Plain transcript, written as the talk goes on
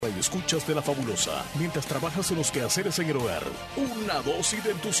escuchas de La Fabulosa mientras trabajas en los quehaceres en el hogar. Una dosis de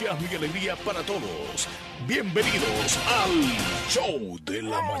entusiasmo y alegría para todos. Bienvenidos al Show de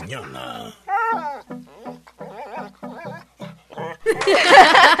la Mañana.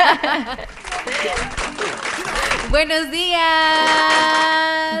 Buenos días.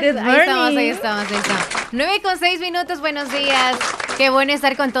 Good morning. Ahí estamos. 9:06, buenos días. Qué bueno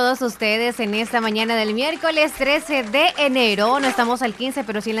estar con todos ustedes en esta mañana del miércoles 13 de enero. No estamos al 15,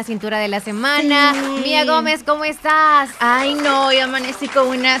 pero sí en la cintura de la semana. Sí. Mía Gómez, ¿cómo estás? Ay, no, hoy amanecí con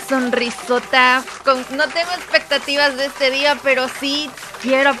una sonrisota. No tengo expectativas de este día, pero sí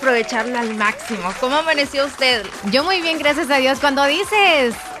quiero aprovecharla al máximo. ¿Cómo amaneció usted? Yo muy bien, gracias a Dios. Cuando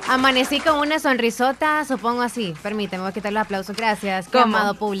dices amanecí con una sonrisota, supongo así. Permíteme, voy a quitar los aplausos. Gracias, qué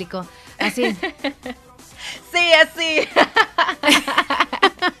amado público. Así. Sí, así.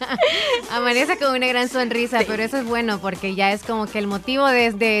 Amanece con una gran sonrisa, sí. Pero eso es bueno porque ya es como que el motivo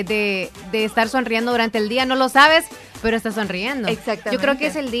de estar sonriendo durante el día no lo sabes, pero estás sonriendo. Exactamente. Yo creo que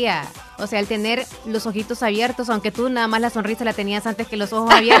es el día, o sea, el tener los ojitos abiertos, aunque tú nada más la sonrisa la tenías antes que los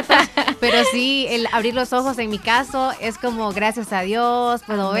ojos abiertos, pero sí, el abrir los ojos en mi caso es como gracias a Dios,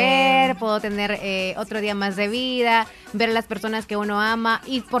 puedo ver, puedo tener otro día más de vida, ver a las personas que uno ama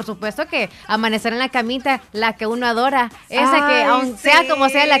y por supuesto que amanecer en la camita, la que uno adora, esa que aun sea como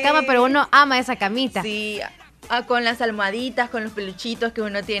sea la cama, pero uno ama esa camita. Sí. Con las almohaditas, con los peluchitos que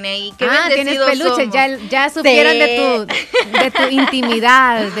uno tiene ahí. Qué tienes peluches, ya supieron de tu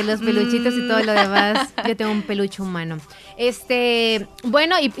intimidad, de los peluchitos y todo lo demás. Yo tengo un peluche humano.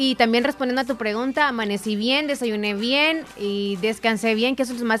 Bueno, y también respondiendo a tu pregunta, amanecí bien, desayuné bien y descansé bien, que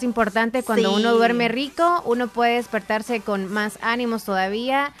eso es lo más importante. Cuando uno duerme rico, uno puede despertarse con más ánimos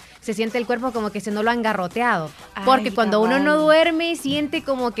todavía. Se siente el cuerpo como que si no lo han garroteado. Porque cuando uno no duerme, siente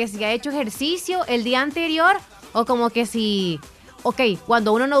como que si ha hecho ejercicio el día anterior o como que si...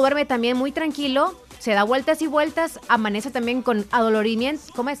 cuando uno no duerme también muy tranquilo, se da vueltas y vueltas, amanece también con adolorimiento.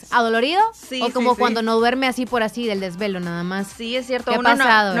 ¿Cómo es? ¿Adolorido? Sí, o como sí, cuando no duerme así por así del desvelo nada más. Sí, es cierto. Uno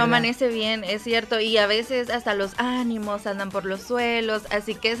no amanece bien, es cierto. Y a veces hasta los ánimos andan por los suelos.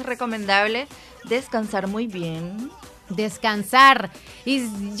 Así que es recomendable descansar muy bien. Descansar. Y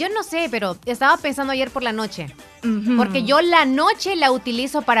yo no sé, pero estaba pensando ayer por la noche. Porque yo la noche la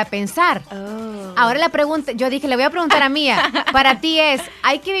utilizo para pensar. Ahora la pregunta, yo dije, le voy a preguntar a Mía. Para ti es,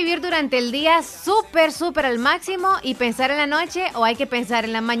 ¿hay que vivir durante el día súper al máximo y pensar en la noche? ¿O hay que pensar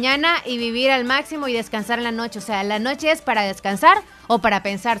en la mañana y vivir al máximo y descansar en la noche? O sea, ¿la noche es para descansar o para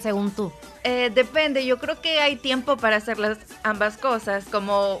pensar según tú? Depende, yo creo que hay tiempo para hacer ambas cosas,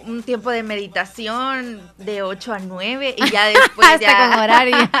 como un tiempo de meditación de 8 a 9 y ya después hasta con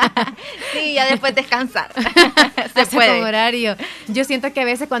horario. Sí, ya después descansar. Se puede. Con horario. Yo siento que a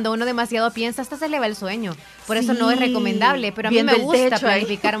veces cuando uno demasiado piensa, hasta se le va el sueño. Por eso no es recomendable, pero a mí me gusta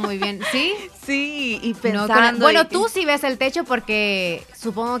planificar muy bien. ¿Sí? Sí, y pensando. Bueno, tú sí ves el techo porque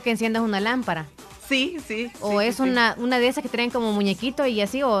supongo que enciendes una lámpara. Sí. O es una de esas que traen como muñequito y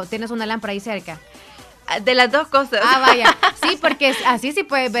así, o tienes una lámpara ahí cerca. De las dos cosas. Vaya. Sí, porque así sí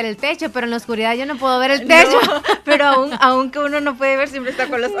puedes ver el techo, pero en la oscuridad yo no puedo ver el techo. No, pero aunque uno no puede ver, siempre está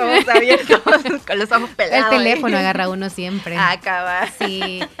con los ojos abiertos, con los ojos pelados. El teléfono agarra uno siempre. Acaba.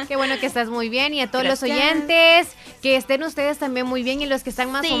 Sí, qué bueno que estás muy bien. Y a todos los oyentes, que estén ustedes también muy bien. Y los que están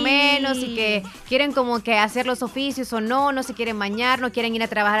más o menos y que quieren como que hacer los oficios o no se quieren bañar, no quieren ir a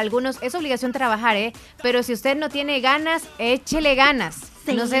trabajar. Algunos, es obligación trabajar, pero si usted no tiene ganas, échele ganas.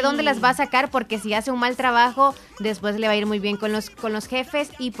 Sí. No sé dónde las va a sacar porque si hace un mal trabajo, después le va a ir muy bien con los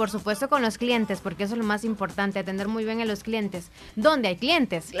jefes y por supuesto con los clientes, porque eso es lo más importante, atender muy bien a los clientes. ¿Dónde hay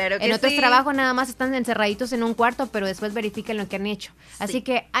clientes? Claro que en otros trabajos nada más están encerraditos en un cuarto, pero después verifiquen lo que han hecho. Así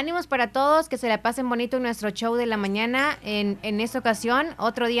que ánimos para todos, que se la pasen bonito en nuestro show de la mañana en esta ocasión,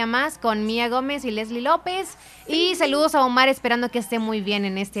 otro día más con Mía Gómez y Leslie López. Y saludos a Omar, esperando que esté muy bien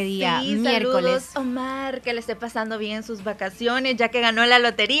en este día, miércoles. Saludos, Omar, que le esté pasando bien sus vacaciones, ya que ganó la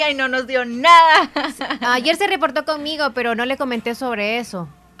lotería y no nos dio nada. Ayer se reportó conmigo, pero no le comenté sobre eso.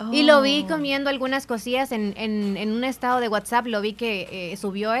 Y lo vi comiendo algunas cosillas en un estado de WhatsApp, lo vi que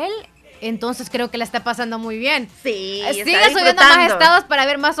subió él. Entonces creo que la está pasando muy bien. Sí, sigue subiendo más estados para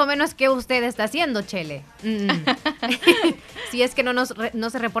ver más o menos qué usted está haciendo, Chele. Si es que no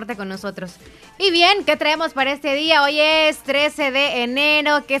se reporta con nosotros. Y bien, ¿qué traemos para este día? Hoy es 13 de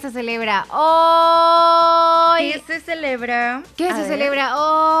enero. ¿Qué se celebra hoy? ¿Qué se celebra? ¿Qué se celebra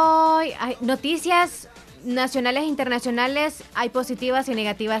hoy? Noticias nacionales e internacionales, hay positivas y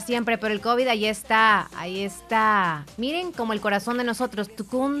negativas siempre, pero el COVID ahí está. Miren, como el corazón de nosotros,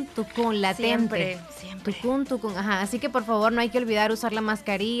 tucún, latente. Siempre. Tucún, ajá. Así que por favor no hay que olvidar usar la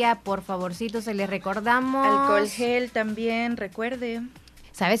mascarilla, por favorcito, se les recordamos. Alcohol gel también, recuerde.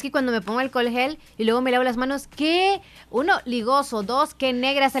 ¿Sabes que cuando me pongo alcohol gel y luego me lavo las manos, qué? Uno, ligoso, dos, qué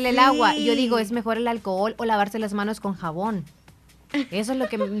negra sale el agua. Y yo digo, es mejor el alcohol o lavarse las manos con jabón. Eso es lo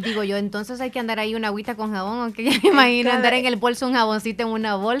que digo yo. Entonces hay que andar ahí una agüita con jabón, aunque ya me imagino andar en el bolso un jaboncito en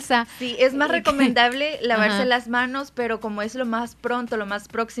una bolsa. Sí, es más recomendable lavarse las manos, pero como es lo más pronto, lo más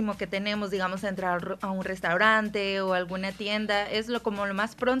próximo que tenemos, digamos, entrar a un restaurante o alguna tienda, es como lo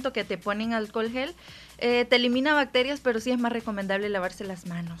más pronto que te ponen alcohol gel. Te elimina bacterias, pero sí es más recomendable lavarse las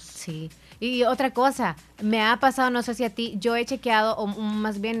manos. Sí. Y otra cosa, me ha pasado, no sé si a ti, yo he chequeado, o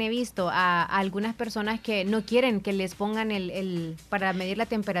más bien he visto a algunas personas que no quieren que les pongan para medir la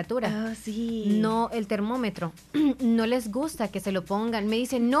temperatura. Ah, sí. No, el termómetro. No les gusta que se lo pongan. Me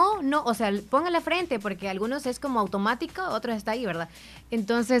dicen, no, o sea, ponga la frente, porque algunos es como automático, otros está ahí, ¿verdad?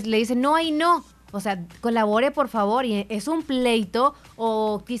 Entonces le dicen, no, ahí no. O sea, colabore por favor, y es un pleito,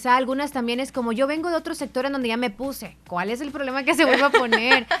 o quizá algunas también es como, yo vengo de otro sector en donde ya me puse. ¿Cuál es el problema que se vuelva a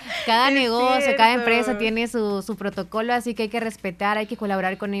poner? Cada negocio, cada empresa tiene su protocolo, así que hay que respetar, hay que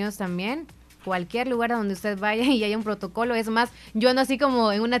colaborar con ellos también. Cualquier lugar donde usted vaya y haya un protocolo. Es más, yo ando así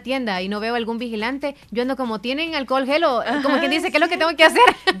como en una tienda y no veo algún vigilante, yo ando como, ¿tienen alcohol gel? O como quien dice, ¿qué es lo que tengo que hacer?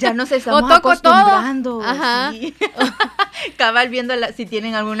 Ya nos estamos acostumbrando. Todo. Ajá. Sí. Cabal viendo si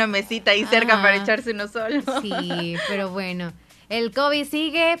tienen alguna mesita ahí cerca para echarse uno solo. Sí, pero bueno. El COVID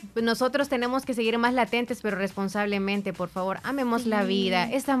sigue, nosotros tenemos que seguir más latentes, pero responsablemente, por favor, amemos la vida,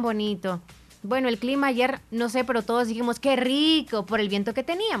 es tan bonito. Bueno, el clima ayer, no sé, pero todos dijimos, qué rico, por el viento que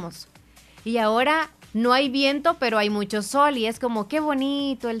teníamos. Y ahora no hay viento, pero hay mucho sol y es como, qué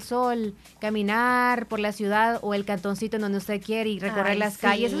bonito el sol, caminar por la ciudad o el cantoncito en donde usted quiere y recorrer las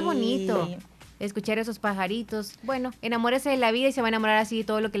calles, es bonito. Escuchar esos pajaritos. Bueno, enamórese de la vida y se va a enamorar así de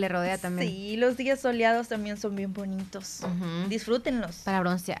todo lo que le rodea también. Sí, los días soleados también son bien bonitos. Disfrútenlos. Para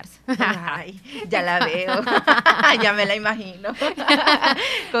broncearse. Ay, ya la veo. Ya me la imagino.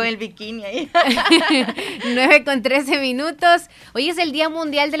 Con el bikini ahí. 9:13. Hoy es el Día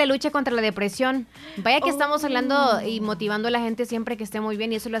Mundial de la Lucha contra la Depresión. Vaya que estamos hablando y motivando a la gente siempre que esté muy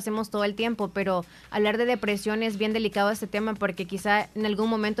bien, y eso lo hacemos todo el tiempo, pero hablar de depresión es bien delicado este tema, porque quizá en algún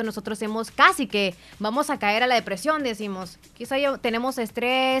momento nosotros hemos casi que vamos a caer a la depresión, decimos. Quizá ya tenemos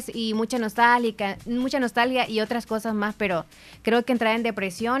estrés y mucha nostalgia y otras cosas más, pero creo que entrar en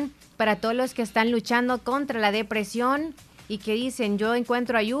depresión, para todos los que están luchando contra la depresión y que dicen, yo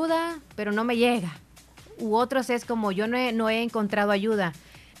encuentro ayuda, pero no me llega. U otros es como, yo no he encontrado ayuda.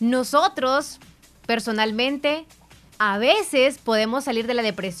 Nosotros, personalmente, a veces podemos salir de la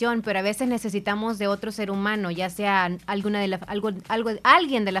depresión, pero a veces necesitamos de otro ser humano, ya sea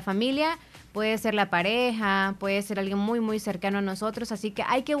alguien de la familia, puede ser la pareja, puede ser alguien muy, muy cercano a nosotros, así que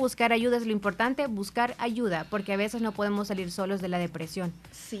hay que buscar ayuda, es lo importante, buscar ayuda, porque a veces no podemos salir solos de la depresión.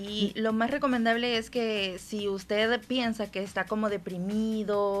 Sí, lo más recomendable es que si usted piensa que está como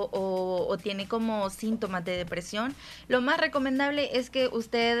deprimido o tiene como síntomas de depresión, lo más recomendable es que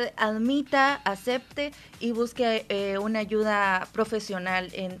usted admita, acepte y busque una ayuda profesional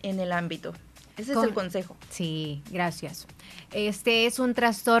en el ámbito. Ese es el consejo. Sí, gracias. Este es un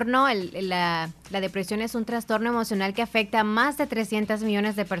trastorno, la depresión es un trastorno emocional que afecta a más de 300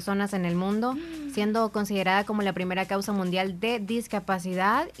 millones de personas en el mundo, siendo considerada como la primera causa mundial de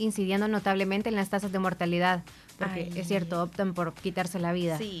discapacidad, incidiendo notablemente en las tasas de mortalidad, porque es cierto, optan por quitarse la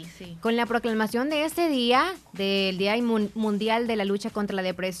vida. Sí, sí. Con la proclamación de este día, del Día Mundial de la Lucha contra la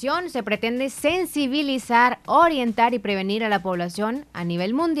Depresión, se pretende sensibilizar, orientar y prevenir a la población a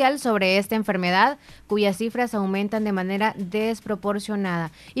nivel mundial sobre esta enfermedad, cuyas cifras aumentan de manera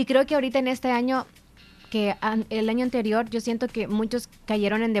desproporcionada. Y creo que ahorita en este año, que el año anterior, yo siento que muchos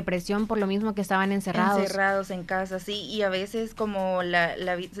cayeron en depresión por lo mismo que estaban encerrados. Encerrados en casa, sí, y a veces como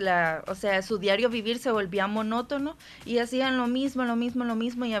o sea, su diario vivir se volvía monótono y hacían lo mismo,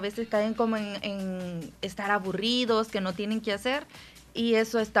 y a veces caen como en estar aburridos, que no tienen que hacer. Y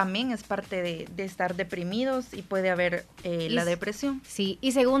eso también es parte de estar deprimidos y puede haber la depresión. Sí,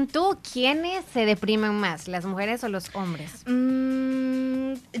 y según tú, ¿quiénes se deprimen más, las mujeres o los hombres?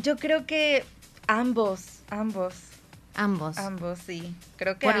 Yo creo que ambos, sí.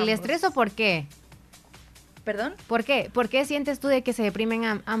 Creo que ¿Por el estrés o por qué? ¿Perdón? ¿Por qué? ¿Por qué sientes tú de que se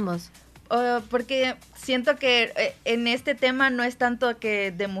deprimen ambos? Porque siento que en este tema no es tanto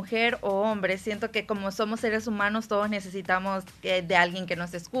que de mujer o hombre, siento que como somos seres humanos todos necesitamos de alguien que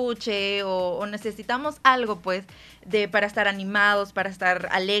nos escuche o necesitamos algo pues para estar animados, para estar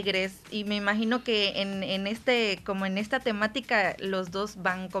alegres, y me imagino que en esta temática los dos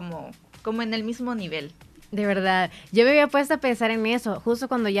van como en el mismo nivel. De verdad, yo me había puesto a pensar en eso, justo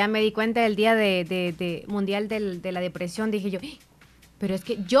cuando ya me di cuenta del día de mundial de la depresión, dije yo, pero es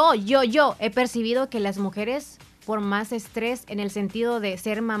que yo he percibido que las mujeres por más estrés en el sentido de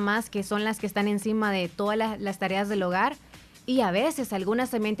ser mamás, que son las que están encima de todas las tareas del hogar. Y a veces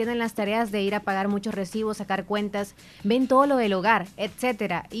algunas también tienen las tareas de ir a pagar muchos recibos, sacar cuentas, ven todo lo del hogar,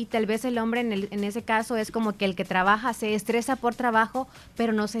 etcétera. Y tal vez el hombre en ese caso es como que el que trabaja se estresa por trabajo,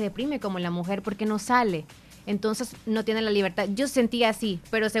 pero no se deprime como la mujer porque no sale. Entonces no tiene la libertad. Yo sentía así,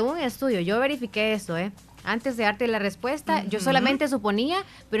 pero según el estudio, yo verifiqué eso, antes de darte la respuesta, yo solamente suponía,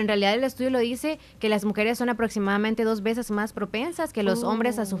 pero en realidad el estudio lo dice que las mujeres son aproximadamente 2 veces más propensas que los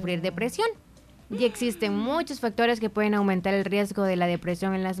hombres a sufrir depresión. Y existen muchos factores que pueden aumentar el riesgo de la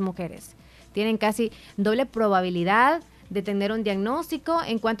depresión en las mujeres. Tienen casi doble probabilidad de tener un diagnóstico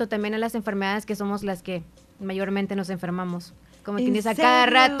en cuanto también a las enfermedades que somos las que mayormente nos enfermamos. Como quien dice a cada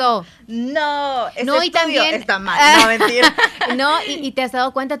rato. No, no, y también está mal. No, mentira. No, y te has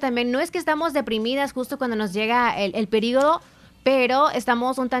dado cuenta también, no es que estamos deprimidas justo cuando nos llega el periodo, pero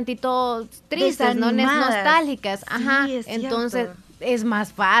estamos un tantito tristes, ¿no? Nostálgicas. Ajá. Sí, entonces es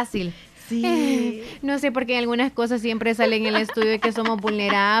más fácil. Sí. No sé por qué algunas cosas siempre salen en el estudio de que somos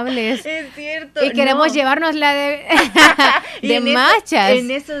vulnerables. Es cierto. Y queremos llevarnos la de machas. En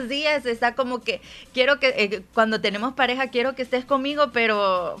esos días está como que quiero que cuando tenemos pareja quiero que estés conmigo,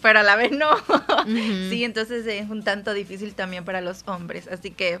 pero a la vez no. Sí, entonces es un tanto difícil también para los hombres,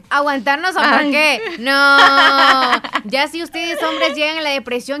 así que aguantarnos, ¿o por qué? No. Ya si ustedes hombres llegan a la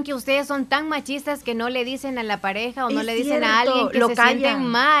depresión, que ustedes son tan machistas que no le dicen a la pareja o no le dicen a alguien que se sienten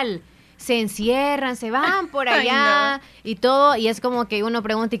mal. Se encierran, se van por allá y todo, y es como que uno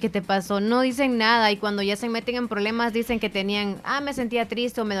pregunta, ¿y qué te pasó? No dicen nada, y cuando ya se meten en problemas dicen que tenían, me sentía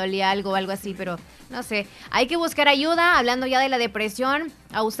triste o me dolía algo o algo así, pero no sé. Hay que buscar ayuda, hablando ya de la depresión.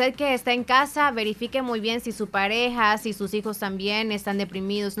 A usted que está en casa, verifique muy bien si su pareja, si sus hijos también están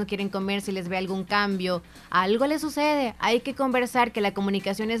deprimidos, no quieren comer, si les ve algún cambio, algo les sucede. Hay que conversar, que la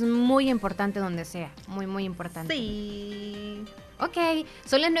comunicación es muy importante donde sea, muy, muy importante. Sí. Ok,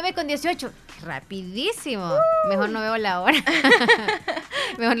 son las 9:18. Rapidísimo. Mejor no veo la hora.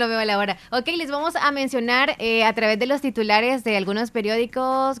 Mejor no veo la hora. Ok, les vamos a mencionar a través de los titulares de algunos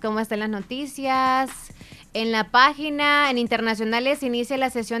periódicos cómo están las noticias. En la página, en internacionales, inicia la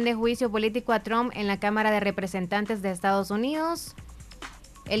sesión de juicio político a Trump en la Cámara de Representantes de Estados Unidos.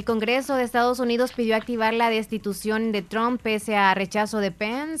 El Congreso de Estados Unidos pidió activar la destitución de Trump pese a rechazo de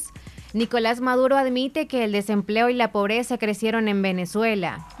Pence. Nicolás Maduro admite que el desempleo y la pobreza crecieron en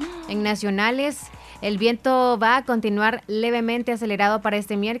Venezuela. En nacionales, el viento va a continuar levemente acelerado para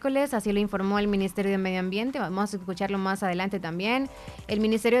este miércoles, así lo informó el Ministerio de Medio Ambiente. Vamos a escucharlo más adelante también. El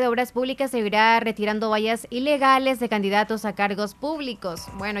Ministerio de Obras Públicas seguirá retirando vallas ilegales de candidatos a cargos públicos.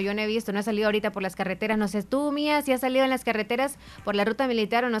 Bueno, yo no he visto, no he salido ahorita por las carreteras. No sé tú, Mía, si has salido en las carreteras por la ruta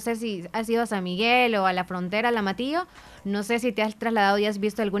militar o no sé si has ido a San Miguel o a la frontera, a la Matillo. No sé si te has trasladado y has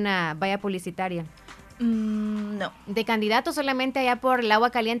visto alguna valla publicitaria. No. De candidatos solamente allá por el Agua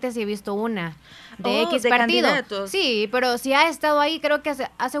Caliente sí he visto una. De X de partido. Candidatos. Sí, pero si ha estado ahí, creo que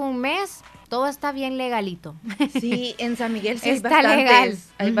hace un mes, todo está bien legalito. Sí, en San Miguel sí está hay bastantes. Legal.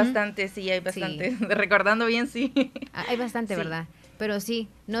 Hay bastantes, sí, hay bastantes. Sí. Recordando bien, sí. Hay bastante, sí. ¿Verdad? Pero sí,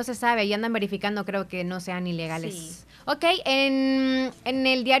 no se sabe, y andan verificando, creo que no sean ilegales. Sí. Ok, en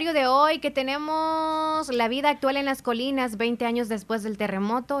el diario de hoy que tenemos la vida actual en las colinas 20 años después del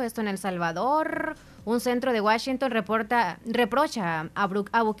terremoto, esto en El Salvador. Un centro de Washington reprocha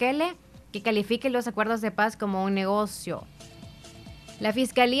a Bukele que califique los acuerdos de paz como un negocio. La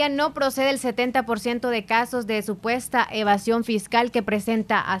Fiscalía no procede el 70% de casos de supuesta evasión fiscal que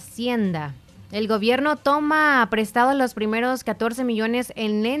presenta Hacienda. El gobierno toma prestado los primeros 14 millones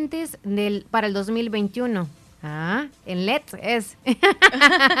en lentes para el 2021. En LEDs es.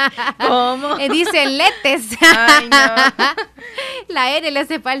 ¿Cómo? Dice en letes. Ay, no. La R le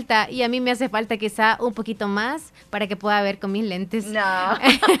hace falta y a mí me hace falta quizá un poquito más para que pueda ver con mis lentes. No.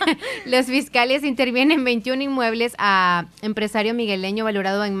 Los fiscales intervienen en 21 inmuebles a empresario migueleño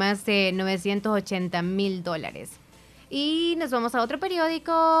valorado en más de $980,000. Y nos vamos a otro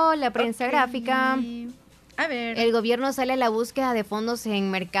periódico, La Prensa Gráfica. A ver. El gobierno sale a la búsqueda de fondos en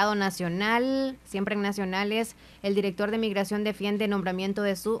mercado nacional, siempre en nacionales. El director de Migración defiende el nombramiento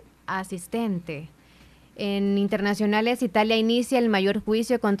de su asistente. En internacionales, Italia inicia el mayor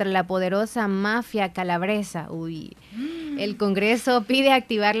juicio contra la poderosa mafia calabresa. El Congreso pide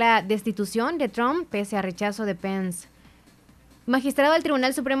activar la destitución de Trump pese a rechazo de Pence. Magistrado del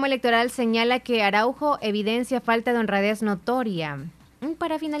Tribunal Supremo Electoral señala que Araujo evidencia falta de honradez notoria.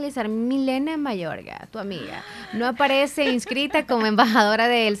 Para finalizar, Milena Mayorga, tu amiga, no aparece inscrita como embajadora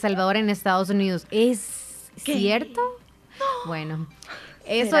de El Salvador en Estados Unidos. ¿Es cierto? Bueno,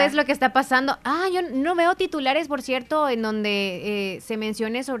 Eso es lo que está pasando. Yo no veo titulares, por cierto, en donde se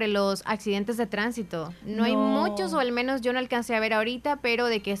mencione sobre los accidentes de tránsito. No hay muchos, o al menos yo no alcancé a ver ahorita, pero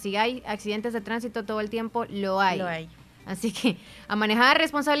de que si hay accidentes de tránsito todo el tiempo, lo hay. Lo hay. Así que a manejar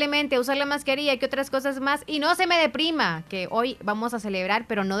responsablemente, a usar la mascarilla y que otras cosas más. Y no se me deprima, que hoy vamos a celebrar,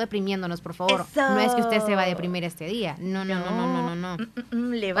 pero no deprimiéndonos, por favor. Eso. No es que usted se va a deprimir este día. No.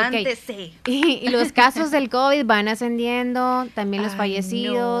 Levántese. Okay. Y los casos del COVID van ascendiendo, también los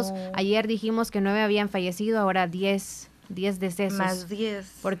fallecidos. No. Ayer dijimos que 9 habían fallecido, ahora 10 decesos. Más 10.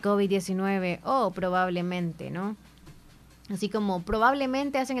 Por COVID-19. Probablemente, ¿no? Así como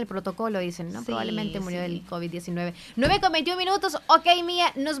probablemente hacen el protocolo, dicen, ¿no? Sí, Probablemente murió del COVID-19. 9:21. Ok,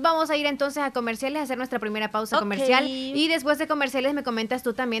 Mía, nos vamos a ir entonces a comerciales, a hacer nuestra primera pausa comercial. Y después de comerciales me comentas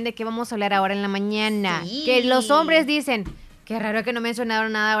tú también de qué vamos a hablar ahora en la mañana. Sí. Que los hombres dicen... Qué raro que no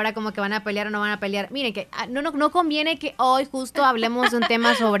mencionaron nada ahora, como que van a pelear o no van a pelear. Miren, que no conviene que hoy justo hablemos de un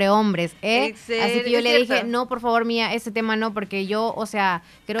tema sobre hombres, ¿eh? Así que yo le dije, no, por favor, Mía, ese tema no, porque yo,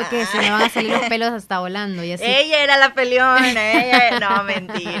 creo que se me van a salir los pelos hasta volando y así. Ella era la peleona, no,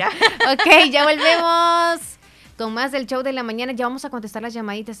 mentira. Ok, ya volvemos con más del show de la mañana. Ya vamos a contestar las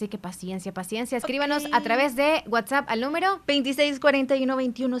llamaditas, así que paciencia. Escríbanos a través de WhatsApp al número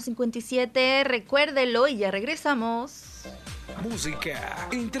 2641-2157. Recuérdelo y ya regresamos. Música,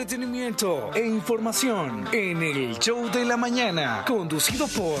 entretenimiento e información en el show de la mañana, conducido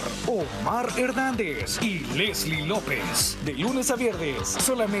por Omar Hernández y Leslie López, de lunes a viernes,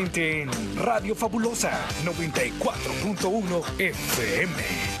 solamente en Radio Fabulosa 94.1 FM.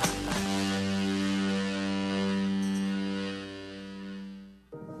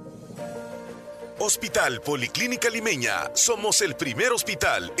 Hospital Policlínica Limeña. Somos el primer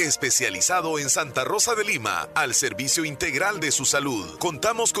hospital especializado en Santa Rosa de Lima al servicio integral de su salud.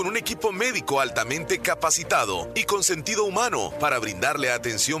 Contamos con un equipo médico altamente capacitado y con sentido humano para brindarle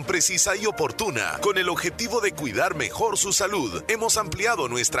atención precisa y oportuna. Con el objetivo de cuidar mejor su salud, hemos ampliado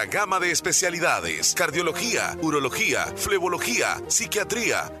nuestra gama de especialidades: cardiología, urología, flebología,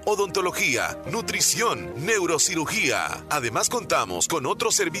 psiquiatría, odontología, nutrición, neurocirugía. Además, contamos con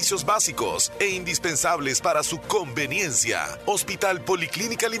otros servicios básicos e indispensables para su conveniencia. Hospital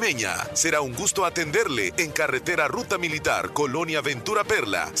Policlínica Limeña. Será un gusto atenderle en carretera Ruta Militar, Colonia Ventura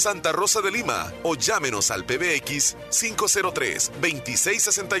Perla, Santa Rosa de Lima, o llámenos al PBX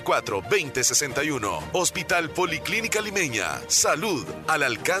 503-2664-2061. Hospital Policlínica Limeña. Salud al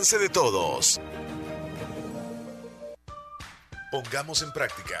alcance de todos. Pongamos en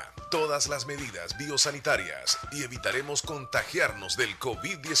práctica todas las medidas biosanitarias y evitaremos contagiarnos del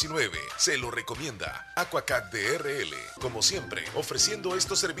COVID-19. Se lo recomienda Aquacac DRL. Como siempre, ofreciendo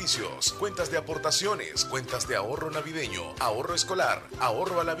estos servicios: cuentas de aportaciones, cuentas de ahorro navideño, ahorro escolar,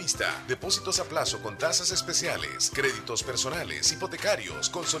 ahorro a la vista, depósitos a plazo con tasas especiales, créditos personales, hipotecarios,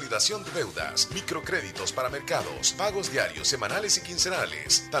 consolidación de deudas, microcréditos para mercados, pagos diarios, semanales y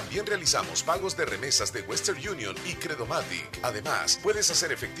quincenales. También realizamos pagos de remesas de Western Union y Credomatic. Además, puedes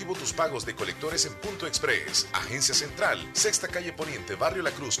hacer efectivo tus pagos de colectores en Punto Express. Agencia Central, Sexta Calle Poniente, Barrio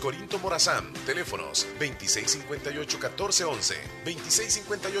La Cruz, Corinto, Morazán. Teléfonos 2658-1411,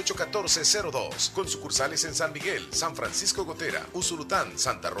 2658-1402. Con sucursales en San Miguel, San Francisco Gotera, Usulután,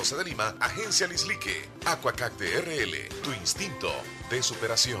 Santa Rosa de Lima. Agencia Lislique. Aquacac DRL, tu instinto de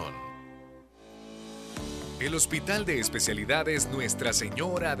superación. El Hospital de Especialidades Nuestra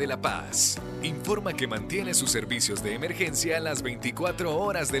Señora de la Paz informa que mantiene sus servicios de emergencia las 24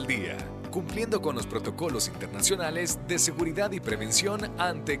 horas del día, cumpliendo con los protocolos internacionales de seguridad y prevención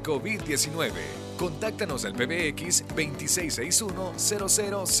ante COVID-19. Contáctanos al PBX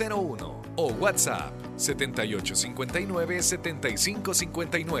 2661-0001 o WhatsApp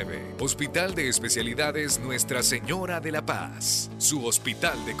 7859-7559. Hospital de Especialidades Nuestra Señora de la Paz, su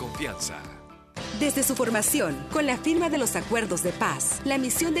hospital de confianza. Desde su formación, con la firma de los acuerdos de paz, la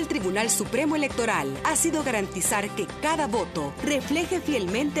misión del Tribunal Supremo Electoral ha sido garantizar que cada voto refleje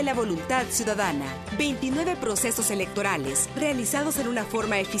fielmente la voluntad ciudadana. 29 procesos electorales realizados en una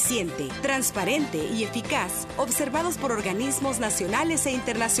forma eficiente, transparente y eficaz, observados por organismos nacionales e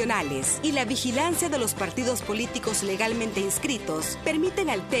internacionales, y la vigilancia de los partidos políticos legalmente inscritos permiten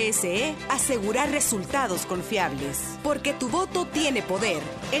al TSE asegurar resultados confiables. Porque tu voto tiene poder.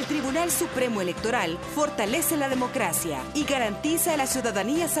 El Tribunal Supremo Electoral fortalece la democracia y garantiza a la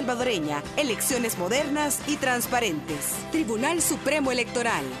ciudadanía salvadoreña elecciones modernas y transparentes. Tribunal Supremo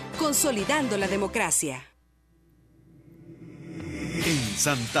Electoral, consolidando la democracia. En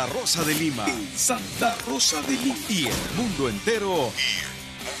Santa Rosa de Lima. Y el mundo entero.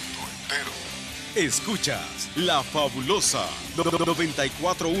 Escuchas La Fabulosa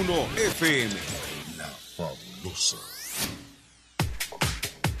 94.1 FM. La Fabulosa.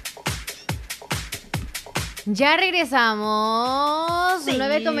 Ya regresamos. Sí.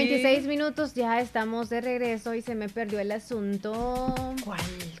 9:26 minutos. Ya estamos de regreso y se me perdió el asunto. ¿Cuál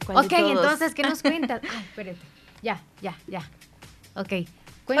Ok, de todos? entonces, ¿qué nos cuentas? Ay, espérate. Ya. Ok,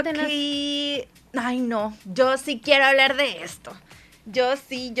 cuéntanos. Ok. Ay, no. Yo sí quiero hablar de esto. Yo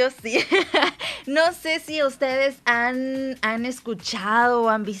sí. No sé si ustedes han escuchado o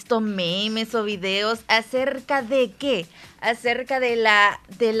han visto memes o videos acerca de qué. Acerca de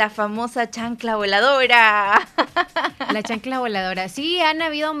la famosa chancla voladora. La chancla voladora. Sí, han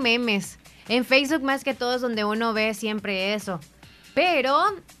habido memes. En Facebook más que todo es donde uno ve siempre eso. Pero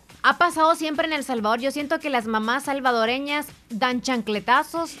ha pasado siempre en El Salvador. Yo siento que las mamás salvadoreñas dan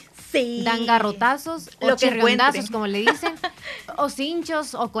chancletazos. Sí. Dan garrotazos o Lo que chirriondazos, encuentren. como le dicen, o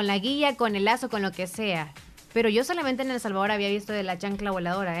cinchos, o con la guía, con el lazo, con lo que sea. Pero yo solamente en El Salvador había visto de la chancla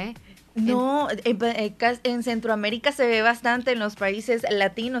voladora, ¿eh? No, en Centroamérica se ve bastante, en los países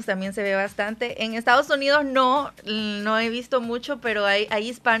latinos también se ve bastante. En Estados Unidos no he visto mucho, pero hay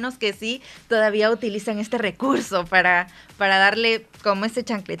hispanos que sí todavía utilizan este recurso para darle como ese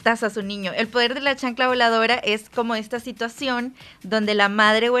chancletazo a su niño. El poder de la chancla voladora es como esta situación donde la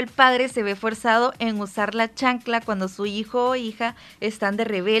madre o el padre se ve forzado en usar la chancla cuando su hijo o hija están de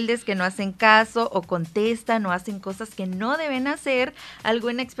rebeldes, que no hacen caso o contestan o hacen cosas que no deben hacer.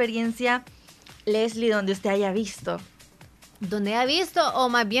 ¿Alguna experiencia, Leslie, donde usted haya visto? ¿Donde ha visto o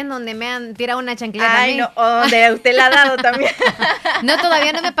más bien donde me han tirado una chancleta a Ay, mí? no, o donde usted la ha dado también. No,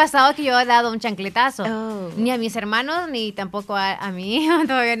 todavía no me ha pasado que yo he dado un chancletazo. Oh. Ni a mis hermanos, ni tampoco a mi hijo.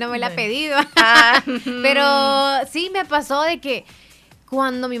 Todavía no me la ha pedido. Ah. Pero sí me pasó de que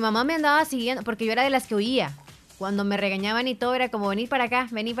cuando mi mamá me andaba siguiendo, porque yo era de las que huía. Cuando me regañaban y todo, era como, vení para acá.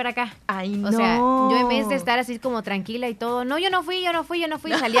 Ay, no. O sea, yo en vez de estar así como tranquila y todo, no, yo no fui,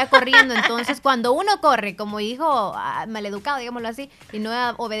 salía corriendo. Entonces, cuando uno corre, como hijo maleducado, digámoslo así, y no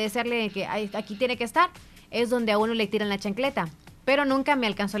a obedecerle que aquí tiene que estar, es donde a uno le tiran la chancleta. Pero nunca me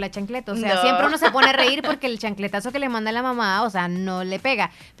alcanzó la chancleta. O sea, No. siempre uno se pone a reír porque el chancletazo que le manda la mamá, o sea, no le pega.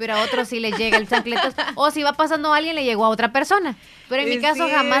 Pero a otro sí le llega el chancletazo. O si va pasando a alguien, le llegó a otra persona. Pero en mi Es caso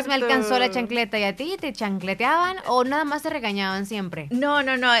jamás me cierto. alcanzó la chancleta. ¿Y a ti te chancleteaban o nada más te regañaban siempre? No.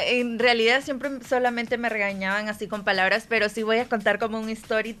 En realidad siempre solamente me regañaban así con palabras, pero sí voy a contar como un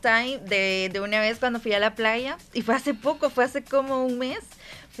story time de una vez cuando fui a la playa. Y fue hace poco, fue hace como un mes.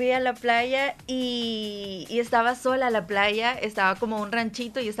 Fui a la playa y estaba sola la playa, estaba como un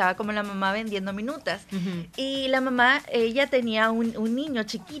ranchito y estaba como la mamá vendiendo minutas. Ujú. Y la mamá, ella tenía un niño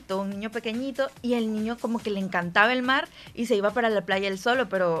chiquito, un niño pequeñito, y el niño como que le encantaba el mar y se iba para la playa él solo,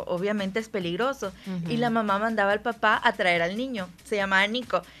 pero obviamente es peligroso. Ujú. Y la mamá mandaba al papá a traer al niño, se llamaba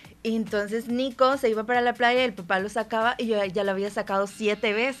Nico. Y entonces Nico se iba para la playa y el papá lo sacaba y yo ya lo había sacado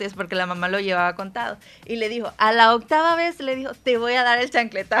 7 veces porque la mamá lo llevaba contado. Y le dijo, a la 8ª vez le dijo, te voy a dar el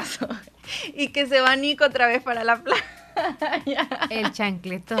chancletazo. Y que se va Nico otra vez para la playa. El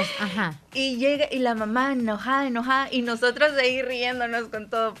chancletón, ajá. Y llega y la mamá enojada y nosotros ahí riéndonos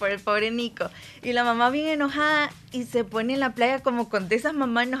con todo por el pobre Nico. Y la mamá bien enojada y se pone en la playa como con de esas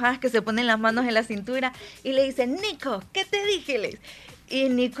mamás enojadas que se ponen las manos en la cintura y le dice, Nico, ¿qué te dije? Les? Y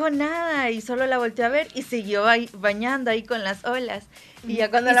Nico nada, y solo la volteó a ver y siguió ahí bañando ahí con las olas. Y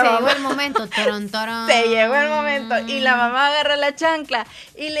ya cuando Y la se mamá... llegó el momento. Taran, taran. Se llegó el momento y la mamá agarra la chancla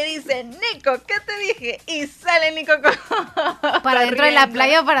y le dice, Nico, ¿qué te dije? Y sale Nico ¿Para dentro de la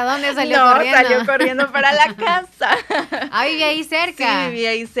playa o para dónde salió no, corriendo? salió corriendo para la casa. Ah, vivía ahí cerca. Sí,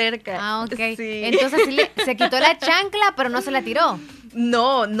 vivía ahí cerca. Ah, ok. Sí. Entonces sí se quitó la chancla, pero no se la tiró.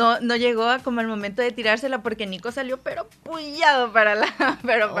 No llegó a como el momento de tirársela porque Nico salió pero pullado para la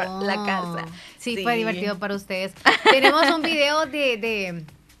casa. Sí, fue divertido para ustedes. Tenemos un video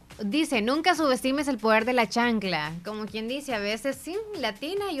dice, nunca subestimes el poder de la chancla. Como quien dice, a veces sí,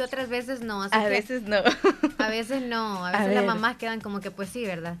 latina y otras veces no. Así A que veces no. a veces no. A veces ver. las mamás quedan como que pues sí,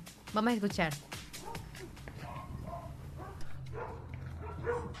 ¿verdad? Vamos a escuchar.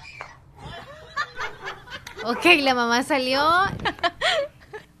 Ok, la mamá salió.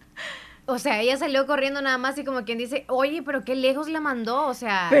 O sea, ella salió corriendo nada más y como quien dice, oye, pero qué lejos la mandó. O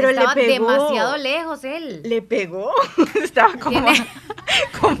sea, Pero le estaba pegó. demasiado lejos él. ¿Le pegó? Estaba como...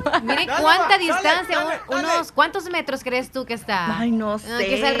 Mire cuánta distancia, unos ¿cuántos metros crees tú que está? Ay, no sé.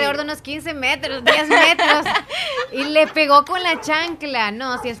 Que es alrededor de unos 15 metros, 10 metros. Y le pegó con la chancla.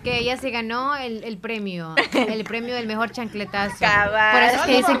 No, si es que ella se ganó el premio del mejor chancletazo. Cabal. Por eso es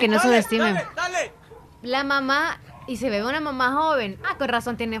que dicen que no subestimen. Dale. La mamá, y se ve una mamá joven. Ah, con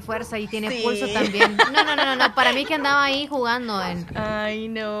razón tiene fuerza y tiene Sí. pulso también. No. Para mí que andaba ahí jugando en Ay,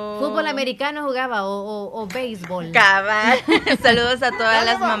 no. fútbol americano jugaba o béisbol. Cabal. Saludos a todas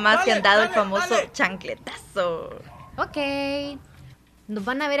las mamás que han dado el dale, famoso dale. chancletazo. Ok. Nos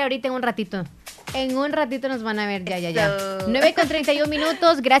van a ver ahorita en un ratito. En un ratito nos van a ver, ya. Eso. 9:31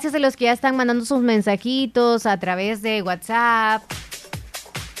 minutos, gracias a los que ya están mandando sus mensajitos a través de WhatsApp.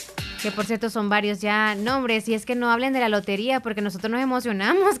 Que por cierto son varios ya. No, hombre, si es que no hablen de la lotería, porque nosotros nos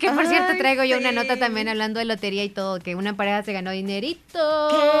emocionamos. Que por cierto traigo yo una nota también hablando de lotería y todo, que una pareja se ganó dinerito.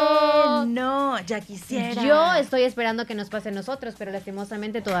 ¿Qué? No, ya quisiera. Yo estoy esperando que nos pase a nosotros, pero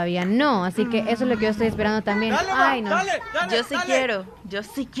lastimosamente todavía no. Así que eso es lo que yo estoy esperando también. Ay, no. Yo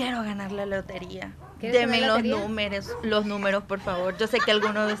sí quiero ganar la lotería. ¿Quieres Deme ganar la los números, por favor. Yo sé que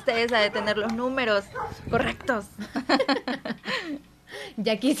alguno de ustedes ha de tener los números correctos.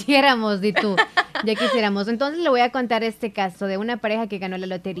 Ya quisiéramos, di tú. Ya quisiéramos. Entonces le voy a contar este caso de una pareja que ganó la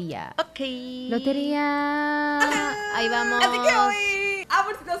lotería. Ok. Lotería. Ahí vamos. Así que hoy,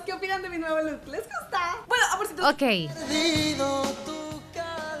 amorcitos, ¿qué opinan de mi nuevo look? ¿Les gusta? Bueno, amorcitos. Ok.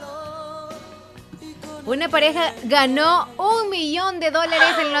 Una pareja ganó $1 millón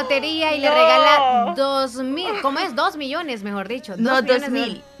en lotería y le regala 2,000. ¿Cómo es? 2 millones, mejor dicho. No,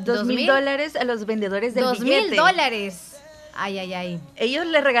 2,000. $2,000 a los vendedores del billete. $2,000. Ay. Ellos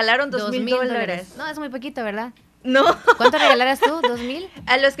le regalaron $2,000. No, es muy poquito, ¿verdad? No. ¿Cuánto regalaras tú? ¿2,000?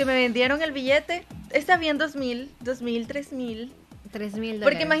 A los que me vendieron el billete, está bien $2,000, $3,000. $3,000.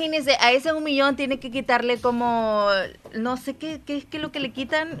 Porque imagínense, a ese $1 millón tiene que quitarle como, no sé qué es que lo que le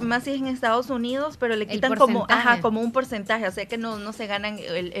quitan, más si es en Estados Unidos, pero le quitan como un porcentaje, o sea que no se ganan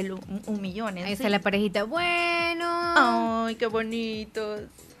el $1 millón. Ahí está la parejita. Bueno. Ay, qué bonitos.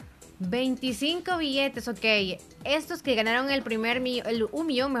 25 billetes, ok. Estos que ganaron el $1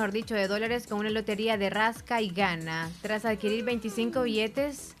 millón, mejor dicho, de dólares con una lotería de rasca y gana. Tras adquirir 25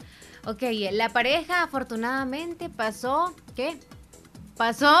 billetes, ok, la pareja afortunadamente pasó, ¿qué?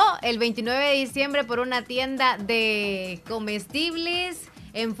 Pasó el 29 de diciembre por una tienda de comestibles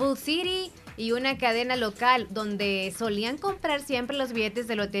en Food City y una cadena local donde solían comprar siempre los billetes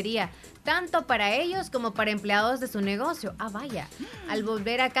de lotería, tanto para ellos como para empleados de su negocio. Ah, vaya, al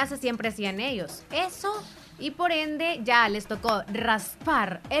volver a casa siempre hacían ellos eso y por ende ya les tocó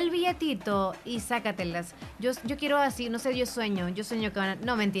raspar el billetito y sácatelas. Yo quiero así, no sé, yo sueño que van a...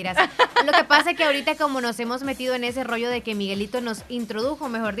 No, mentiras. Lo que pasa es que ahorita como nos hemos metido en ese rollo de que Miguelito nos introdujo,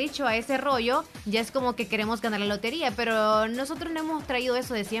 mejor dicho, a ese rollo, ya es como que queremos ganar la lotería, pero nosotros no hemos traído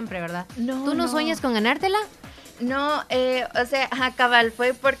eso de siempre, ¿verdad? No, ¿Tú no sueñas con ganártela? No, o sea, cabal,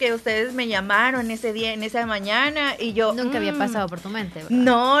 fue porque ustedes me llamaron ese día, en esa mañana, y yo... Nunca había pasado por tu mente, ¿verdad?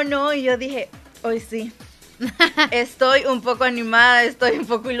 No, y yo dije, hoy sí. Estoy un poco animada, estoy un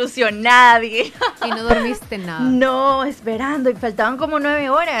poco ilusionada, dije. Y no dormiste nada. No, esperando, y faltaban como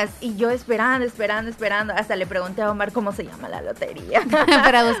 9 horas, y yo esperando, hasta le pregunté a Omar cómo se llama la lotería.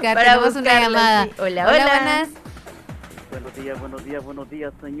 Para buscar, tenemos una llamada. Sí. Hola, buenas. Buenos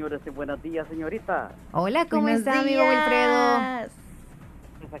días, señores, y buenos días, señorita. Hola, ¿cómo Buenos está, amigo días. Wilfredo?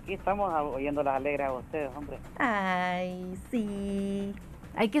 Pues aquí estamos oyendo las alegres a ustedes, hombre. Ay, sí.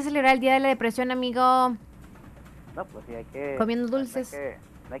 Hay que celebrar el Día de la Depresión, amigo. No, pues sí, hay que... Comiendo dulces.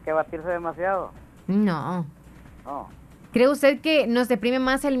 No hay que batirse demasiado. No. No. ¿Cree usted que nos deprime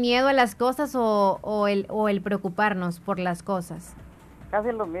más el miedo a las cosas o el preocuparnos por las cosas?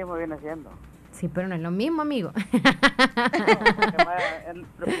 Casi lo mismo viene siendo. Sí, pero no es lo mismo, amigo. El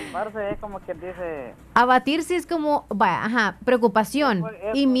preocuparse es como quien dice... Abatirse es como, preocupación.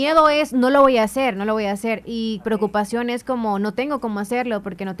 Y miedo es, no lo voy a hacer. Y preocupación es como, no tengo cómo hacerlo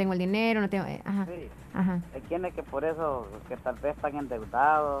porque no tengo el dinero, no tengo... Sí. Hay quienes que por eso, que tal vez están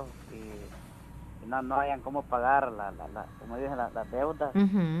endeudados y no hayan cómo pagar, como dicen, las deudas.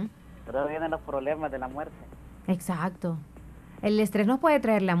 Pero ahí vienen los problemas de la muerte. Exacto. El estrés nos puede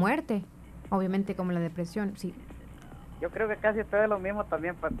traer la muerte. Obviamente como la depresión, sí. Yo creo que casi ustedes lo mismo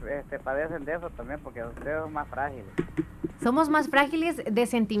también padecen de eso también, porque ustedes son más frágiles. ¿Somos más frágiles de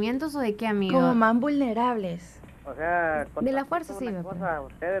sentimientos o de qué, amigo? Como más vulnerables. O sea, de la fuerza sí.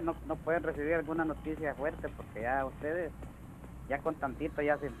 Ustedes no pueden recibir alguna noticia fuerte porque ya ustedes, ya con tantito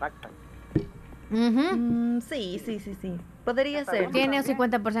ya se impactan. Sí. Podría ser. Tiene un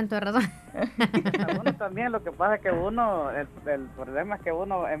 50% de razón. Uno también, lo que pasa es que el problema es que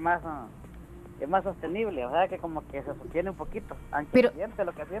uno es más sostenible, o sea que como que se sostiene un poquito, aunque siente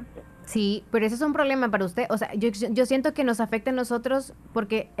lo que siente. Sí, pero eso es un problema para usted. O sea, yo siento que nos afecta a nosotros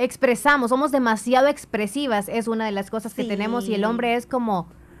porque somos demasiado expresivas, es una de las cosas que tenemos, y el hombre es como,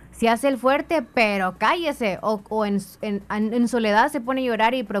 se hace el fuerte, pero cállese, o en soledad se pone a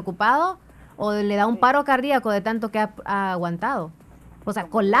llorar y preocupado, o le da un paro cardíaco de tanto que ha aguantado. O sea,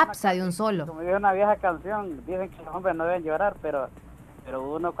 colapsa de un solo. Como dice una vieja canción, dicen que los hombres no deben llorar, pero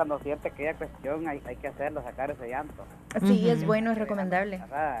uno cuando siente aquella cuestión hay que hacerlo, sacar ese llanto. Sí, es bueno, es recomendable.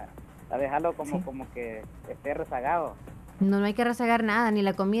 A dejarlo como que esté rezagado. No hay que rezagar nada, ni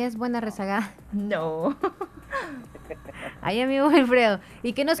la comida es buena rezagada. No. Ay, amigo Wilfredo.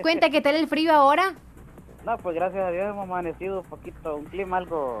 ¿Y qué nos cuenta? ¿Qué tal el frío ahora? No, pues gracias a Dios hemos amanecido un clima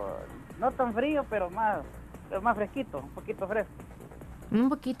algo, no tan frío, pero más fresquito, un poquito fresco. Un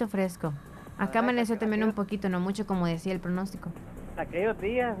poquito fresco. Acá amaneció también un poquito, no mucho como decía el pronóstico. Aquellos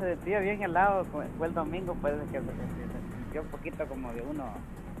días se sentía bien helado, fue el domingo, pues que se sintió un poquito como de unos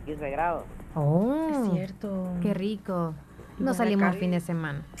 15 grados. Oh, Es cierto. qué rico. No Bueno, salimos acá- fin de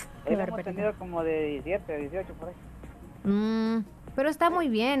semana. Hemos tenido como de 17, 18 por ahí. Pero está muy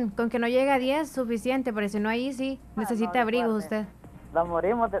bien. Con que no llegue a 10 suficiente, pero si no ahí sí necesita no, abrigo igual, usted. Nos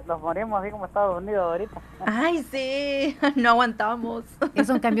morimos así como Estados Unidos ahorita. Ay, sí, no aguantamos. Es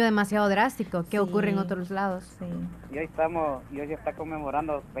un cambio demasiado drástico que Sí. ocurre en otros lados. Sí. Y hoy se está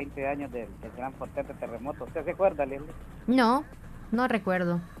conmemorando 20 años del gran potente terremoto. ¿Usted se acuerda, Leslie? No, no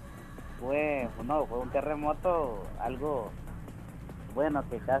recuerdo. Fue un terremoto algo bueno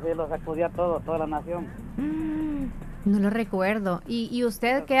que casi lo sacudió a toda la nación. No lo recuerdo. ¿Y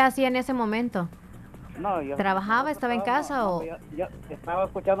usted qué hacía en ese momento? No, yo ¿Trabajaba? ¿Estaba en casa o...? Yo estaba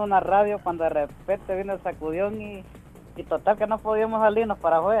escuchando una radio cuando de repente vino el sacudión y total que no podíamos salirnos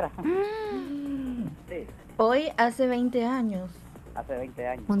para afuera. Sí, Hoy hace 20 años, hace 20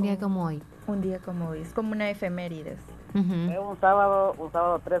 años. Un día como hoy. un día como hoy, es como una efemérides. Ujú. Fue un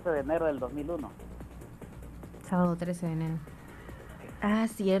sábado 13 de enero del 2001. Sábado 13 de enero. Ah,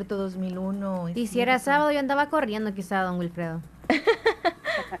 cierto, 2001. es Y si era cierto. sábado, yo andaba corriendo quizá, don Wilfredo.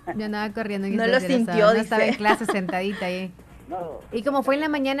 Yo andaba corriendo. No quizá lo si era sintió, sábado. No dice. estaba en clase sentadita ahí. No, Y como fue en la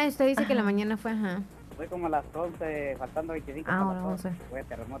mañana, usted dice que la mañana fue, ajá. fue como a las 11, faltando 25 Ah, para las ahora 11. Fue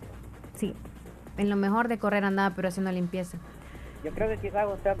terremoto. Sí. En lo mejor de correr andaba, pero haciendo limpieza. Yo creo que quizás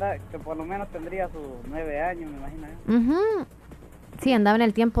usted que por lo menos tendría sus 9 años, me imagino. Ujú. Sí, andaba en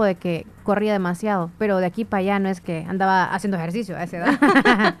el tiempo de que corría demasiado, pero de aquí para allá no es que andaba haciendo ejercicio a esa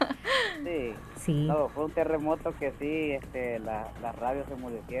edad. Sí. Sí. No, fue un terremoto que sí, las radios se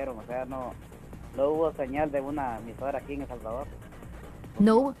enmudecieron, o sea, no hubo señal de una emisora aquí en El Salvador.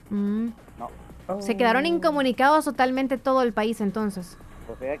 No. No, Se quedaron incomunicados totalmente todo el país entonces.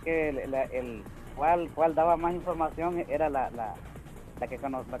 o sea que cuál daba más información era la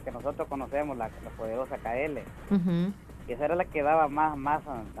que nosotros conocemos, la poderosa KL. Ujú. Y esa era la que daba más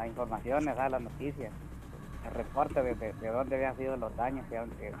las informaciones, las noticias, el reporte de dónde habían sido los daños que habían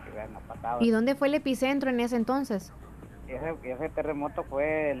pasado. ¿Y dónde fue el epicentro en ese entonces? Ese terremoto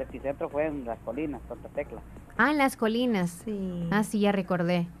el epicentro fue en las colinas, Santa Tecla. Ah, en las colinas. Sí. Ah, sí, ya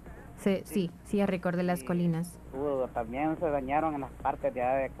recordé. Sí, ya recordé las colinas. También se dañaron en las partes de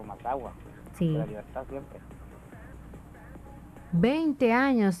allá de Comatagua, Sí. de la Libertad siempre. 20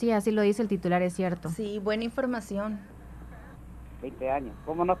 años, sí, así lo dice el titular, es cierto. Sí, buena información. 20 años.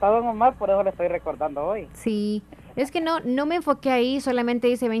 Como no estábamos mal, por eso le estoy recordando hoy. Sí, es que no me enfoqué ahí, solamente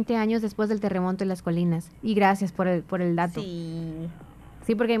dice 20 años después del terremoto en las colinas. Y gracias por el dato. Sí.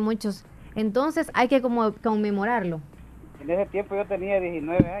 Sí, porque hay muchos. Entonces hay que como conmemorarlo. En ese tiempo yo tenía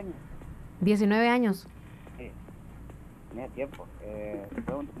 19 años. 19 años. Sí, en ese tiempo.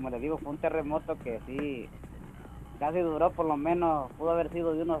 Como le digo, fue un terremoto que sí, casi duró por lo menos, pudo haber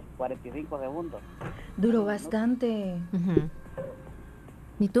sido de unos 45 segundos. Duró bastante. Ujú.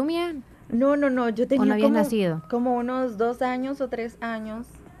 ¿Y tú, Mía? No, yo tenía no habías nacido? como unos 2 años o 3 años.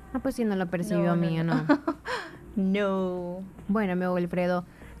 Ah, pues sí, no lo percibió, Mía, no. No. Bueno, amigo Wilfredo,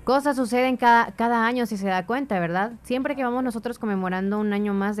 cosas suceden cada año si se da cuenta, ¿verdad? Siempre que vamos nosotros conmemorando un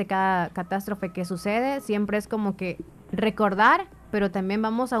año más de cada catástrofe que sucede, siempre es como que recordar, pero también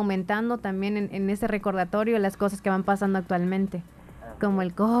vamos aumentando también en ese recordatorio las cosas que van pasando actualmente, como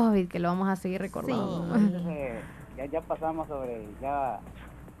el COVID, que lo vamos a seguir recordando. Sí. Entonces, ya pasamos ya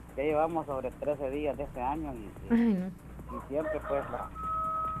llevamos sobre 13 días de este año y Ay, no. siempre pues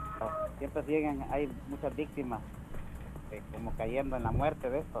siempre hay muchas víctimas como cayendo en la muerte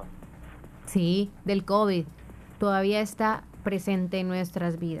de esto. Sí, del COVID. Todavía está presente en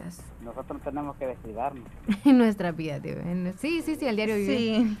nuestras vidas. Nosotros tenemos que descuidarnos, En nuestras vidas, digo. Sí, al diario vivir.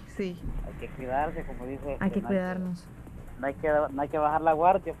 Sí, sí. hay que cuidarse, como dice. Hay que no cuidarnos. No hay que bajar la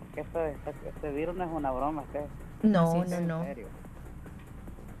guardia porque este virus no es una broma, No, Así es. no. en serio.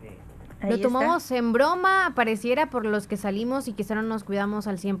 Sí. Ahí Lo está. tomamos en broma, pareciera por los que salimos y quizá no nos cuidamos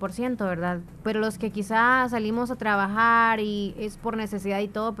al 100%, ¿verdad? Pero los que quizá salimos a trabajar y es por necesidad y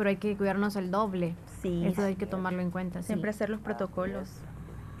todo, pero hay que cuidarnos el doble. Sí. Eso hay que tomarlo en cuenta. Siempre Sí. hacer los protocolos.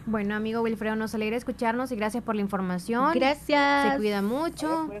 Bueno, amigo Wilfredo, nos alegra escucharnos y gracias por la información. Gracias. Se cuida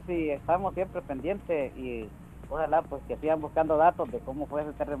mucho. Pues sí, estamos siempre pendientes y ojalá pues que sigan buscando datos de cómo fue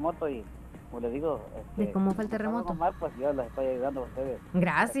ese terremoto y como les digo, ¿De cómo fue el si estamos terremoto? mal, pues yo les estoy ayudando a ustedes.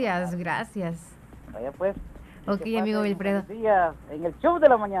 Gracias. Vaya pues. Ok, amigo Wilfredo. Buenos días en el show de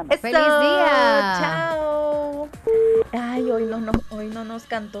la mañana. ¡Eso! ¡Feliz día! ¡Chao! Ay, hoy no nos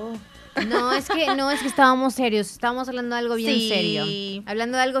cantó. No, es que estábamos serios, estábamos hablando de algo bien Sí. serio.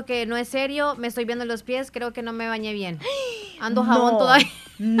 Hablando de algo que no es serio, me estoy viendo los pies, creo que no me bañé bien. Ando jabón todavía.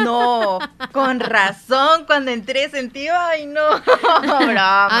 No, con razón, cuando entré sentí, ay no,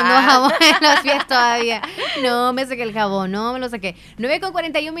 broma. Ando jabón en los pies todavía. No, me saqué el jabón, no me lo saqué.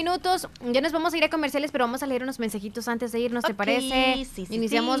 9:41, ya nos vamos a ir a comerciales, pero vamos a leer unos mensajitos antes de irnos, ¿te Ok, parece? sí,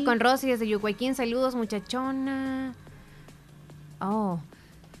 Iniciamos sí. con Rosy desde Yucuayquín, saludos muchachona. Oh.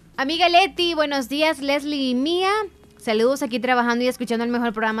 Amiga Leti, buenos días, Leslie y Mía. Saludos aquí trabajando y escuchando el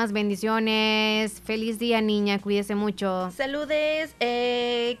mejor programa. Bendiciones. Feliz día, niña. Cuídese mucho. Saludes.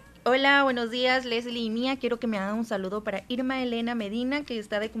 Hola, buenos días, Leslie y Mía. Quiero que me hagan un saludo para Irma Elena Medina, que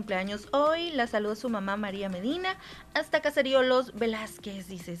está de cumpleaños hoy. La saluda su mamá María Medina. Hasta Caserío Los Velázquez,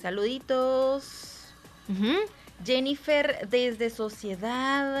 dice. Saluditos. Jennifer desde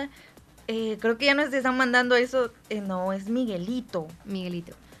Sociedad. Creo que ya nos están mandando eso. No, es Miguelito.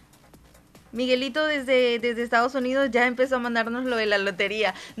 Miguelito desde Estados Unidos ya empezó a mandarnos lo de la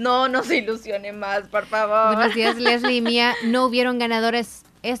lotería. No nos ilusione más, por favor. Buenos días, Leslie y Mía. No hubieron ganadores.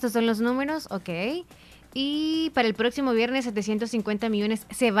 Estos son los números, ok. Y para el próximo viernes 750 millones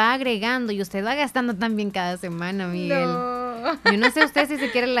se va agregando y usted va gastando también cada semana, Miguel. No. Yo no sé usted si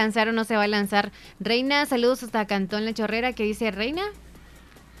se quiere lanzar o no se va a lanzar. Reina, saludos hasta Cantón La Chorrera. ¿Qué dice Reina?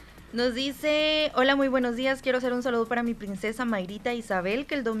 Nos dice, hola, muy buenos días, quiero hacer un saludo para mi princesa Mayrita Isabel,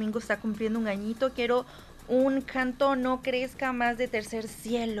 que el domingo está cumpliendo un añito. Quiero un canto No Crezca Más de Tercer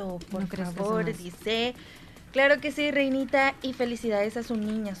Cielo, por favor, dice. Claro que sí, Reinita, y felicidades a su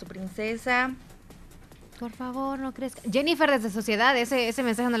niña, su princesa. Por favor, no crezca. Jennifer desde Sociedad, ese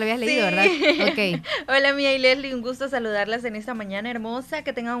mensaje no lo habías leído, Sí. ¿verdad? Ok. Hola, Mía y Leslie, un gusto saludarlas en esta mañana hermosa.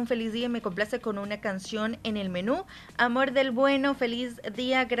 Que tengan un feliz día y me complace con una canción en el menú. Amor del bueno, feliz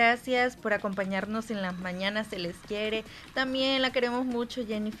día, gracias por acompañarnos en las mañanas, se les quiere. También la queremos mucho,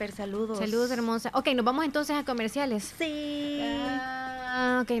 Jennifer, saludos. Saludos, hermosa. Ok, nos vamos entonces a comerciales. Sí.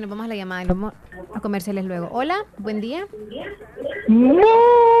 Ok, nos vamos a la llamada y nos vamos a comerciales luego. Hola, buen día.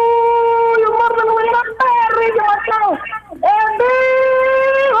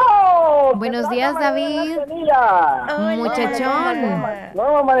 Buenos días, David. Muchachón.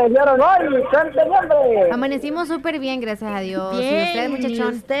 ¿Cómo amanecieron hoy? Amanecimos súper bien, gracias a Dios. Bien, ¿Y usted,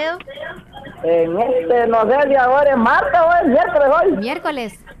 muchachón? ¿y usted? No sé si ahora es martes o es miércoles hoy.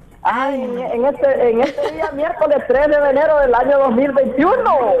 Miércoles. Ay, en este día, miércoles 3 de enero del año 2021.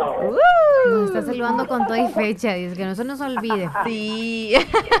 Nos está saludando con toda y fecha, dice que no se nos olvide. Sí.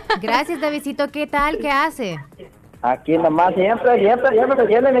 Gracias, Davidcito. ¿Qué tal? ¿Qué hace? Aquí nomás, siempre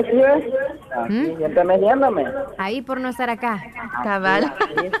metiéndome aquí, ¿ves? Aquí, siempre metiéndome. Ahí por no estar acá. Cabal.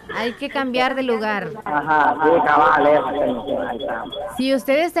 Hay que cambiar de lugar. Ajá, sí, cabal, ahí está. Si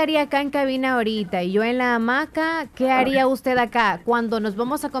usted estaría acá en cabina ahorita y yo en la hamaca, ¿qué haría usted acá? Cuando nos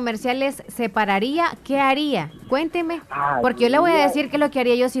vamos a comerciales, ¿se pararía? ¿Qué haría? Cuénteme. Porque yo le voy a decir qué es lo que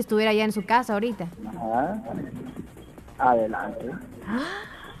haría yo si estuviera allá en su casa ahorita. Ajá. Adelante.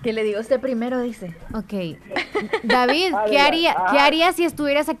 Que le digo usted primero, dice. Ok. David, ¿qué harías si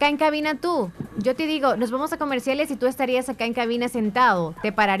estuvieras acá en cabina tú? Yo te digo, nos vamos a comerciales y tú estarías acá en cabina sentado.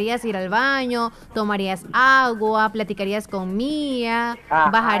 ¿Te pararías a ir al baño? ¿Tomarías agua? ¿Platicarías con Mía?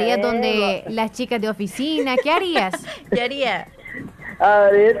 ¿Bajarías donde las chicas de oficina? ¿Qué harías? ¿Qué haría?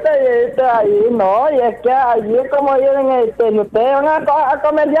 Ahorita, ahí no, y es que allí como vienen, ustedes van a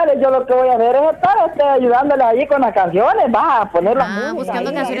comerciales, yo lo que voy a hacer es estar ayudándoles allí con las canciones, va a poner la música.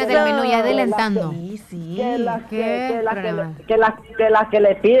 Buscando ahí, canciones del menú y adelantando. Sí. Que las que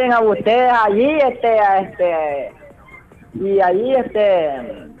le piden a ustedes allí, y ahí,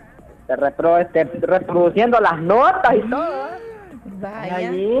 reproduciendo las notas y todo. Vaya,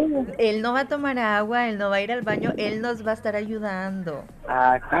 allí. Él no va a tomar agua, él no va a ir al baño, él nos va a estar ayudando.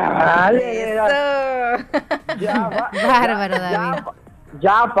 Eso. Bárbaro, David.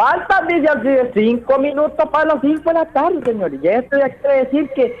 Ya faltan, dice, 5 minutos para las 5 de la tarde, señores. Y esto ya quiere decir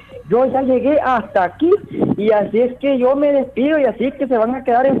que yo ya llegué hasta aquí. Y así es que yo me despido y así que se van a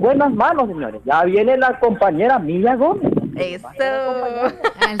quedar en buenas manos, señores. Ya viene la compañera Mía Gómez. Eso.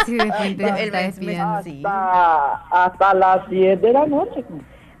 Sí, de frente se está despidiendo. Hasta las 10 de la noche.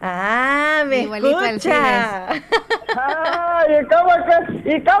 Me igualito escucha. Ay, ¿cómo que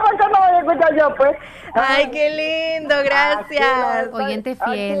no voy a escuchar yo, pues? Ay, qué lindo, gracias. Oyente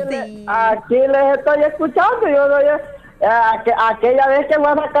fiel. Aquí les estoy escuchando. Yo aquella vez que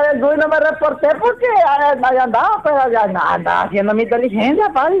voy a sacar el DUI no me reporté porque ahí andaba, pues andaba haciendo mi inteligencia,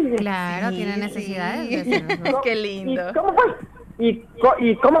 padre. Claro, tiene necesidades de hacerlo. Qué lindo. ¿Y cómo fue? ¿Y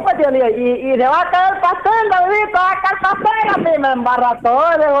cómo fue, tía Lidia? Y se va a caer el pastel, Davidito, va a caer el pastel, a mí me embarra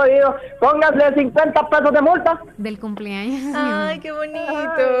todo ese jodido. Póngase 50 pesos de multa. Del cumpleaños. Ay, qué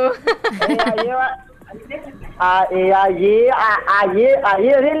bonito. Allí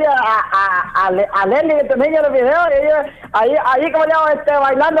decirle a Leslie que te enseña los videos, allí como le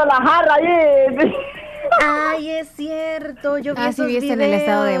bailando la jarra, allí. Ay, es cierto, yo vi esos viste videos. en el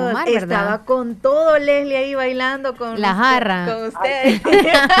estado de Omar, ¿verdad? Estaba con todo Leslie ahí bailando con la jarra. Con usted.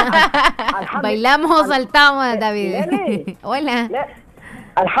 Bailamos o saltamos, David. Hola.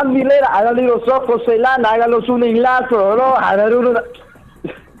 Alhamdulillah, hágale los ojos, Celana, hágalos un enlazo, ¿no?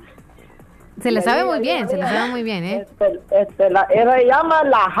 Se le sabe muy bien, ¿eh? Ella se llama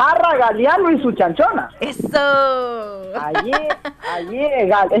la jarra Galeano y su chanchona. ¡Eso! Allí,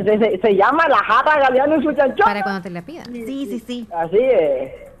 se llama la jarra Galeano y su chanchona. Para cuando te la pidan. Sí. Así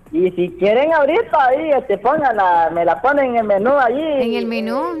es. Y si quieren ahorita ahí, me la ponen en el menú allí. En el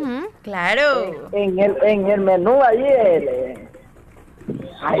menú, claro. En el menú allí,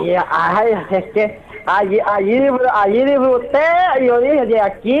 es que allí disfruté, y yo dije, de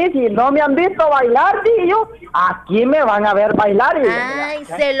aquí, si no me han visto bailar, dije yo, aquí me van a ver bailar. Ay,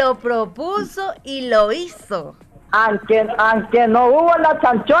 se lo propuso y lo hizo. Aunque no hubo la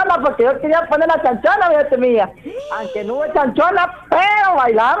chanchona, porque yo quería poner la chanchona, fíjate mía. Aunque no hubo chanchona, pero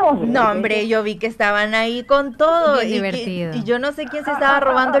bailamos. No, hombre, yo vi que estaban ahí con todo. Bien divertido. Y yo no sé quién se estaba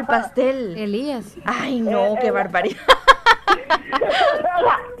robando el pastel. Elías. Ay, no, qué barbaridad.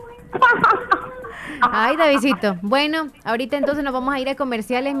 Ay, Davidcito. Bueno, ahorita entonces nos vamos a ir a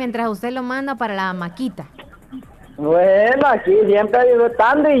comerciales mientras usted lo manda para la maquita. Bueno, aquí siempre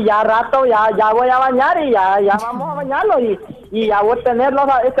disfrutando y ya rato ya voy a bañar y ya vamos a bañarlo y ya voy a tener los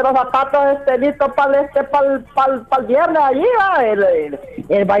zapatos listos para el viernes allí,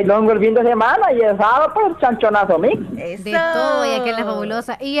 el bailongo el fin de semana y el sábado pues chanchonazo mix. Eso. De todo y aquí en La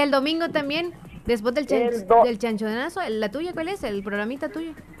Fabulosa. Y el domingo también, después del chanchonazo, ¿la tuya cuál es? ¿El programita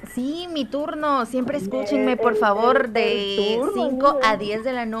tuyo? Sí, mi turno. Siempre escúchenme, por favor, de 5 a 10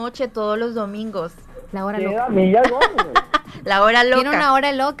 de la noche todos los domingos. La hora loca. La hora loca. Tiene una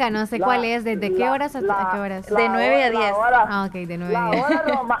hora loca, no sé cuál es. ¿Desde qué horas a qué horas? De 9 a 10. Ok, de 9 a 10.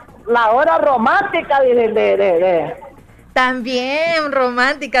 La hora romántica de... También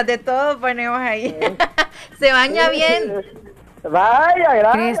románticas, de todo ponemos ahí. Se baña bien. Vaya,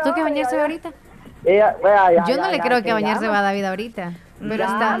 gracias. ¿Crees tú que bañarse va ahorita? Yo no le creo que bañarse va David ahorita. Pero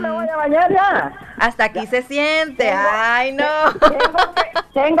está. Me voy a bañar ya. Hasta aquí se siente. Ay, no.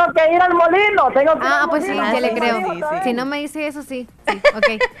 Tengo que ir al molino. Pues sí, ya le creo. Sí. Si no me dice eso, sí.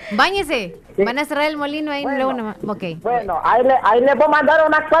 Ok. Báñese. Sí. Van a cerrar el molino ahí. Bueno, luego ok. Bueno, ahí le puedo mandar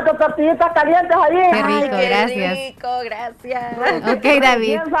unas 4 tortillitas calientes allí. Qué rico, Ay, gracias. Rico, gracias. Ok,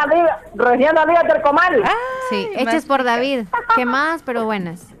 David. Recién salida del comal. Sí, hechas por David. ¿Qué más? Pero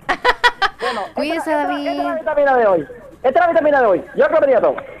buenas. Bueno, Cuídese, David. Esta es la vitamina de hoy. Yo comería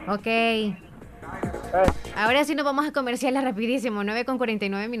todo. Ok. Ahora sí nos vamos a comerciales rapidísimo.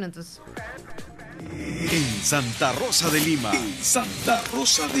 9:49. En Santa Rosa de Lima.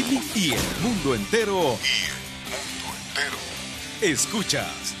 Y el mundo entero.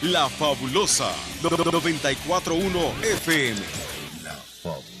 Escuchas La Fabulosa 94.1 FM. La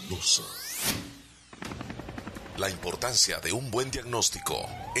Fabulosa. La importancia de un buen diagnóstico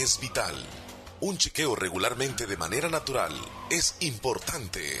es vital. Un chequeo regularmente de manera natural es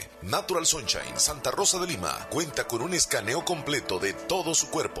importante. Natural Sunshine Santa Rosa de Lima cuenta con un escaneo completo de todo su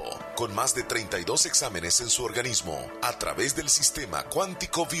cuerpo, con más de 32 exámenes en su organismo, a través del sistema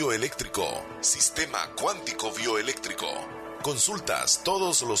cuántico bioeléctrico. Consultas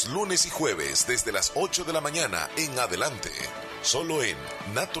todos los lunes y jueves desde las 8 de la mañana en adelante. Solo en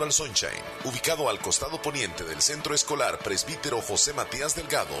Natural Sunshine, ubicado al costado poniente del Centro Escolar Presbítero José Matías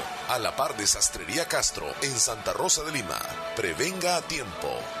Delgado, a la par de Sastrería Castro, en Santa Rosa de Lima. Prevenga a tiempo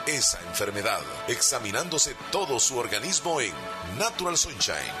esa enfermedad, examinándose todo su organismo en Natural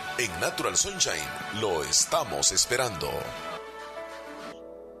Sunshine. En Natural Sunshine lo estamos esperando.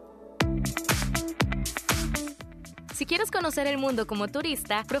 Si quieres conocer el mundo como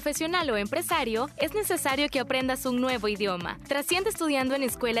turista, profesional o empresario, es necesario que aprendas un nuevo idioma. Trasciende estudiando en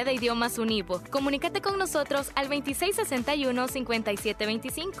Escuela de Idiomas Univo. Comunícate con nosotros al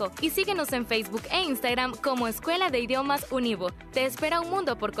 2661-5725 y síguenos en Facebook e Instagram como Escuela de Idiomas Univo. Te espera un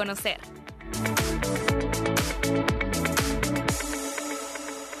mundo por conocer.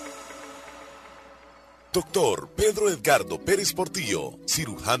 Doctor Pedro Edgardo Pérez Portillo,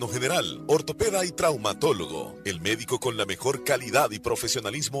 cirujano general, ortopeda y traumatólogo. El médico con la mejor calidad y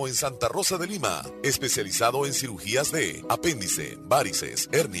profesionalismo en Santa Rosa de Lima. Especializado en cirugías de apéndice, varices,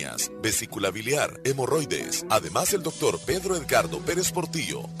 hernias, vesícula biliar, hemorroides. Además, el doctor Pedro Edgardo Pérez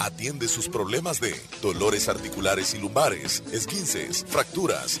Portillo atiende sus problemas de dolores articulares y lumbares, esguinces,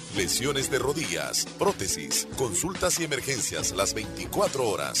 fracturas, lesiones de rodillas, prótesis, consultas y emergencias las 24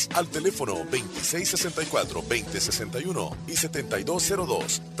 horas al teléfono 2664-2061 y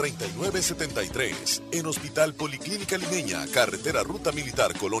 7202-3973. En Hospital Policlínica Limeña, Carretera Ruta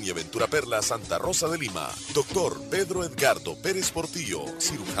Militar, Colonia Ventura Perla, Santa Rosa de Lima. Doctor Pedro Edgardo Pérez Portillo,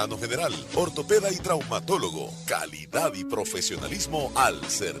 cirujano general, ortopeda y traumatólogo. Calidad y profesionalismo al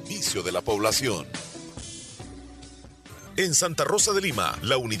servicio de la población. En Santa Rosa de Lima,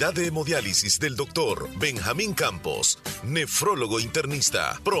 la unidad de hemodiálisis del doctor Benjamín Campos, nefrólogo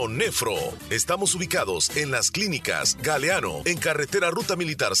internista, Pronefro. Estamos ubicados en las clínicas Galeano, en carretera Ruta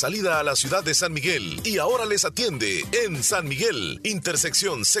Militar, salida a la ciudad de San Miguel. Y ahora les atiende en San Miguel,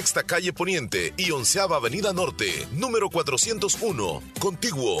 intersección Sexta Calle Poniente y 11ª Avenida Norte, número 401,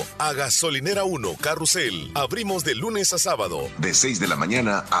 contiguo a Gasolinera 1, Carrusel. Abrimos de lunes a sábado, de 6 de la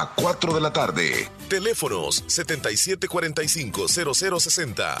mañana a 4 de la tarde. Teléfonos 7745-0060,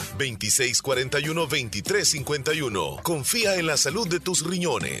 2641-2351. Confía en la salud de tus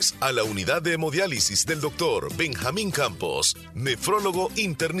riñones a la unidad de hemodiálisis del doctor Benjamín Campos, nefrólogo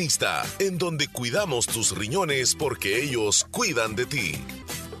internista, en donde cuidamos tus riñones porque ellos cuidan de ti.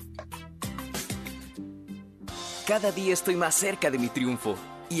 Cada día estoy más cerca de mi triunfo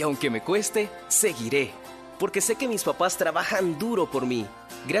y aunque me cueste, seguiré, porque sé que mis papás trabajan duro por mí.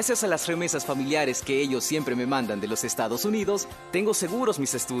 Gracias a las remesas familiares que ellos siempre me mandan de los Estados Unidos, tengo seguros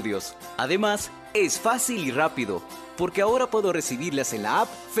mis estudios. Además, es fácil y rápido, porque ahora puedo recibirlas en la app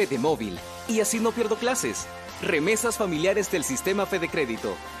Fede Móvil y así no pierdo clases. Remesas familiares del Sistema Fede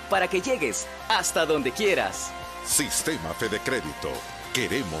Crédito, para que llegues hasta donde quieras. Sistema Fede Crédito.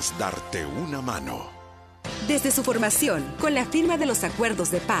 Queremos darte una mano. Desde su formación, con la firma de los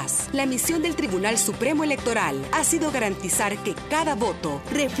acuerdos de paz, la misión del Tribunal Supremo Electoral ha sido garantizar que cada voto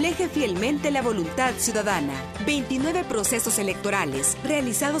refleje fielmente la voluntad ciudadana. 29 procesos electorales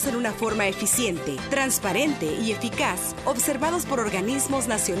realizados en una forma eficiente, transparente y eficaz, observados por organismos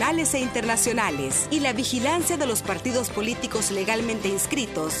nacionales e internacionales, y la vigilancia de los partidos políticos legalmente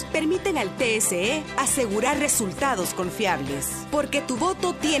inscritos permiten al TSE asegurar resultados confiables. Porque tu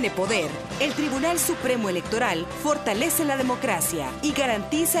voto tiene poder. El Tribunal Supremo Electoral fortalece la democracia y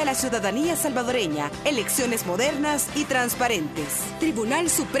garantiza a la ciudadanía salvadoreña elecciones modernas y transparentes. Tribunal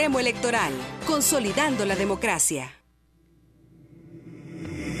Supremo Electoral, consolidando la democracia.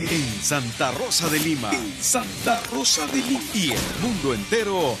 En Santa Rosa de Lima. Y el mundo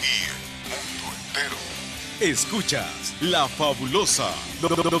entero. Escuchas La Fabulosa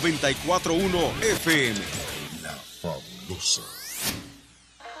 94.1 FM. La Fabulosa.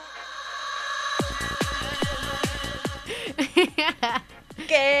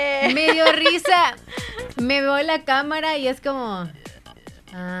 ¿Qué? Me dio risa. Me veo la cámara y es como...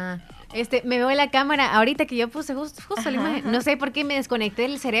 me veo la cámara. Ahorita que yo puse justo la imagen. No sé por qué me desconecté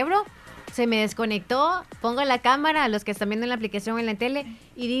del cerebro. Se me desconectó. Pongo la cámara, a los que están viendo en la aplicación o en la tele,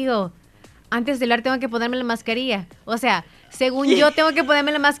 y digo, antes de hablar tengo que ponerme la mascarilla. O sea, según yo tengo que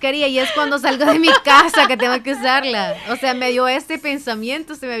ponerme la mascarilla y es cuando salgo de mi casa que tengo que usarla. O sea, me dio este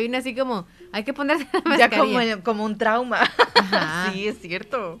pensamiento, se me vino así como... Hay que ponerse la mascarilla. Ya como un trauma. Ajá. Sí, es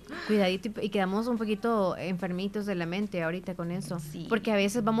cierto. Cuidadito, y quedamos un poquito enfermitos de la mente ahorita con eso. Sí. Porque a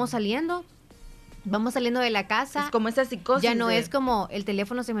veces vamos saliendo de la casa. Es como esa psicosis. Ya no es como el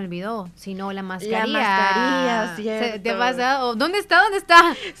teléfono se me olvidó, sino la mascarilla. La mascarilla, cierto. ¿Te pasa? ¿O ¿dónde está?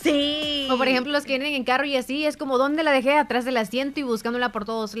 Sí. O por ejemplo, los que vienen en carro y así, es como ¿dónde la dejé? Atrás del asiento y buscándola por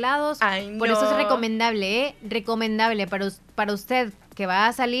todos lados. Ay, por eso es recomendable, Recomendable para usted que va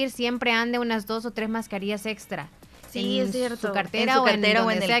a salir, siempre ande unas 2 o 3 mascarillas extra. Sí, es cierto. Su cartera o en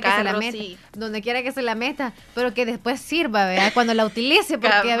donde sea que se la meta, donde quiera que se la meta, pero que después sirva, ¿verdad? Cuando la utilice,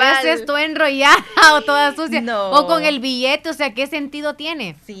 porque a veces toda enrollada o toda sucia, o con el billete, o sea, ¿qué sentido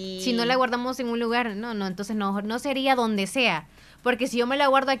tiene? Sí. Si no la guardamos en un lugar, no, entonces no sería donde sea, porque si yo me la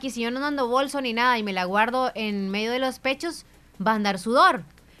guardo aquí, si yo no ando bolso ni nada y me la guardo en medio de los pechos, va a andar sudor,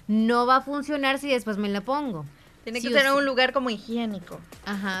 no va a funcionar si después me la pongo. Tiene que ser un lugar como higiénico.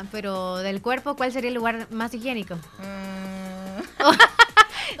 Ajá, pero del cuerpo, ¿cuál sería el lugar más higiénico?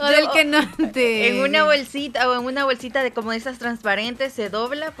 O del que no te... En una bolsita de como esas transparentes, se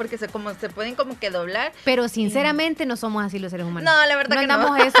dobla, porque se pueden como que doblar. Pero sinceramente no somos así los seres humanos. No, la verdad que no. No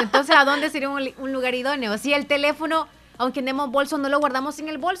andamos eso. Entonces, ¿a dónde sería un lugar idóneo? Si el teléfono... aunque tenemos bolso, no lo guardamos en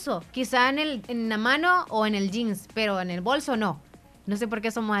el bolso. Quizá en la mano o en el jeans, pero en el bolso no. No sé por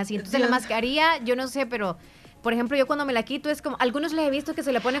qué somos así. Entonces la mascarilla, yo no sé, pero... Por ejemplo, yo cuando me la quito es como... Algunos les he visto que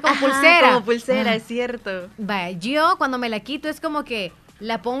se le pone como pulsera. Como pulsera, es cierto. Vaya, yo cuando me la quito es como que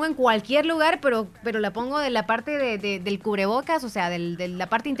la pongo en cualquier lugar, pero la pongo de la parte del cubrebocas, o sea, de la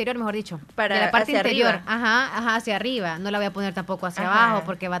parte interior, mejor dicho. De la parte interior. Arriba. Ajá, hacia arriba. No la voy a poner tampoco hacia abajo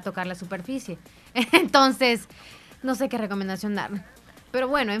porque va a tocar la superficie. Entonces, no sé qué recomendación dar. Pero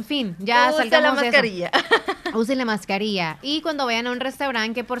bueno, en fin, ya salgamos la mascarilla. Usen la mascarilla. Y cuando vayan a un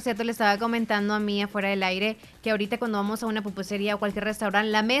restaurante, que por cierto le estaba comentando a mí afuera del aire, que ahorita cuando vamos a una pupusería o cualquier restaurante,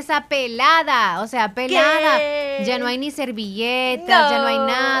 la mesa pelada, o sea, pelada. ¿Qué? Ya no hay ni servilletas, ya no hay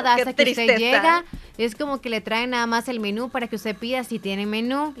nada. Hasta que usted tristeza. llega, es como que le traen nada más el menú para que usted pida si tiene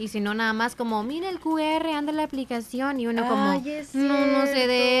menú. Y si no, nada más como, mira el QR, anda la aplicación. Y uno como, no sé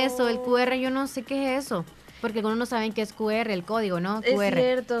de eso, el QR, yo no sé qué es eso. Porque algunos no saben qué es QR, el código, ¿no? QR.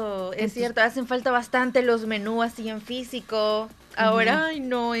 Es cierto. Hacen falta bastante los menús así en físico. Ahora, ay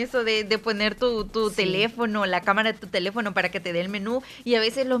no, eso de poner tu teléfono, la cámara de tu teléfono para que te dé el menú. Y a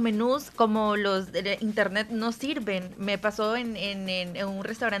veces los menús, como los de internet, no sirven. Me pasó en un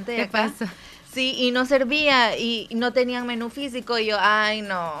restaurante de acá. ¿Qué pasó? Sí, y no servía y no tenían menú físico y yo, ay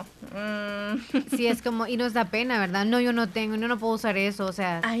no. Sí, es como, y nos da pena, ¿verdad? No, yo no tengo, no puedo usar eso, o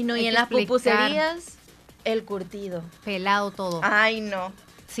sea. Ay no, y en que las pupuserías... El curtido. Pelado todo. Ay, no.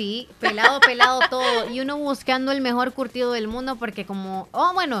 Sí, pelado todo. Y uno buscando el mejor curtido del mundo porque como...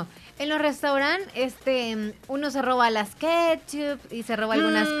 bueno, en los restaurantes uno se roba las ketchup y se roba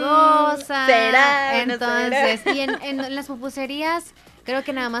algunas cosas. ¿Será? Entonces, ¿No será? y en las pupuserías... Creo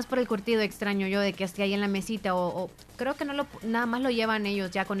que nada más por el curtido extraño yo de que esté ahí en la mesita o creo que nada más lo llevan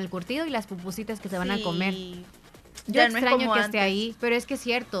ellos ya con el curtido y las pupusitas que se van a comer. Yo Ya no es extraño como que esté antes. ahí, pero es que es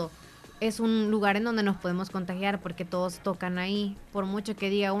cierto. Es un lugar en donde nos podemos contagiar porque todos tocan ahí. Por mucho que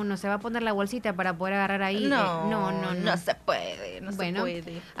diga uno, se va a poner la bolsita para poder agarrar ahí. No se puede, no bueno, se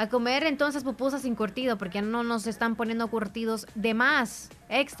puede. A comer entonces pupusas sin curtido porque ya no nos están poniendo curtidos de más,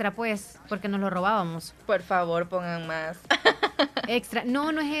 extra pues, porque nos lo robábamos. Por favor, pongan más. Extra,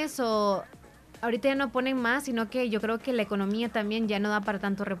 no es eso. Ahorita ya no ponen más, sino que yo creo que la economía también ya no da para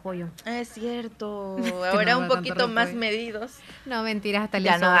tanto repollo. Es cierto. Ahora un poquito más medidos. No, mentiras, hasta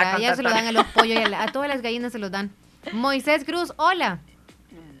Ya les no da sobra. con Ya se lo dan a los pollos y a todas las gallinas se los dan. Moisés Cruz, hola.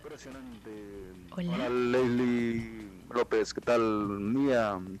 Impresionante. Hola. Leslie López, ¿qué tal?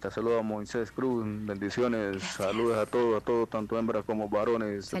 Mía, te saluda Moisés Cruz, bendiciones, gracias. Saludos a todos, tanto hembras como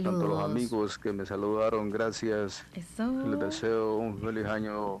varones, saludos. Tanto los amigos que me saludaron, gracias. Eso. Les deseo un feliz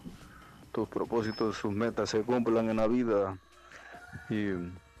año. Tus propósitos, sus metas se cumplan en la vida. Y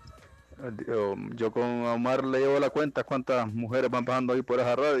yo con Omar le llevo la cuenta cuántas mujeres van pasando ahí por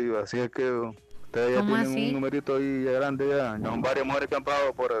esa radio, así es que ustedes ya tienen así? un numerito ahí grande ya. Son varias mujeres que han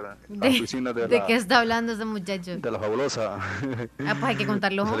pasado por la oficina ¿De qué está hablando ese muchacho? De la fabulosa. Pues hay que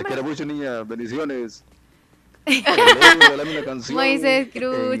contar los Se le hombres. quiere mucho, niña, bendiciones. Una canción Moisés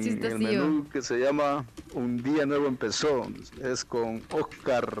Cruz, en el menú que se llama Un día nuevo empezó, es con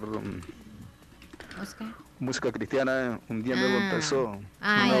Oscar. Música cristiana, un día nuevo empezó.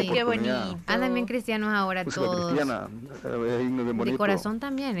 Ay, qué bonito. Andan bien cristianos ahora música todos. Cristiana, es himno bien bonito. De corazón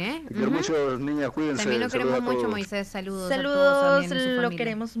también, ¿eh? Te quiero mucho, niñas, cuídense. También lo queremos Saludos a mucho, todos. Moisés. Saludos. Saludos, a todos, lo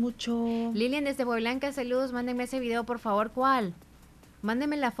queremos mucho. Lilian desde Pueblanca, saludos. Mándenme ese video, por favor. ¿Cuál?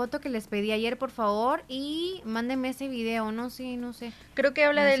 Mándenme la foto que les pedí ayer, por favor, y mándenme ese video, no sé. Creo que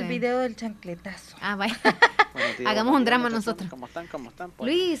habla del video del chancletazo. Vaya. Días, hagamos un drama nosotros. ¿Cómo están?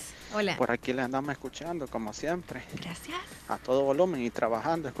 Pues, Luis, hola. Por aquí les andamos escuchando, como siempre. Gracias. A todo volumen y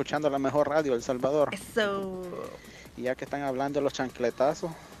trabajando, escuchando la mejor radio de El Salvador. Eso. Y ya que están hablando de los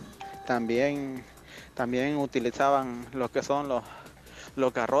chancletazos, también utilizaban lo que son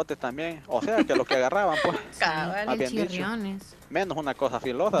los garrotes también. O sea, que los que agarraban, pues. Chirriones. Menos una cosa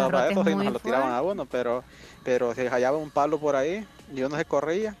filosa, para eso sí nos lo tiraban a uno, pero si hallaba un palo por ahí y uno se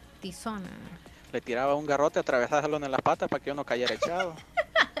corría, tizona. Le tiraba un garrote, atravesárselo en las patas para que uno cayera echado.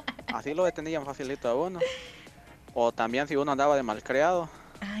 Así lo detenían facilito a uno. O también si uno andaba de malcriado,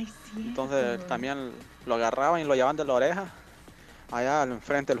 entonces también lo agarraban y lo llevaban de la oreja allá al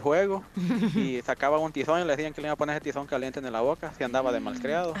frente del juego y sacaban un tizón y le decían que le iban a poner ese tizón caliente en la boca si andaba de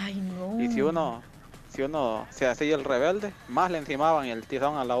malcriado. Ay, no. Y si uno se hacía el rebelde, más le encimaban el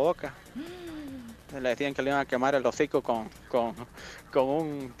tizón a la boca. Le decían que le iban a quemar el hocico con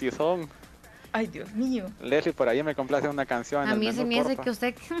un tizón. Ay, Dios mío. Leslie, por ahí me complace una canción. A mí se me hace que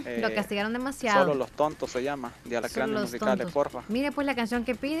usted lo castigaron demasiado. Solo los tontos se llama, de Alacranes Musicales, tontos. porfa. Mire pues la canción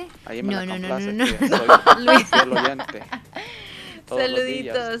que pide. Ahí me no. Soy fiel oyente.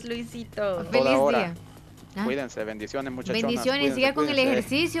 Saluditos, Luisito. Feliz día. Cuídense, bendiciones, muchachonas. Bendiciones, siga con el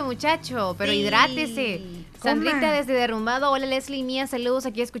ejercicio, muchacho, pero hidrátese. Sandrita desde Derrumbado, hola Leslie Mía, saludos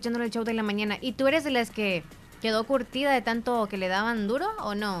aquí escuchando el show de la mañana. ¿Y tú eres de las que quedó curtida de tanto que le daban duro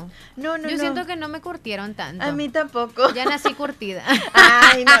o no? No. Yo siento que no me curtieron tanto. A mí tampoco. Ya nací curtida.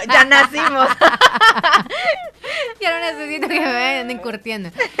 Ay, no, ya nacimos. Ya no necesito que me anden curtiendo.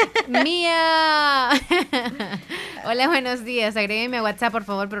 Mía. Hola, buenos días. Agrégueme a WhatsApp, por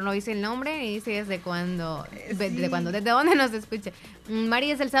favor, pero no dice el nombre ni dice desde cuándo. ¿Desde cuándo? ¿Desde dónde nos escucha?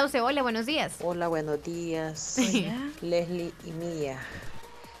 María del Sauce, hola, buenos días. Hola, buenos días. Leslie y Mía.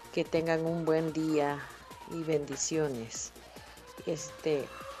 Que tengan un buen día y bendiciones.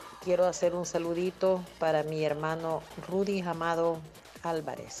 Quiero hacer un saludito para mi hermano Rudy Amado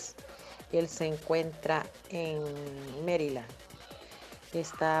Álvarez. Él se encuentra en Maryland.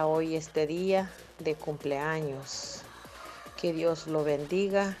 Está hoy este día de cumpleaños. Que Dios lo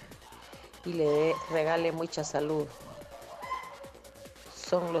bendiga y le regale mucha salud.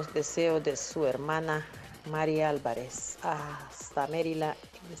 Son los deseos de su hermana María Álvarez. Hasta Maryland,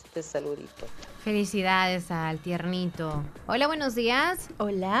 este saludito. Felicidades al tiernito. Hola, buenos días.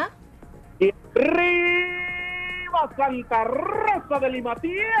 Hola. ¡Arriba Santa Rosa de Lima,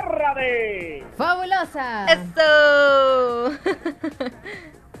 tierra de... ¡Fabulosa! ¡Eso!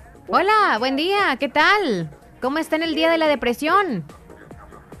 Hola, buen día, ¿qué tal? ¿Cómo está en el día de la depresión?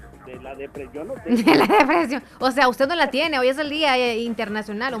 De la depresión no tengo. De la depresión. O sea, usted no la tiene, hoy es el día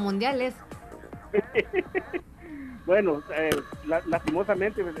internacional o mundial, es. Bueno,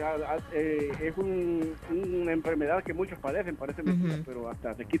 lastimosamente es una enfermedad que muchos padecen, parece mentira, pero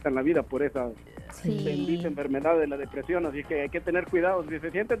hasta se quitan la vida por esa bendita enfermedad de la depresión, así que hay que tener cuidado. Si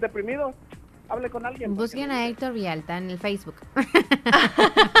se sienten deprimidos, hable con alguien. Busquen a Héctor Vialta en el Facebook.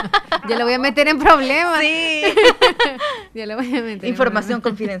 Yo lo voy a meter en problemas. Sí. Yo lo voy a meter Información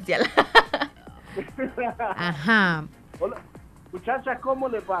confidencial. Ajá. Hola. Muchachas, ¿cómo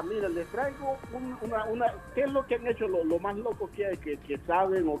les va? Miren, les traigo ¿qué es lo que han hecho, lo más loco que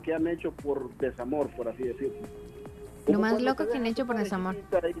saben o que han hecho por desamor, por así decirlo? Lo más loco que han hecho por desamor.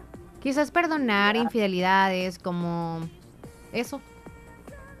 Quizás perdonar infidelidades, como eso.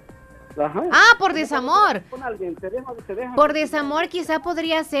 Ajá. Ah, por desamor. Con alguien, te deja Por desamor quizá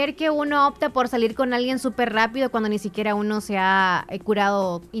podría ser que uno opta por salir con alguien súper rápido cuando ni siquiera uno se ha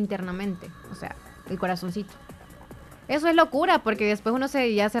curado internamente. O sea, el corazoncito. Eso es locura, porque después uno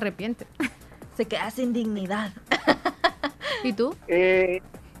ya se arrepiente. Se queda sin dignidad. ¿Y tú?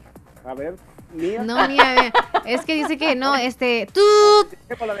 A ver, Mía. No, Mía, es que dice que no, tú...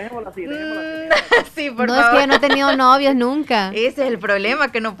 Dejémosla así. Sí, por no, favor. Es que yo no he tenido novios nunca. Ese es el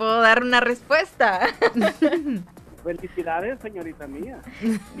problema, que no puedo dar una respuesta. Felicidades, señorita Mía.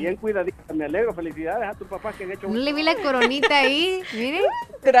 Bien cuidadita, me alegro. Felicidades a tu papá que han hecho... No le vi la coronita ahí, miren.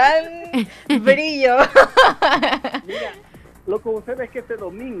 Gran brillo. Mira, lo que sucede es que este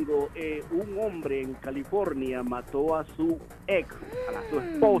domingo un hombre en California mató a su ex, a su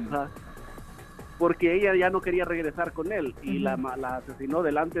esposa, porque ella ya no quería regresar con él y la asesinó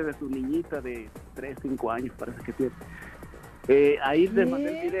delante de su niñita de 3, 5 años, parece que tiene. Ahí les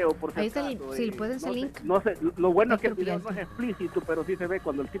mandé el video por si ahí está acaso, sí, puedes el link. No sé, lo bueno es que el video no es explícito, pero sí se ve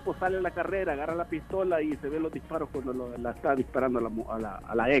cuando el tipo sale a la carrera, agarra la pistola y se ve los disparos cuando la está disparando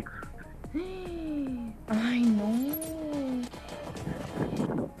a la ex. Ay, no.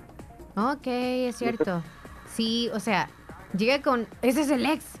 Ok, es cierto. Sí, o sea, ese es el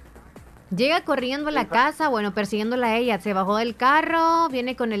ex. Llega corriendo a la casa, bueno, persiguiéndola a ella. Se bajó del carro,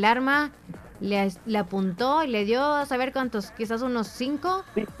 viene con el arma, le apuntó y le dio, a saber cuántos, quizás unos 5.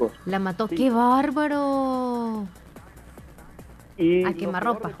 La mató. ¡Qué bárbaro! Y a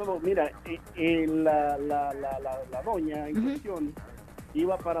quemarropa. Mira, la doña en cuestión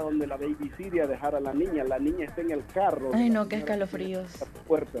iba para donde la babysitter a dejar a la niña está en el carro. Ay, no, qué escalofríos.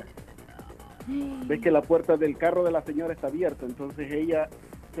 Puerta. Ves que la puerta del carro de la señora está abierta, entonces ella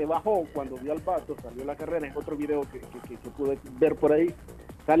se bajó cuando vio al vato, salió a la carrera. Es otro video que pude ver por ahí.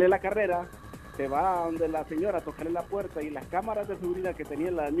 Sale la carrera, se va a donde la señora a tocarle la puerta y las cámaras de seguridad que tenía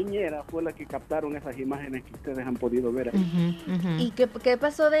la niñera fue la que captaron esas imágenes que ustedes han podido ver ahí. ¿Y qué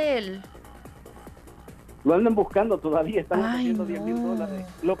pasó de él? Lo andan buscando todavía, están ofreciendo $10,000.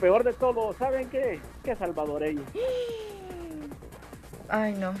 Lo peor de todo, ¿saben qué? Que es salvadoreño.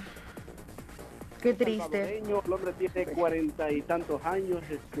 Ay, no. Qué triste. El hombre tiene 40 y tantos años,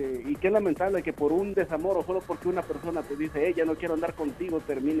 y qué lamentable que por un desamor o solo porque una persona te dice, ya no quiero andar contigo,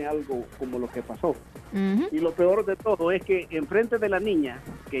 termine algo como lo que pasó. Y lo peor de todo es que enfrente de la niña,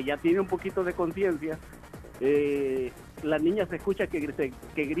 que ya tiene un poquito de conciencia, la niña se escucha que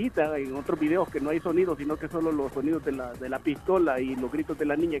grita en otros videos que no hay sonido, sino que solo los sonidos de la pistola y los gritos de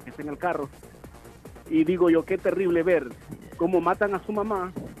la niña que está en el carro. Y digo yo, qué terrible ver cómo matan a su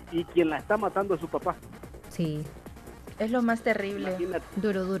mamá y quien la está matando es su papá. Sí. Es lo más terrible. Imagínate.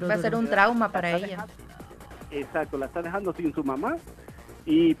 Duro. Va a ser un trauma para ella. Exacto, la está dejando sin su mamá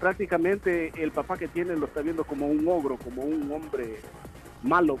y prácticamente el papá que tiene lo está viendo como un ogro, como un hombre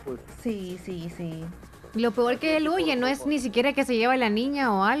malo, pues. Sí. Lo peor que él huye, no es ni siquiera que se lleva a la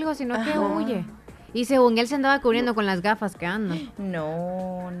niña o algo, sino que huye. Y según él se andaba cubriendo con las gafas que anda.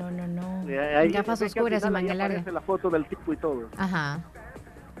 No. Gafas oscuras y manga larga. Aparece la foto del tipo y todo. Ajá.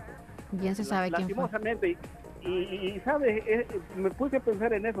 Bien se sabe quién fue. Lastimosamente, y sabes, me puse a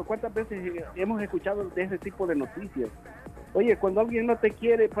pensar en eso. ¿Cuántas veces hemos escuchado de ese tipo de noticias? Oye, cuando alguien no te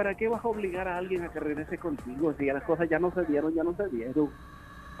quiere, ¿para qué vas a obligar a alguien a que regrese contigo? Si las cosas ya no se dieron.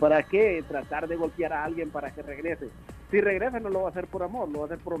 ¿Para qué tratar de golpear a alguien para que regrese? Si regresa no lo va a hacer por amor, lo va a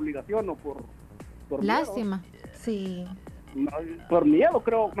hacer por obligación o por lástima. Miedo. Sí. No, por miedo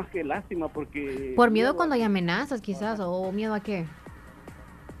creo más que lástima, porque... Por miedo cuando hay amenazas quizás, o miedo a qué.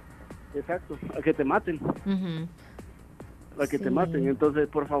 Exacto, a que te maten. A que Sí. te maten. Entonces,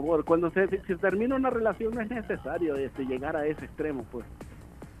 por favor, cuando se termina una relación no es necesario llegar a ese extremo, pues.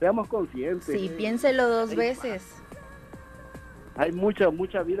 Seamos conscientes. Sí, piénselo 2 veces. Hay mucha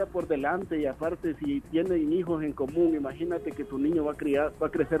vida por delante, y aparte si tienen hijos en común, imagínate que tu niño va a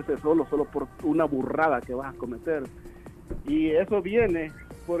crecerse solo por una burrada que vas a cometer. Y eso viene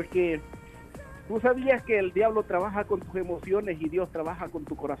porque tú sabías que el diablo trabaja con tus emociones y Dios trabaja con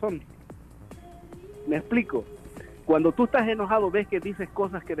tu corazón. ¿Me explico? Cuando tú estás enojado ves que dices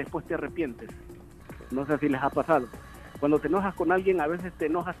cosas que después te arrepientes. No sé si les ha pasado. Cuando te enojas con alguien, a veces te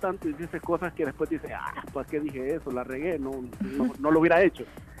enojas tanto y dices cosas que después dices, ¿para qué dije eso? La regué, no lo hubiera hecho.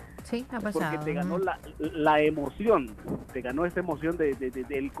 Sí, ha pasado. Porque te ganó la emoción, te ganó esa emoción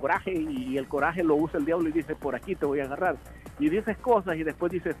del coraje, y el coraje lo usa el diablo y dice, por aquí te voy a agarrar. Y dices cosas y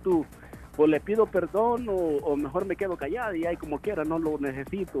después dices tú, o le pido perdón o mejor me quedo callada y ahí como quiera, no lo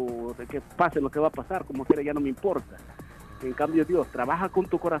necesito, o de que pase lo que va a pasar, como quiera ya no me importa. En cambio Dios trabaja con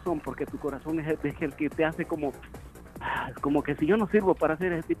tu corazón, porque tu corazón es el que te hace como que si yo no sirvo para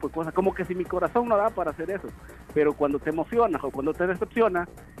hacer ese tipo de cosas, como que si mi corazón no da para hacer eso. Pero cuando te emocionas o cuando te decepcionas,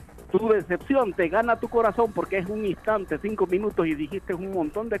 tu decepción te gana tu corazón, porque es un instante, 5 minutos, y dijiste un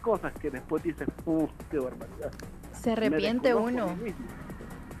montón de cosas que después dices, qué barbaridad. Se arrepiente uno.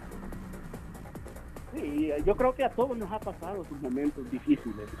 Sí, yo creo que a todos nos ha pasado sus momentos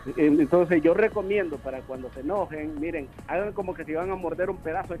difíciles. Entonces yo recomiendo, para cuando se enojen, miren, hagan como que si van a morder un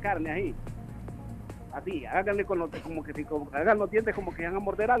pedazo de carne ahí. Así, háganle hagan los dientes como que van a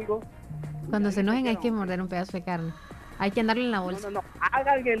morder algo. Cuando se enojen hay que morder un pedazo de carne. Hay que andarle en la bolsa. No,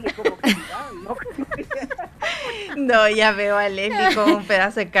 háganle como que No, ya veo a Leslie con un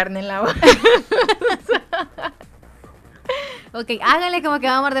pedazo de carne en la bolsa. Ok, háganle como que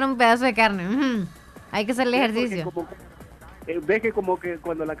va a morder un pedazo de carne. Hay que hacer el ejercicio. Ves que como que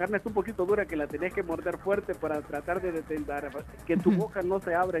cuando la carne es un poquito dura, que la tenés que morder fuerte para tratar de detener, que tu boca no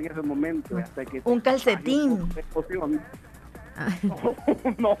se abra en ese momento hasta que un calcetín.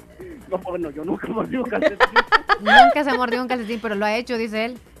 No, bueno, yo nunca mordí un calcetín. Nunca se mordió un calcetín, pero lo ha hecho, dice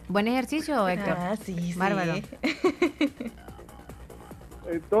él. Buen ejercicio, Héctor. Sí. Bárbaro.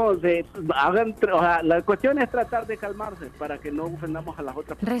 Entonces, la cuestión es tratar de calmarse para que no ofendamos a las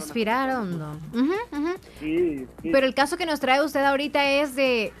otras personas. Respirar hondo. Sí. Pero el caso que nos trae usted ahorita es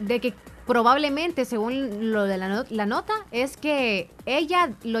de que probablemente, según lo de la nota, es que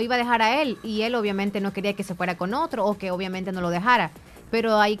ella lo iba a dejar a él y él obviamente no quería que se fuera con otro, o que obviamente no lo dejara.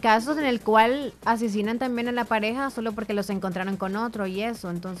 Pero hay casos en el cual asesinan también a la pareja solo porque los encontraron con otro y eso.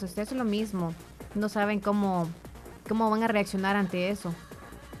 Entonces eso es lo mismo. No saben cómo van a reaccionar ante eso.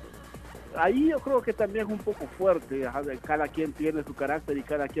 Ahí yo creo que también es un poco fuerte. Cada quien tiene su carácter y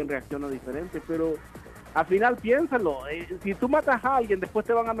cada quien reacciona diferente, pero al final piénsalo. Si tú matas a alguien, después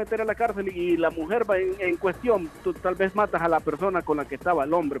te van a meter a la cárcel, y la mujer va en cuestión, tú tal vez matas a la persona con la que estaba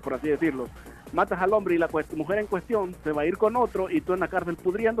el hombre, por así decirlo. Matas al hombre y la mujer en cuestión se va a ir con otro, y tú en la cárcel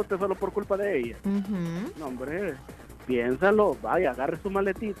pudriéndote solo por culpa de ella. No, hombre, piénsalo. Vaya, agarre su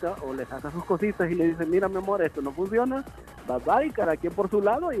maletita o le saca sus cositas y le dice, mira mi amor, esto no funciona, bye, cada quien por su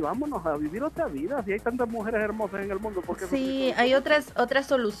lado, y vámonos a vivir otra vida. Si hay tantas mujeres hermosas en el mundo, ¿por qué? Sí, hay otras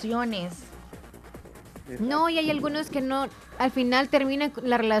soluciones. No, y hay algunos que no, al final terminan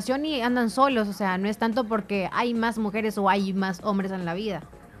la relación y andan solos. O sea, no es tanto porque hay más mujeres o hay más hombres en la vida.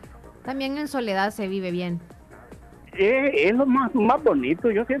 También en soledad se vive bien. Es lo más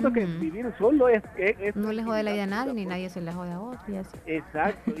bonito. Yo siento que vivir solo es no le jode la vida a nadie, ni nadie se le jode a otro.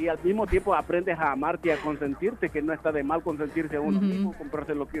 Exacto, y al mismo tiempo aprendes a amarte y a consentirte, que no está de mal consentirse a uno mismo,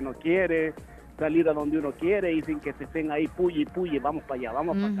 comprarse lo que uno quiere, salir a donde uno quiere y sin que se estén ahí puye, vamos para allá,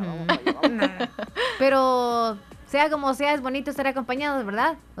 vamos para acá, vamos para allá, vamos para allá. Pero sea como sea, es bonito estar acompañados,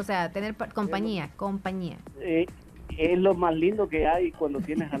 ¿verdad? O sea, tener compañía. Es lo más lindo que hay cuando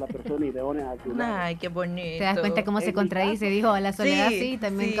tienes a la persona idónea a tu lado. Ay, qué bonito. ¿Te das cuenta cómo se contradice? Dijo, la soledad sí,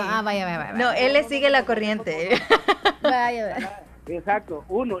 también. Sí. Vaya. No, él le sigue la corriente. Vaya. Exacto,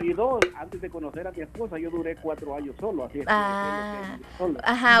 1 y 2, antes de conocer a mi esposa yo duré 4 años solo, así es que solo.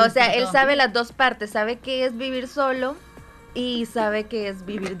 Ajá, o sea, él sabe las dos partes, sabe qué es vivir solo y sabe qué es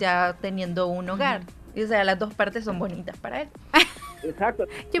vivir ya teniendo un hogar. Y, o sea, las dos partes son bonitas para él. Exacto.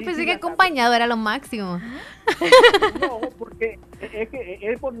 Yo pensé que acompañado era lo máximo. No, porque es que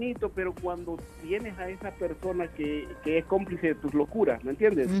es bonito, pero cuando tienes a esa persona que es cómplice de tus locuras, ¿me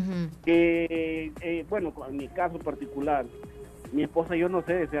entiendes? Que, bueno, en mi caso particular, mi esposa, yo no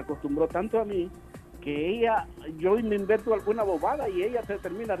sé, se acostumbró tanto a mí que yo me invento alguna bobada y ella se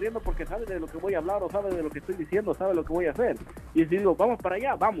termina riendo porque sabe de lo que voy a hablar o sabe de lo que estoy diciendo, sabe lo que voy a hacer. Y si digo, vamos para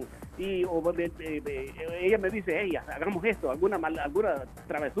allá, vamos. Y ella me dice, hagamos esto, alguna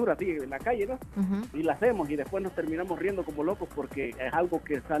travesura así en la calle, ¿no? Y la hacemos y después nos terminamos riendo como locos porque es algo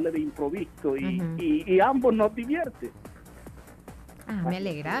que sale de improviso y ambos nos divierte. Me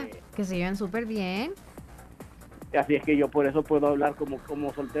alegra que se lleven súper bien. Así es que yo por eso puedo hablar como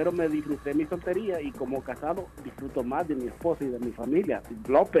soltero, me disfruté mi soltería y como casado disfruto más de mi esposa y de mi familia.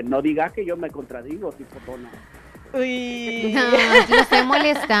 López, no digas que yo me contradigo, tipo tona. Uy. No, yo lo estoy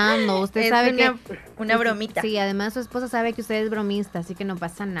molestando. Usted sabe que una bromita. Sí, además su esposa sabe que usted es bromista, así que no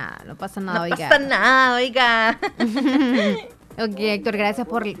pasa nada, No oiga. pasa nada, oiga. Ok, Héctor, gracias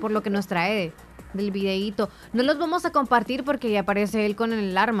por lo que nos trae del videíto. No los vamos a compartir porque ya aparece él con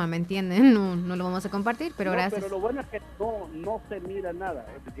el arma, ¿me entienden? No lo vamos a compartir, pero gracias. Pero lo bueno es que no se mira nada,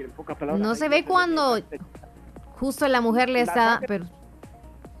 es decir, en pocas palabras. No se ve cuando justo la mujer le está... pero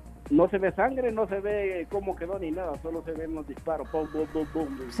no se ve sangre, no se ve cómo quedó ni nada, solo se ven los disparos. Pum, bum, bum, bum.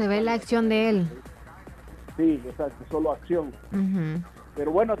 Se ve la acción de él. Sí, exacto, solo acción.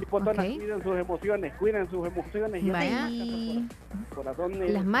 Pero bueno, tipotonas, cuiden sus emociones. Vaya.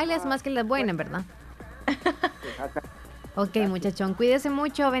 Las malas más que las buenas, ¿verdad? Ok, muchachón, cuídese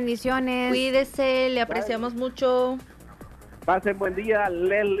mucho, bendiciones. Cuídese, le apreciamos mucho. Pasen buen día,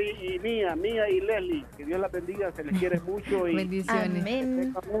 Leslie y Mía y Leslie. Que Dios las bendiga, se les quiere mucho y bendiciones. Amén. Que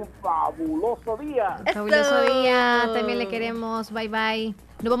tengan un fabuloso día. Fabuloso día, también le queremos. Bye, bye.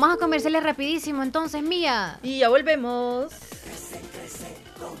 Nos vamos a comerciales rapidísimo, entonces, Mía. Y ya volvemos.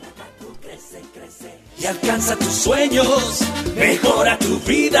 Crece y alcanza tus sueños, mejora tu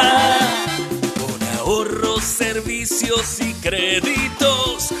vida. Con ahorros, servicios y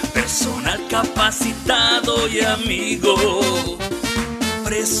créditos, personal capacitado y amigo,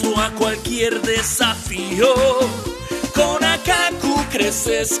 presto a cualquier desafío. Con Akaku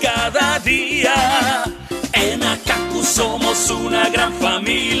creces cada día. En Akaku somos una gran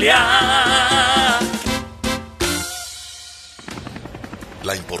familia.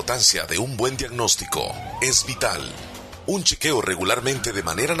 La importancia de un buen diagnóstico es vital. Un chequeo regularmente de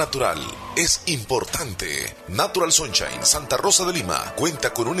manera natural es importante. Natural Sunshine Santa Rosa de Lima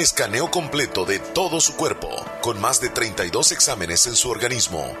cuenta con un escaneo completo de todo su cuerpo, con más de 32 exámenes en su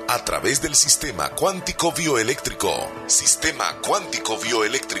organismo, a través del sistema cuántico bioeléctrico. Sistema cuántico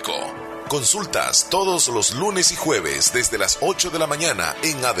bioeléctrico. Consultas todos los lunes y jueves desde las 8 de la mañana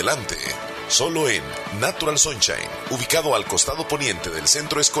en adelante. Solo en Natural Sunshine, ubicado al costado poniente del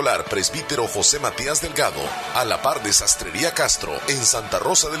Centro Escolar Presbítero José Matías Delgado, a la par de Sastrería Castro, en Santa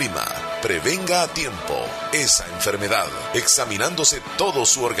Rosa de Lima. Prevenga a tiempo esa enfermedad, examinándose todo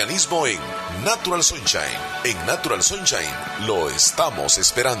su organismo en Natural Sunshine. En Natural Sunshine lo estamos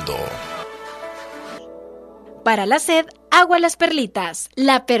esperando. Para la sed, agua Las Perlitas,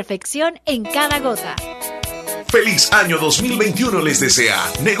 la perfección en cada gota. ¡Feliz año 2021 les desea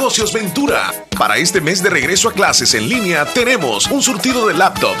Negocios Ventura! Para este mes de regreso a clases en línea tenemos un surtido de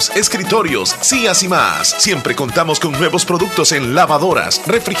laptops, escritorios, sillas y más. Siempre contamos con nuevos productos en lavadoras,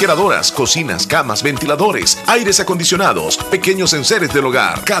 refrigeradoras, cocinas, camas, ventiladores, aires acondicionados, pequeños enseres del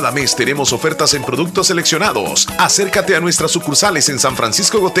hogar. Cada mes tenemos ofertas en productos seleccionados. Acércate a nuestras sucursales en San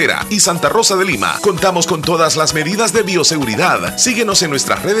Francisco Gotera y Santa Rosa de Lima. Contamos con todas las medidas de bioseguridad. Síguenos en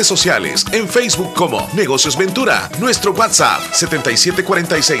nuestras redes sociales, en Facebook como Negocios Ventura. Nuestro WhatsApp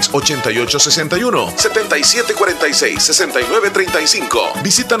 7746-8861, 7746-6935.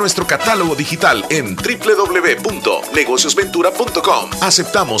 Visita nuestro catálogo digital en www.negociosventura.com.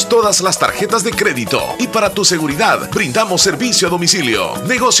 Aceptamos todas las tarjetas de crédito y para tu seguridad brindamos servicio a domicilio.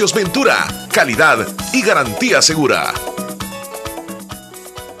 Negocios Ventura, calidad y garantía segura.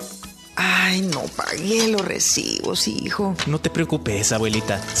 Ay, no, pagué los recibos, hijo. No te preocupes,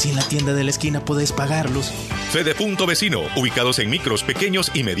 abuelita. Si en la tienda de la esquina puedes pagarlos. Fede.Punto Vecino, ubicados en micros,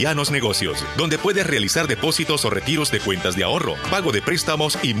 pequeños y medianos negocios, donde puedes realizar depósitos o retiros de cuentas de ahorro, pago de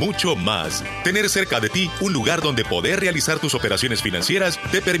préstamos y mucho más. Tener cerca de ti un lugar donde poder realizar tus operaciones financieras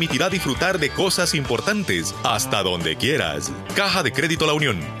te permitirá disfrutar de cosas importantes hasta donde quieras. Caja de Crédito La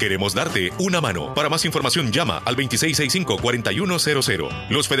Unión. Queremos darte una mano. Para más información llama al 2665-4100.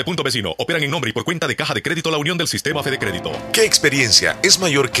 Los Fede.Punto Vecino operan en nombre y por cuenta de Caja de Crédito La Unión del Sistema Fede Crédito. ¿Qué experiencia es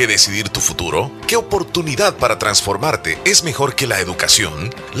mayor que decidir tu futuro? ¿Qué oportunidad para transformarte es mejor que la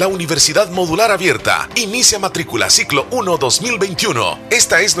educación? La Universidad Modular Abierta inicia matrícula ciclo 1 2021.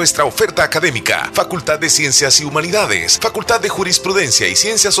 Esta es nuestra oferta académica. Facultad de Ciencias y Humanidades, Facultad de Jurisprudencia y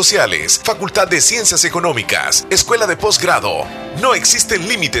Ciencias Sociales, Facultad de Ciencias Económicas, Escuela de Posgrado. No existen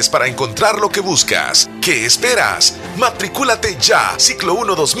límites para encontrar lo que buscas. ¿Qué esperas? Matricúlate ya. Ciclo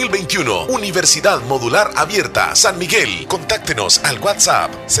 1 2021. Universidad Modular Abierta, San Miguel. Contáctenos al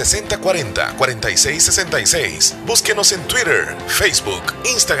WhatsApp 6040-4666. Búsquenos en Twitter, Facebook,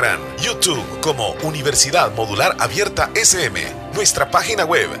 Instagram, YouTube como Universidad Modular Abierta SM. Nuestra página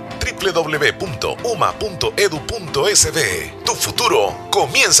web www.uma.edu.sb. Tu futuro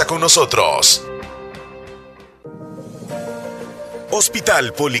comienza con nosotros.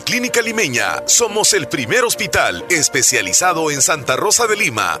 Hospital Policlínica Limeña. Somos el primer hospital especializado en Santa Rosa de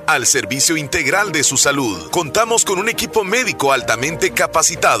Lima al servicio integral de su salud. Contamos con un equipo médico altamente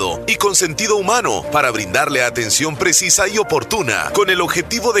capacitado y con sentido humano para brindarle atención precisa y oportuna. Con el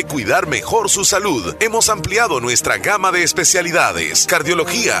objetivo de cuidar mejor su salud, hemos ampliado nuestra gama de especialidades: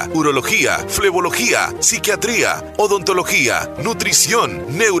 cardiología, urología, flebología, psiquiatría, odontología,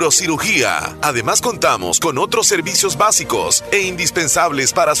 nutrición, neurocirugía. Además, contamos con otros servicios básicos e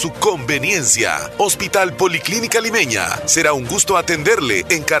indispensables para su conveniencia. Hospital Policlínica Limeña. Será un gusto atenderle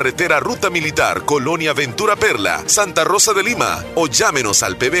en carretera Ruta Militar, Colonia Ventura Perla, Santa Rosa de Lima, o llámenos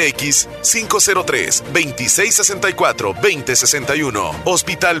al PBX 503-2664-2061.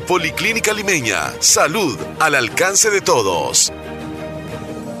 Hospital Policlínica Limeña. Salud al alcance de todos.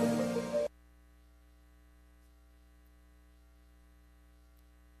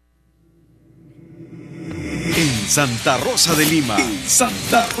 Santa Rosa de Lima.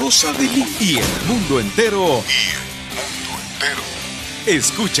 Santa Rosa de Lima. Y el mundo entero.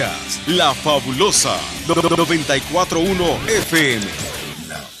 Escuchas La Fabulosa 94.1 FM.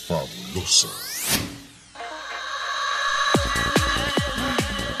 La Fabulosa.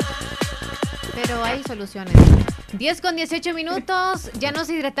 Pero hay soluciones. 10:18. Ya nos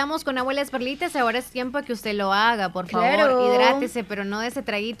hidratamos con abuelas perlitas. Ahora es tiempo que usted lo haga, por favor. Claro. Hidrátese, pero no de ese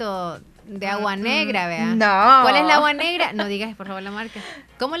traguito de agua negra, ¿vea? No. ¿Cuál es la agua negra? No digas, por favor, la marca.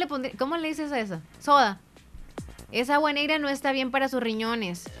 ¿Cómo le dices a eso? Soda. Esa agua negra no está bien para sus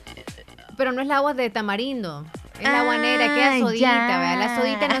riñones. Pero no es la agua de tamarindo. Es la agua negra, queda sodita, ¿vea? La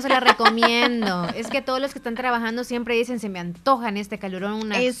sodita no se la recomiendo. Es que todos los que están trabajando siempre dicen, se me antoja en este calorón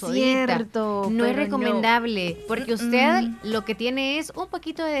una sodita. Cierto, no es recomendable, porque usted lo que tiene es un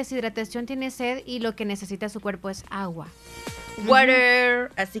poquito de deshidratación, tiene sed, y lo que necesita su cuerpo es agua. Water,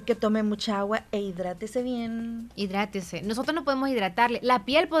 así que tome mucha agua e hidrátese bien. Hidrátese. Nosotros no podemos hidratarle. La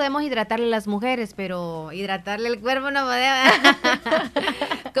piel podemos hidratarle a las mujeres, pero hidratarle el cuerpo no podemos.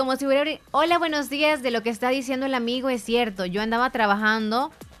 Como si hubiera... Hola, buenos días. De lo que está diciendo el amigo es cierto. Yo andaba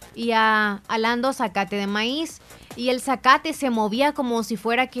trabajando y alando zacate de maíz, y el zacate se movía como si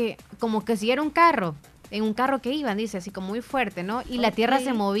fuera como que si era un carro. En un carro que iban, dice, así como muy fuerte, ¿no? Y la tierra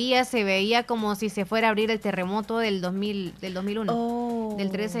se movía, se veía como si se fuera a abrir el terremoto del 2001,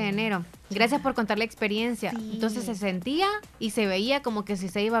 del 13 de enero. Gracias por contar la experiencia. Sí. Entonces se sentía y se veía como que si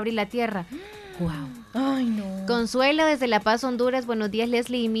se iba a abrir la tierra. ¡Wow! ¡Ay, no! Consuelo desde La Paz, Honduras. Buenos días,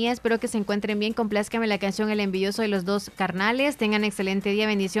 Leslie y Mía. Espero que se encuentren bien. Complázcame la canción El Envidioso de los Dos Carnales. Tengan excelente día.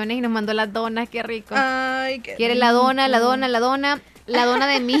 Bendiciones. Y nos mandó las donas. ¡Qué rico! ¡Ay, qué Quiere rico! la dona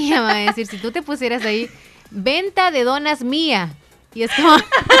de Mía, va a decir. Si tú te pusieras ahí, venta de donas Mía. Y es como...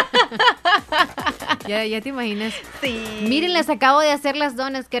 ya te imaginas. Sí. Miren, las acabo de hacer las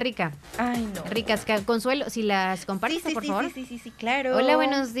donas. Qué rica. Ay, no. Ricas. Consuelo, si las compartes, por favor. Sí, claro. Hola,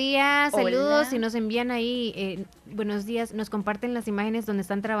 buenos días. Hola. Saludos. Si nos envían ahí, buenos días. Nos comparten las imágenes donde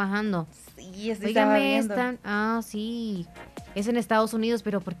están trabajando. Sí, estaba viendo. Sí. Es en Estados Unidos,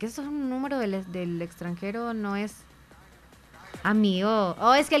 pero ¿por qué es un número del extranjero? No es... Amigo.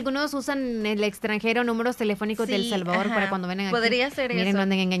 Es que algunos usan en el extranjero números telefónicos de El Salvador para cuando vengan aquí. Podría ser Miren, eso. no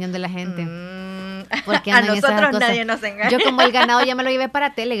anden engañando a la gente. Porque a nosotros nadie nos engaña. Yo como el ganado ya me lo llevé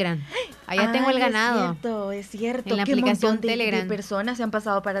para Telegram. Allá tengo el ganado. Es cierto. En la aplicación Telegram. De personas se han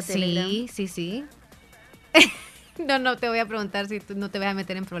pasado para Telegram. Sí. No te voy a preguntar si tú no te vas a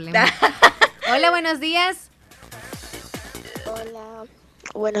meter en problemas. Hola, buenos días. Hola,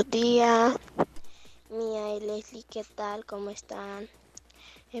 buenos días. Mía y Leslie, ¿qué tal? ¿Cómo están?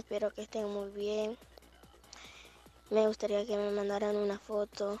 Espero que estén muy bien. Me gustaría que me mandaran una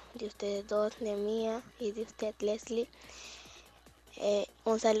foto de ustedes dos, de Mía y de usted, Leslie.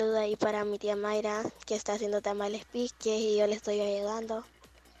 Un saludo ahí para mi tía Mayra, que está haciendo tamales piques y yo le estoy ayudando.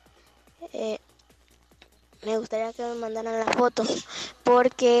 Me gustaría que me mandaran la foto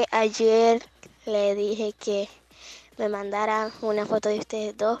porque ayer le dije que me mandara una foto de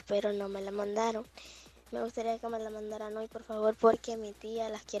ustedes dos, pero no me la mandaron. Me gustaría que me la mandaran hoy, por favor, porque mi tía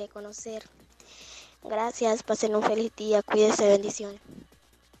las quiere conocer. Gracias, pasen un feliz día, cuídense, bendiciones.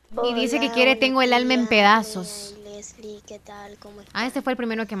 Y dice que quiere Tengo el alma en pedazos. Este fue el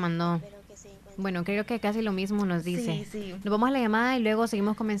primero que mandó. Bueno, creo que casi lo mismo nos dice. Sí. Nos vamos a la llamada y luego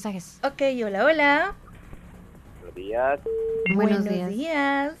seguimos con mensajes. Ok, hola. Buenos días. Buenos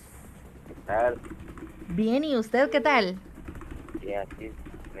días. ¿Qué tal? Bien, ¿y usted qué tal? Bien, aquí,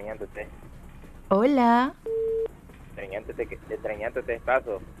 extrañándote. Hola. Extrañándote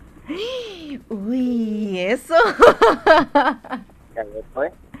escaso. Uy, eso. ¿Ya ves,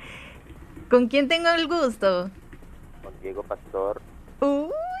 pues? ¿Con quién tengo el gusto? Con Diego Pastor.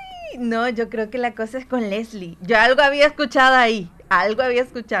 Uy, no, yo creo que la cosa es con Leslie. Yo algo había escuchado ahí. Algo había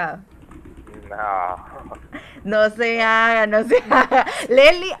escuchado. No. No se haga.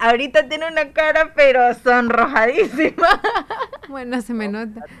 Leslie ahorita tiene una cara pero sonrojadísima. Bueno, se me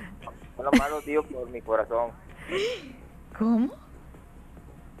nota. No lo malo digo por mi corazón. ¿Cómo?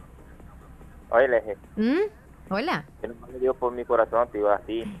 Oye, Leslie. Hola. Yo no lo digo por mi corazón, te digo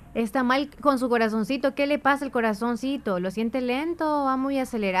así. Está mal con su corazoncito. ¿Qué le pasa al corazoncito? ¿Lo siente lento? ¿Va muy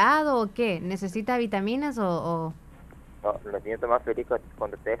acelerado o qué? ¿Necesita vitaminas o...? No, lo siento más feliz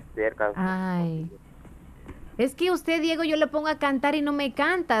cuando estés cerca. Ay. Es que usted, Diego, yo le pongo a cantar y no me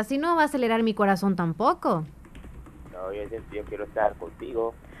canta. Así no va a acelerar mi corazón tampoco. No, yo quiero estar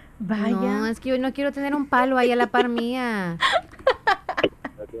contigo. Vaya. No, es que yo no quiero tener un palo ahí a la par mía.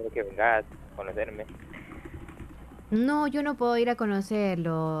 No quiero que vengas a conocerme. No, yo no puedo ir a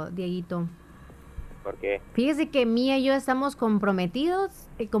conocerlo, Dieguito. ¿Por qué? Fíjese que Mía y yo estamos comprometidas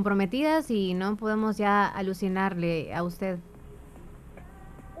y no podemos ya alucinarle a usted.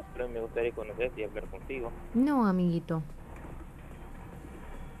 Pero me gustaría conocerte y hablar contigo. No, amiguito.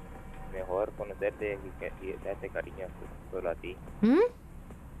 Mejor conocerte y darte cariño solo a ti.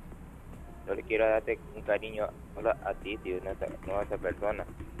 Yo le quiero darte un cariño solo a ti, tío, no a esa persona.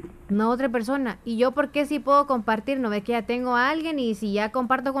 No otra persona. ¿Y yo por qué sí puedo compartir? ¿No ve que ya tengo a alguien y si ya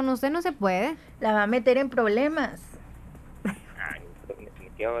comparto con usted no se puede? La va a meter en problemas. Ay,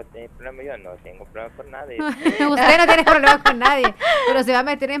 ¿qué va a tener problemas? Yo no tengo problemas con nadie. Usted no tiene problemas con nadie, pero se va a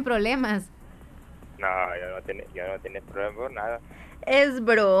meter en problemas. No, yo no tengo problemas con nada. Es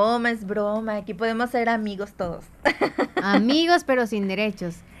broma. Aquí podemos ser amigos todos. Amigos, pero sin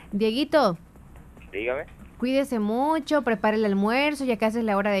derechos. Dieguito. Dígame. Cuídese mucho, prepare el almuerzo, ya casi es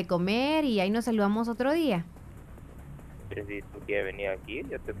la hora de comer y ahí nos saludamos otro día. Pero si tú quieres venir aquí,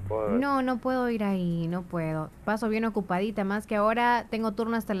 yo te puedo... No puedo ir ahí, no puedo. Paso bien ocupadita, más que ahora tengo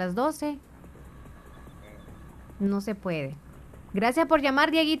turno hasta las 12. No se puede. Gracias por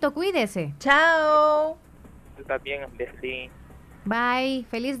llamar, Dieguito, cuídese. Chao. Tú también, Leslie. Bye,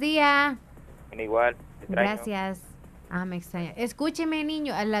 feliz día. Igual, te extraño. Gracias. Me extraña. Escúcheme,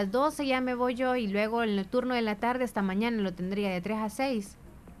 niño, a las 12 ya me voy yo y luego en el turno de la tarde hasta mañana lo tendría de 3 a 6.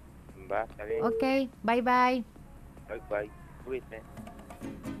 Va, está bien. Ok, bye. Bye, cuídate.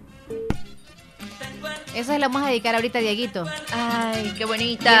 Esa se la vamos a dedicar ahorita a Dieguito. Ay, qué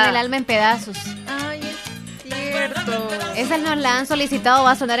bonita. Tiene el alma en pedazos. Ay, es cierto. Esa nos la han solicitado,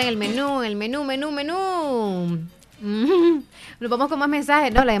 va a sonar en el menú. Nos vamos con más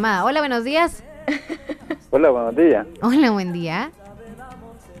mensajes, no, la llamada. Hola, buenos días. Hola, buenos días. Hola, buen día.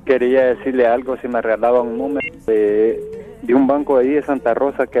 Quería decirle algo, si me regalaban un número de un banco ahí de Santa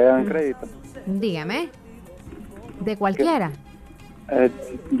Rosa que hagan crédito. Dígame. ¿De cualquiera?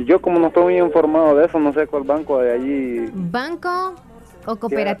 Yo como no estoy muy informado de eso, no sé cuál banco de allí. ¿Banco o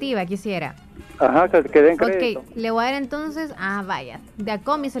cooperativa quisiera? Ajá, que den crédito. Ok, le voy a dar entonces, vaya, de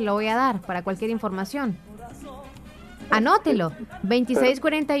Acomi se lo voy a dar para cualquier información. Anótelo,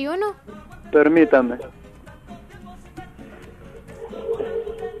 2641. Permítame.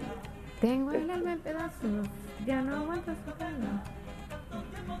 Tengo el alma en pedazos, ya no aguanto sufriendo.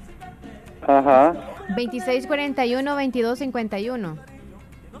 Ajá. 2641-2251.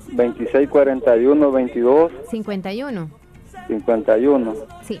 2641-2251. 51.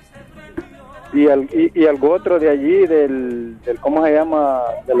 Sí. Y algo otro de allí, del ¿cómo se llama?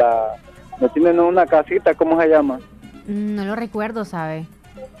 ¿No tienen una casita? ¿Cómo se llama? No lo recuerdo, ¿sabe?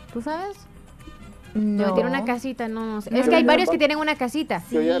 ¿Tú sabes? No. Tiene una casita, no. Es que hay varios que tienen una casita.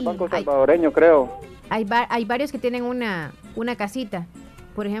 Sí. Yo ya el Banco Salvadoreño, creo. Hay varios que tienen una casita.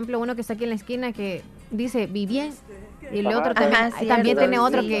 Por ejemplo, uno que está aquí en la esquina que dice Vivien. Y el otro también tiene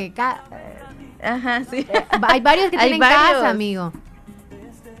otro que... Ajá, sí. Hay varios que tienen casa, amigo.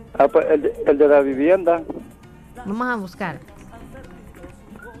 Pues el de la vivienda. Vamos a buscar.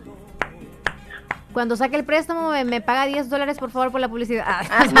 Cuando saque el préstamo me paga $10 por favor por la publicidad.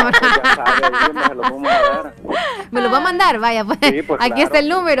 Me lo va a mandar, vaya, pues. Sí, pues aquí está el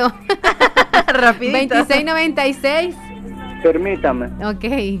número. Rapidito. 2696. Permítame. Ok.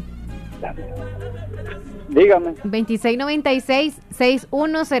 Dígame.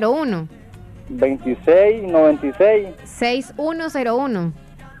 2696-6101. 2696-6101.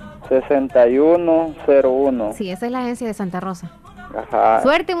 6101. Sí, esa es la agencia de Santa Rosa. Ajá.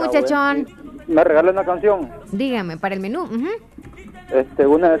 Suerte, muchachón. Bueno. ¿Me regala una canción? Dígame, para el menú.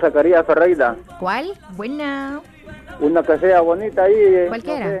 Una de Zacarías Ferreira. ¿Cuál? Buena. Una que sea bonita ahí.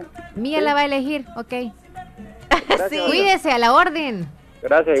 Cualquiera. No sé. Mía ¿sí? La va a elegir, ok. Gracias. Cuídese, a la orden.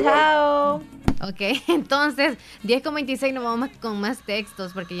 Gracias. Chao. Ok, entonces 10:26 nos vamos con más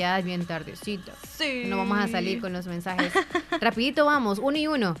textos porque ya es bien tardecito. Sí. No vamos a salir con los mensajes. Rapidito vamos, 1 y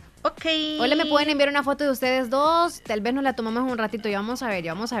 1. Ok. Hola, me pueden enviar una foto de ustedes dos. Tal vez nos la tomamos un ratito. Ya vamos a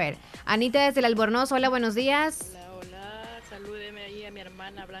ver. Anita desde el Albornoz. Hola, buenos días. Hola. Salúdeme ahí a mi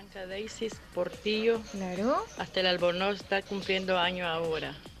hermana Blanca Daisy Portillo. Claro. Hasta el Albornoz está cumpliendo año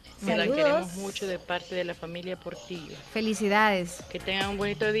ahora. Que la queremos mucho de parte de la familia Portillo. Felicidades. Que tengan un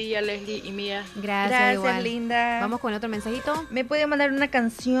bonito día, Leslie y Mía. Gracias igual. Linda. Vamos con otro mensajito. Me puede mandar una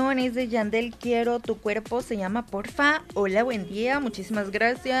canción, es de Yandel, Quiero tu cuerpo, se llama Porfa. Hola, buen día, muchísimas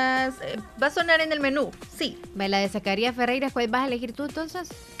gracias. Va a sonar en el menú, sí. La de Zacarías Ferreira, ¿cuál vas a elegir tú entonces?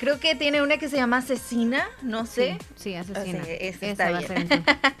 Creo que tiene una que se llama Asesina, no sé. Sí, Asesina. Esa está bien.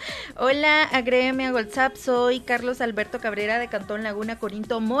 Hola, agrégueme a WhatsApp, soy Carlos Alberto Cabrera de Cantón Laguna,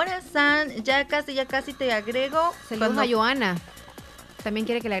 Corinto, Morazán. Ya casi te agrego. Saludos a Joana. También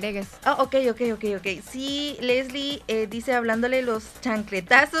quiere que le agregues. Ok. Sí, Leslie dice, hablándole los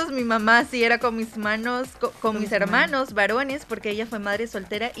chancletazos, mi mamá sí era con mis manos, con mis hermanos varones, porque ella fue madre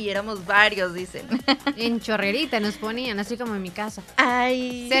soltera y éramos varios, dicen. En chorrerita nos ponían, así como en mi casa.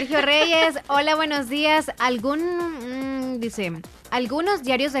 Ay. Sergio Reyes, hola, buenos días. Dice, algunos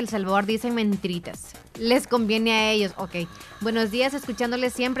diarios del Salvador dicen mentiritas. Les conviene a ellos. Ok. Buenos días,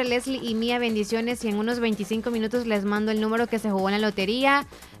 escuchándoles siempre, Leslie y Mía, bendiciones. Y en unos 25 minutos les mando el número que se jugó en la lotería.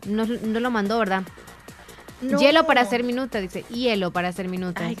 No lo mandó, ¿verdad? No. Hielo para hacer minuta, dice. Hielo para hacer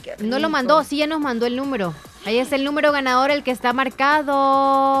minuta. Ay, qué rico. No lo mandó, sí, ya nos mandó el número. Ahí es el número ganador, el que está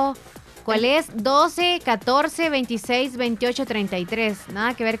marcado. ¿Cuál es? 12, 14, 26, 28, 33.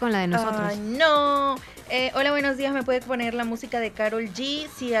 Nada que ver con la de nosotros. Ay, no. Hola, buenos días. ¿Me puedes poner la música de Karol G?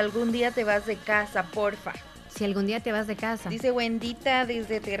 Si algún día te vas de casa, porfa. Si algún día te vas de casa. Dice Wendita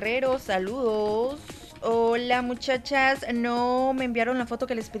desde Terrero, saludos. Hola, muchachas. No me enviaron la foto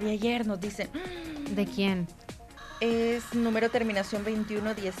que les pedí ayer, nos dicen. ¿De quién? Es número terminación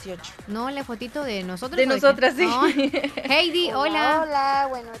 2118. No, la fotito de nosotros. De nosotras, sí. No. Heidi, hola. Hola,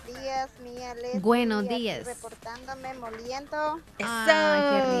 buenos días, Mía, Leslie. Buenos días. Reportándome, moliendo. Ay,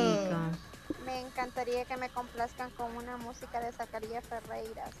 qué rico. Me encantaría que me complazcan con una música de Zacarías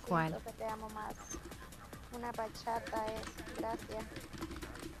Ferreira. ¿Cuál? Siento que te amo más. Una bachata es. Gracias.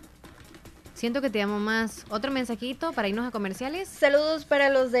 Siento que te amo más. Otro mensajito para irnos a comerciales. Saludos para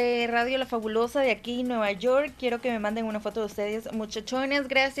los de Radio La Fabulosa de aquí, Nueva York. Quiero que me manden una foto de ustedes, muchachones.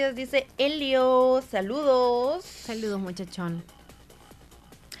 Gracias, dice Elio. Saludos. Saludos, muchachón.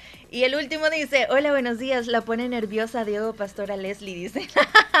 Y el último dice, hola, buenos días. La pone nerviosa Diego Pastora Leslie, dice.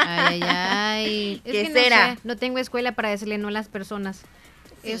 Ay. ¿Qué será? No tengo escuela para decirle no a las personas.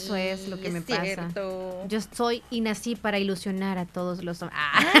 Sí, eso es lo que me cierto. pasa. Yo soy y nací para ilusionar a todos los hombres.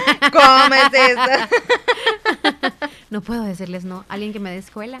 ¿Cómo es eso? No puedo decirles no. Alguien que me dé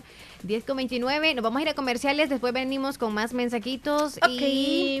escuela. 10:29. Nos vamos a ir a comerciales. Después venimos con más mensajitos. Okay.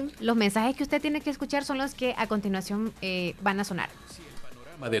 Y los mensajes que usted tiene que escuchar son los que a continuación van a sonar. Si el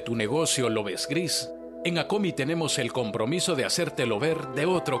panorama de tu negocio lo ves gris, en Acomi tenemos el compromiso de hacértelo ver de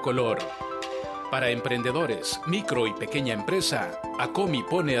otro color. Para emprendedores, micro y pequeña empresa, Acomi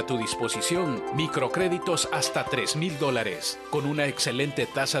pone a tu disposición microcréditos hasta $3,000 con una excelente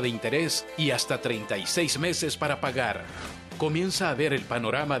tasa de interés y hasta 36 meses para pagar. Comienza a ver el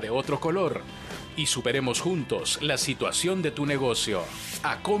panorama de otro color y superemos juntos la situación de tu negocio.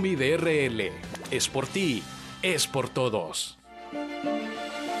 Acomi DRL. Es por ti, es por todos.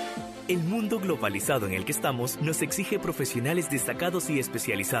 El mundo globalizado en el que estamos nos exige profesionales destacados y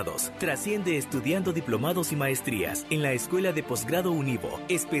especializados. Trasciende estudiando diplomados y maestrías en la Escuela de Posgrado Univo.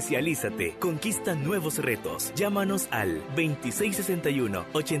 Especialízate, conquista nuevos retos. Llámanos al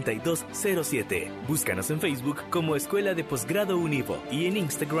 2661-8207. Búscanos en Facebook como Escuela de Posgrado Univo y en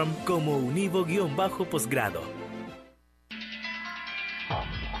Instagram como Univo-posgrado.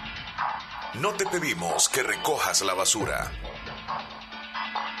 No te pedimos que recojas la basura.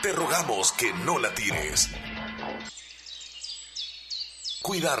 Te rogamos que no la tires.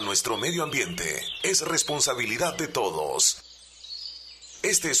 Cuidar nuestro medio ambiente es responsabilidad de todos.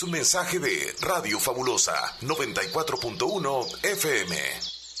 Este es un mensaje de Radio Fabulosa 94.1 FM.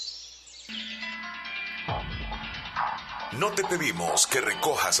 No te pedimos que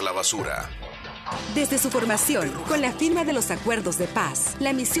recojas la basura. Desde su formación, con la firma de los acuerdos de paz,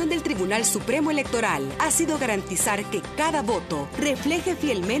 la misión del Tribunal Supremo Electoral ha sido garantizar que cada voto refleje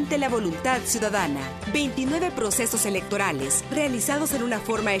fielmente la voluntad ciudadana. 29 procesos electorales realizados en una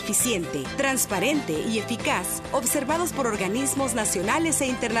forma eficiente, transparente y eficaz, observados por organismos nacionales e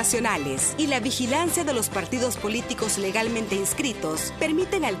internacionales, y la vigilancia de los partidos políticos legalmente inscritos,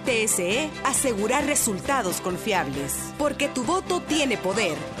 permiten al TSE asegurar resultados confiables. Porque tu voto tiene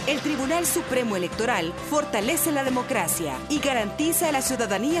poder. El Tribunal Supremo Electoral fortalece la democracia y garantiza a la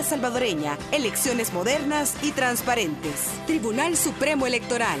ciudadanía salvadoreña elecciones modernas y transparentes. Tribunal Supremo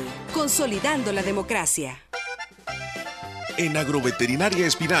Electoral, consolidando la democracia. En Agroveterinaria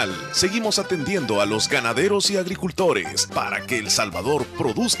Espinal seguimos atendiendo a los ganaderos y agricultores para que El Salvador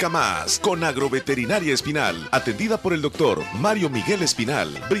produzca más. Con Agroveterinaria Espinal, atendida por el doctor Mario Miguel Espinal,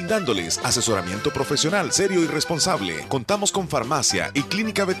 brindándoles asesoramiento profesional serio y responsable. Contamos con farmacia y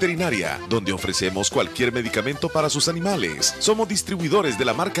clínica veterinaria, donde ofrecemos cualquier medicamento para sus animales. Somos distribuidores de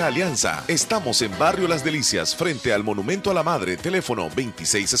la marca Alianza. Estamos en Barrio Las Delicias, frente al Monumento a la Madre, teléfono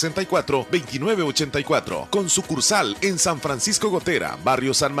 2664-2984, con sucursal en San Francisco Gotera,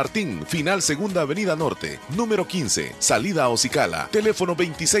 Barrio San Martín, final Segunda Avenida Norte, número 15, salida a Ocicala, teléfono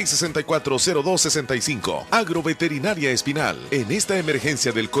 2664-0265. Agroveterinaria Espinal, en esta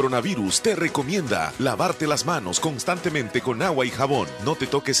emergencia del coronavirus te recomienda lavarte las manos constantemente con agua y jabón. No te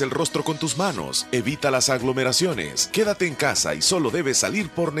toques el rostro con tus manos, evita las aglomeraciones, quédate en casa y solo debes salir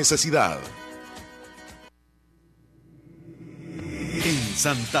por necesidad. En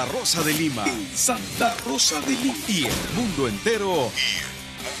Santa Rosa de Lima. En Santa Rosa de Lima. Y el mundo entero.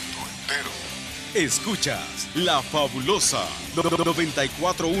 Escuchas La Fabulosa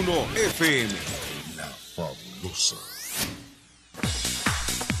 94.1 FM. La Fabulosa.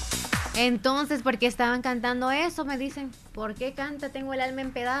 Entonces, ¿por qué estaban cantando eso? Me dicen, ¿por qué canta? Tengo el alma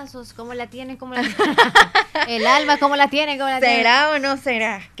en pedazos. ¿Cómo la tienen? ¿Cómo la tienen? El alma, ¿cómo la tienen? ¿Cómo la ¿Será tienen? o no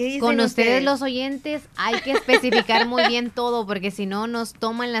será? ¿Qué dicen Con ustedes los oyentes hay que especificar muy bien todo, porque si no nos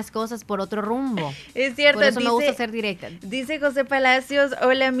toman las cosas por otro rumbo. Es cierto. Por eso me gusta ser directa. Dice José Palacios,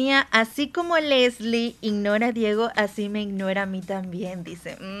 hola mía, así como Leslie ignora a Diego, así me ignora a mí también,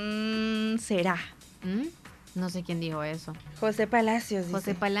 dice. ¿Será? No sé quién dijo eso. José Palacios. Dice.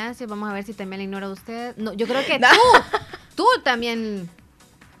 José Palacios, vamos a ver si también le ignora a usted. No, yo creo que tú también.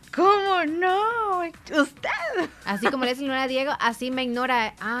 ¿Cómo no? Usted. Así como le ignora a Diego, así me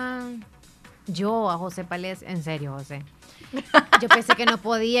ignora yo a José Palacios. En serio, José. Yo pensé que no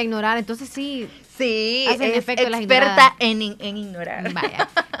podía ignorar, entonces sí. Sí, hacen es efecto experta en ignorar. Vaya.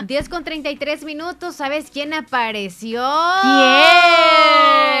 10:33, ¿sabes quién apareció?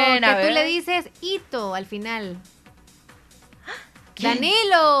 ¿Quién? Que tú le dices Ito al final. ¿Quién?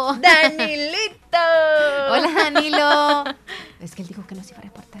 ¡Danilo! ¡Danilito! Hola, Danilo. Es que él dijo que no se iba a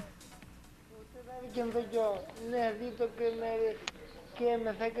reportar. ¿Usted sabe quién soy yo? Necesito que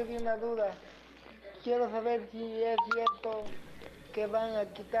me saque de una duda. Quiero saber si es cierto que van a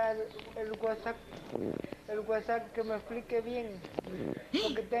quitar el WhatsApp, que me explique bien,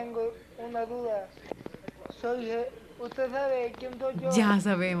 porque tengo una duda. ¿Usted sabe quién soy yo? Ya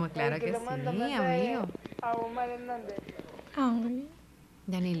sabemos, claro que le sí, manda amigo. A Omar Hernández.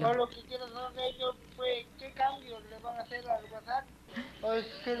 Danilo. O lo que quiero saber de ellos, pues, ¿qué cambios le van a hacer al WhatsApp? ¿O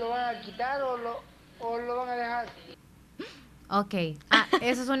se lo van a quitar o lo van a dejar? Ok,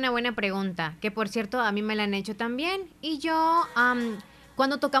 esa es una buena pregunta, que por cierto a mí me la han hecho también, y yo,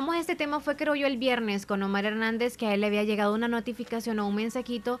 cuando tocamos este tema fue creo yo el viernes con Omar Hernández, que a él le había llegado una notificación o un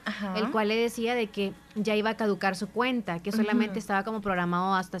mensajito, el cual le decía de que ya iba a caducar su cuenta, que solamente estaba como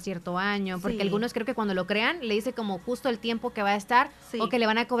programado hasta cierto año, porque algunos creo que cuando lo crean le dice como justo el tiempo que va a estar, o que le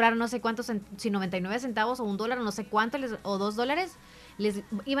van a cobrar no sé cuántos, si 99 centavos o $1, no sé cuánto, o $2, les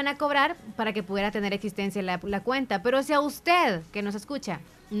iban a cobrar para que pudiera tener existencia la cuenta. Pero si a usted, que nos escucha,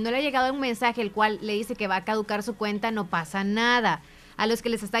 no le ha llegado un mensaje el cual le dice que va a caducar su cuenta, no pasa nada. a los que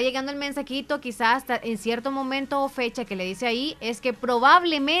les está llegando el mensajito, quizás hasta en cierto momento o fecha que le dice ahí, es que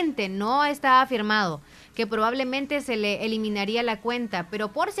probablemente, no está afirmado, que probablemente se le eliminaría la cuenta,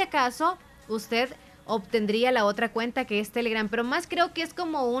 pero por si acaso, usted obtendría la otra cuenta que es Telegram, pero más creo que es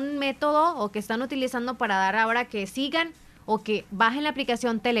como un método o que están utilizando para dar ahora que sigan o que bajen la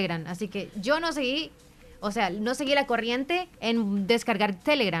aplicación Telegram, así que yo no seguí la corriente en descargar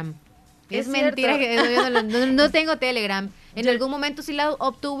Telegram. Es mentira que yo no tengo Telegram. En algún momento sí la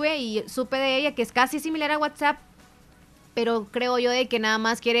obtuve y supe de ella que es casi similar a WhatsApp, pero creo yo de que nada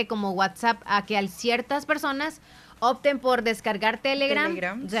más quiere como WhatsApp a que a ciertas personas opten por descargar Telegram.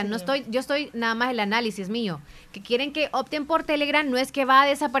 O sea, sí. yo estoy nada más el análisis mío, que quieren que opten por Telegram, no es que va a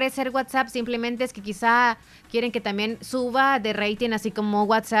desaparecer WhatsApp, simplemente es que quizá quieren que también suba de rating así como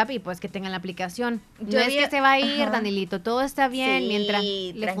WhatsApp y pues que tengan la aplicación. No es que se va a ir, Danilito, todo está bien, Sí, mientras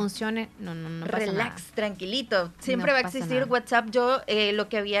le funcione, no pasa relax, nada. tranquilito. Siempre No va a pasa existir nada. WhatsApp. Yo lo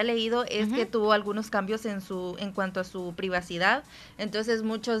que había leído es que tuvo algunos cambios en cuanto a su privacidad. Entonces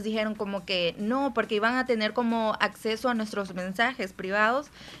muchos dijeron como que no, porque iban a tener como acceso a nuestros mensajes privados.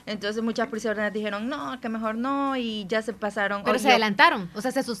 Entonces muchas personas dijeron no, que mejor no, y ya se pasaron. Pero se adelantaron, o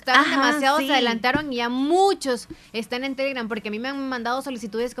sea, se asustaron demasiado, sí. se adelantaron y ya muchos están en Telegram, porque a mí me han mandado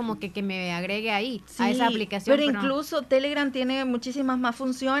solicitudes como que me agregue ahí, a esa aplicación. Pero incluso Telegram tiene muchísimas más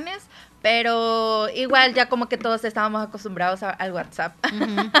funciones, pero igual ya como que todos estábamos acostumbrados al WhatsApp.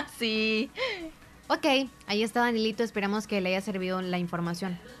 Sí. Ok, ahí está Danilito, esperamos que le haya servido la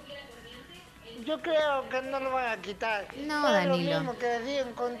información. Yo creo que no lo van a quitar. No, es Danilo. lo mismo que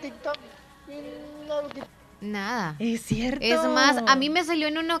decían con TikTok y no lo quitan. Nada. Es cierto. Es más, a mí me salió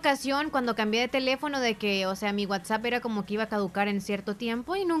en una ocasión cuando cambié de teléfono de que, o sea, mi WhatsApp era como que iba a caducar en cierto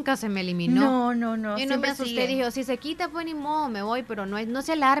tiempo y nunca se me eliminó. No. Y no me asusté, dije, si se quita, pues ni modo, me voy, pero no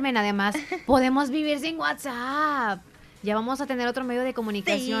se alarmen, además, podemos vivir sin WhatsApp. Ya vamos a tener otro medio de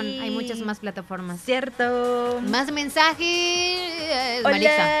comunicación, hay muchas más plataformas. Cierto. Más mensajes. Hola,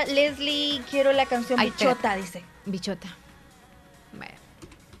 Marisa. Leslie, quiero la canción Bichota, dice. Bichota. Bueno.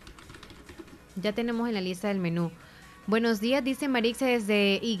 Ya tenemos en la lista del menú. Buenos días, dice Marixa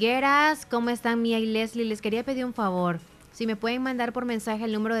desde Higueras. ¿Cómo están, Mía y Leslie? Les quería pedir un favor. Si me pueden mandar por mensaje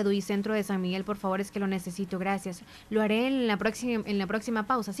el número de Duicentro de San Miguel, por favor, es que lo necesito. Gracias. Lo haré en la próxima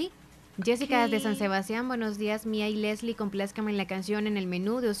pausa, ¿sí? Jessica desde San Sebastián. Buenos días, Mía y Leslie. Complázcame en la canción en el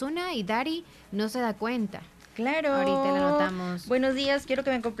menú de Ozuna y Dari no se da cuenta. Claro. Ahorita la anotamos. Buenos días, quiero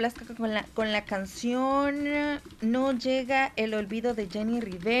que me complazca con la canción No llega el olvido de Jenny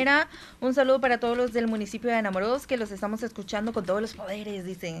Rivera. Un saludo para todos los del municipio de Enamorados que los estamos escuchando con todos los poderes,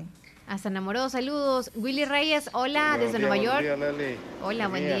 dicen. Hasta Enamorados, saludos. Willy Reyes, hola, desde Nueva York. Buenos días, Leli. Hola,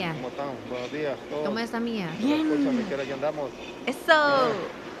 buen día. ¿Cómo están? Buenos días. Todos. ¿Cómo está, Mía? Bien. Escúchame, que aquí andamos. Eso.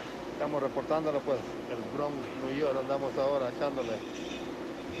 Estamos reportándolo, pues, el Bronx, New York, andamos ahora echándole.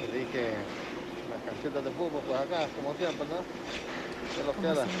 Le dije las canciones de fútbol, pues acá, como siempre, ¿no? ¿Qué nos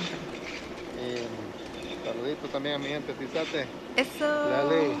queda? Y saludito también a mi gente, Tizate. Eso.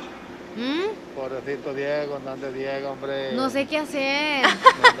 Leli. Pobrecito Diego, andando Diego, hombre. No sé qué hacer.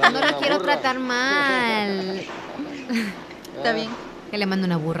 No lo quiero tratar mal. Está bien. Que le mando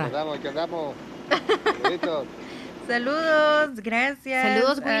una burra. Que andamos. Saluditos. Saludos, gracias.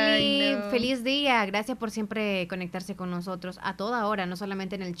 Saludos, Willy. Ay, no. Feliz día. Gracias por siempre conectarse con nosotros a toda hora, no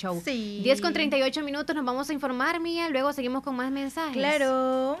solamente en el show. Sí. 10:38 minutos, nos vamos a informar, Mía. Luego seguimos con más mensajes.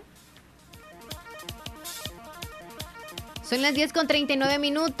 Claro. Son las 10:39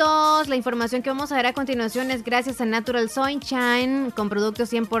 minutos. La información que vamos a dar a continuación es gracias a Natural Sunshine, con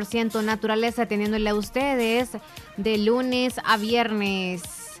productos 100% naturales, atendiéndole a ustedes de lunes a viernes.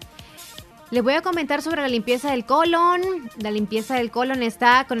 Les voy a comentar sobre la limpieza del colon. La limpieza del colon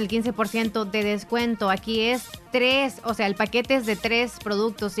está con el 15% de descuento. Aquí es 3, o sea, el paquete es de 3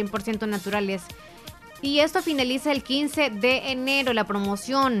 productos 100% naturales. Y esto finaliza el 15 de enero, la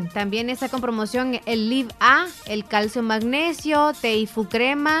promoción. También está con promoción el Live A, el calcio magnesio, Teifu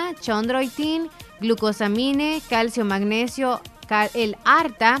crema, chondroitin, glucosamine, calcio magnesio, el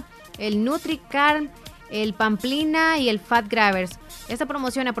Arta, el NutriCarb, el Pamplina y el Fat Grabbers. Esta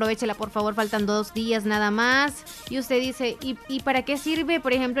promoción aprovechela, por favor, faltan 2 días nada más. Y usted dice, ¿y para qué sirve,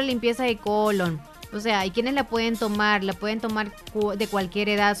 por ejemplo, limpieza de colon? O sea, ¿y quiénes la pueden tomar? La pueden tomar de cualquier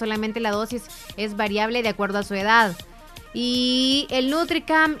edad, solamente la dosis es variable de acuerdo a su edad. Y el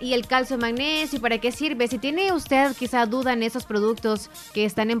NutriCam y el calcio magnesio, ¿para qué sirve? Si tiene usted quizá duda en esos productos que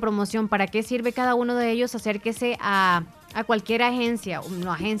están en promoción, ¿para qué sirve cada uno de ellos? Acérquese a a cualquier agencia,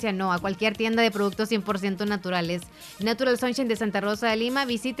 a cualquier tienda de productos 100% naturales. Natural Sunshine de Santa Rosa de Lima,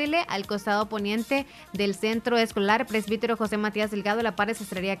 visítele al costado poniente del Centro Escolar Presbítero José Matías Delgado, a la par de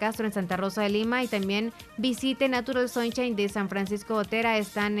Sastrería Castro en Santa Rosa de Lima, y también visite Natural Sunshine de San Francisco Otera,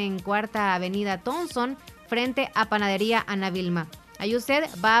 están en Cuarta Avenida Thompson, frente a Panadería Ana Vilma. Ahí usted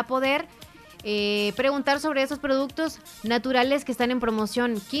va a poder preguntar sobre esos productos naturales que están en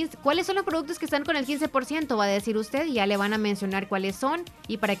promoción. ¿Cuáles son los productos que están con el 15%? Va a decir usted y ya le van a mencionar cuáles son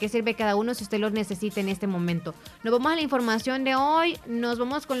y para qué sirve cada uno si usted los necesita en este momento. Nos vamos a la información de hoy, nos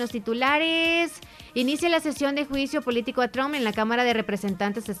vamos con los titulares. Inicia la sesión de juicio político a Trump en la Cámara de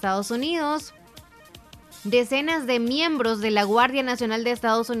Representantes de Estados Unidos. Decenas de miembros de la Guardia Nacional de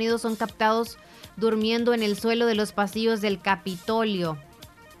Estados Unidos son captados durmiendo en el suelo de los pasillos del Capitolio.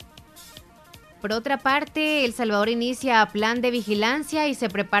 Por otra parte, El Salvador inicia plan de vigilancia y se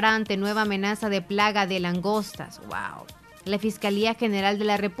prepara ante nueva amenaza de plaga de langostas. ¡Wow! La Fiscalía General de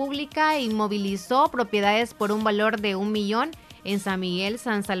la República inmovilizó propiedades por un valor de $1 millón en San Miguel,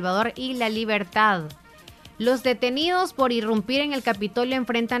 San Salvador y La Libertad. Los detenidos por irrumpir en el Capitolio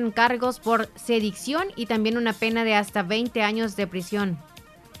enfrentan cargos por sedición y también una pena de hasta 20 años de prisión.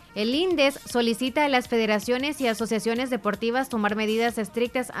 El INDES solicita a las federaciones y asociaciones deportivas tomar medidas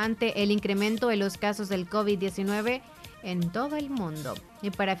estrictas ante el incremento de los casos del COVID-19 en todo el mundo. Y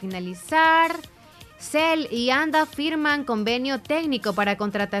para finalizar, CEL y ANDA firman convenio técnico para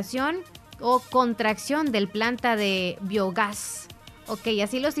contratación o contracción del planta de biogás. Ok,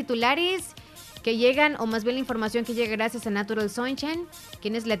 así los titulares que llegan, o más bien la información que llega gracias a Natural Sunshine,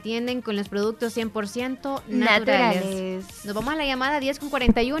 quienes la atienden con los productos 100% naturales. Nos vamos a la llamada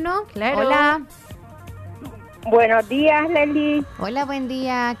 10:41. Claro. Hola. Buenos días, Leli. Hola, buen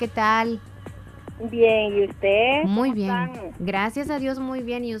día. ¿Qué tal? Bien, ¿y usted? Muy bien. ¿Están? Gracias a Dios, muy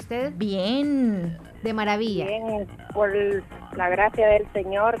bien. ¿Y usted? Bien. De maravilla. Bien, por la gracia del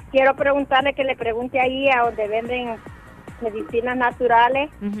Señor. Quiero preguntarle que le pregunte ahí a donde venden medicinas naturales.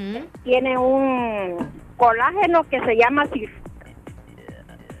 Tiene un colágeno que se llama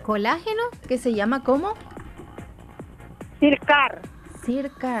 ¿colágeno? ¿Que se llama cómo? Circar.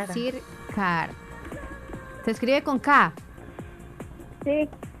 Circar. ¿Se escribe con K? Sí.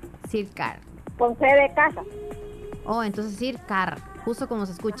 Circar. Con C de casa. Oh, entonces Circar, justo como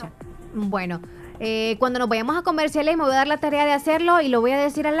se escucha. Bueno, cuando nos vayamos a comerciales me voy a dar la tarea de hacerlo y lo voy a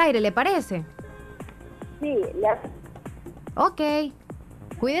decir al aire, ¿le parece? Sí, ya. Ok.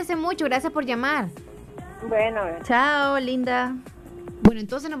 Cuídese mucho, gracias por llamar. Bueno. Chao, linda. Bueno,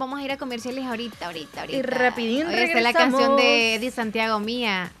 entonces nos vamos a ir a comerciales ahorita. Y rapidín regresamos. Esta es la canción de Eddie Santiago,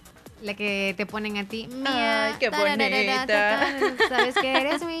 Mía. La que te ponen a ti. Mía. Ay, qué bonita. ¿Sabes que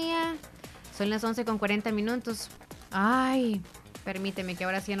eres mía? Son las 11:40. Ay, permíteme que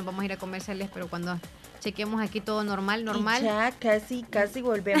ahora sí nos vamos a ir a comerciales, pero cuando chequemos aquí todo normal. Y ya casi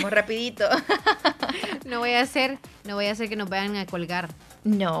volvemos rapidito. No voy a hacer que nos vayan a colgar.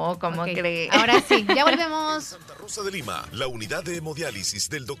 No, ¿cómo cree? Ahora sí, ya volvemos. Santa Rosa de Lima, la unidad de hemodiálisis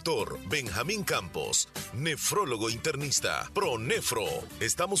del doctor Benjamín Campos, nefrólogo internista, Pronefro.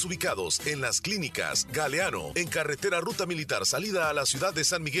 Estamos ubicados en las clínicas Galeano, en carretera Ruta Militar, salida a la ciudad de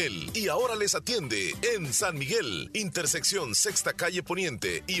San Miguel. Y ahora les atiende en San Miguel, intersección Sexta Calle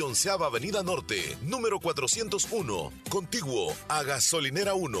Poniente y 11ª Avenida Norte, número 401, contiguo a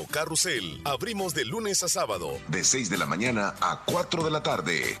Gasolinera 1, Carrusel. Abrimos de lunes a sábado, de 6 de la mañana a 4 de la tarde.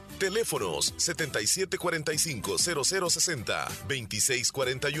 Teléfonos 7745-0060,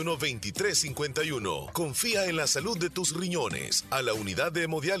 2641-2351. Confía en la salud de tus riñones a la unidad de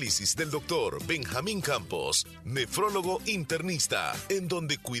hemodiálisis del doctor Benjamín Campos, nefrólogo internista, en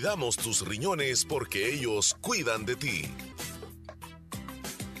donde cuidamos tus riñones porque ellos cuidan de ti.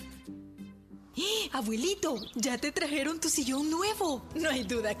 Abuelito, ya te trajeron tu sillón nuevo. No hay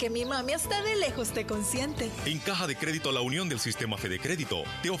duda que mi mami hasta de lejos te consiente. En Caja de Crédito La Unión del Sistema Fede Crédito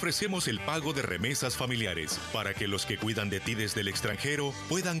te ofrecemos el pago de remesas familiares para que los que cuidan de ti desde el extranjero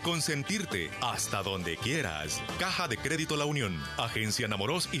puedan consentirte hasta donde quieras. Caja de Crédito La Unión, Agencia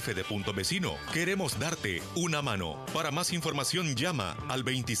Namoros y Fede Punto Vecino. Queremos darte una mano. Para más información llama al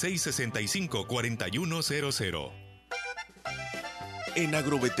 2665-4100. En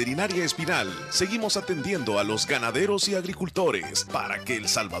Agroveterinaria Espinal seguimos atendiendo a los ganaderos y agricultores para que El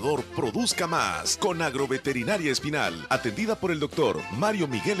Salvador produzca más. Con Agroveterinaria Espinal, atendida por el doctor Mario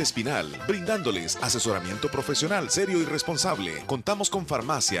Miguel Espinal, brindándoles asesoramiento profesional serio y responsable. Contamos con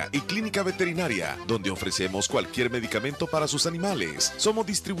farmacia y clínica veterinaria, donde ofrecemos cualquier medicamento para sus animales. Somos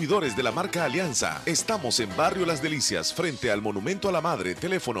distribuidores de la marca Alianza. Estamos en Barrio Las Delicias, frente al Monumento a la Madre,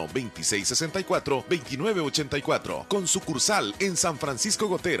 teléfono 2664-2984, con sucursal en San Francisco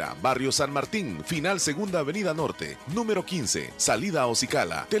Gotera, Barrio San Martín, Final Segunda Avenida Norte, número 15, salida a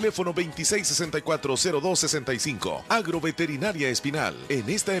Ocicala, teléfono 2664-0265. Agroveterinaria Espinal, en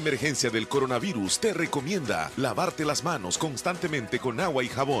esta emergencia del coronavirus te recomienda lavarte las manos constantemente con agua y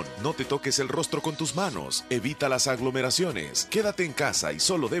jabón. No te toques el rostro con tus manos, evita las aglomeraciones, quédate en casa y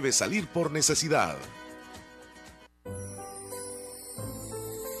solo debes salir por necesidad.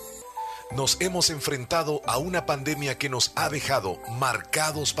 Nos hemos enfrentado a una pandemia que nos ha dejado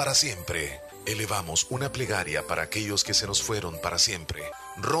marcados para siempre. Elevamos una plegaria para aquellos que se nos fueron para siempre.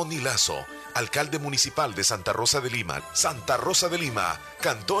 Ronnie Lazo, alcalde municipal de Santa Rosa de Lima. Santa Rosa de Lima,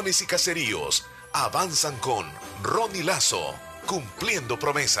 cantones y caseríos avanzan con Ronnie Lazo, cumpliendo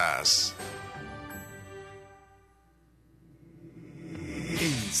promesas.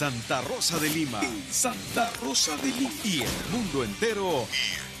 En Santa Rosa de Lima. Santa Rosa de Lima. Y el mundo entero.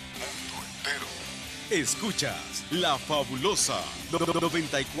 Escuchas La Fabulosa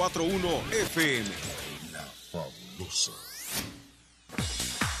 94.1 FM. La Fabulosa.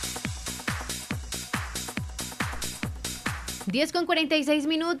 Diez con 46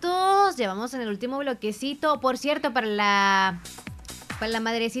 minutos. Llevamos en el último bloquecito. Por cierto, para la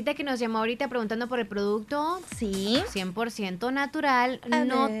madrecita que nos llamó ahorita preguntando por el producto, sí, 100% natural,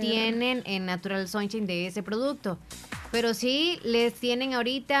 no tienen en Natural Sunshine de ese producto. Pero sí les tienen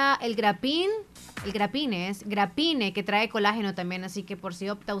ahorita el grapine, que trae colágeno también, así que por si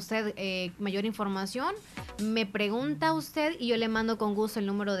opta usted mayor información, me pregunta usted y yo le mando con gusto el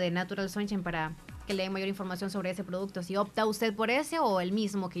número de Natural Sunshine para que le dé mayor información sobre ese producto, si opta usted por ese o el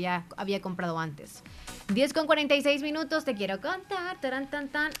mismo que ya había comprado antes. 10 con 46 minutos, te quiero contar, tarán, tan,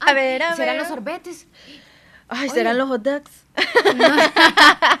 tan. Ay, a ver. ¿serán los sorbetes? Ay, ¿serán los hot dogs?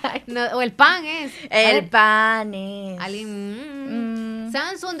 No, o el pan es. El pan es.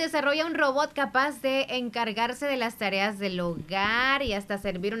 Samsung desarrolla un robot capaz de encargarse de las tareas del hogar y hasta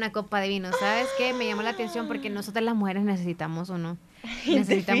servir una copa de vino. ¿Sabes qué? Me llamó la atención porque nosotras las mujeres necesitamos uno.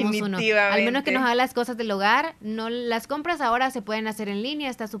 Necesitamos uno. Al menos que nos haga las cosas del hogar. No, las compras ahora se pueden hacer en línea,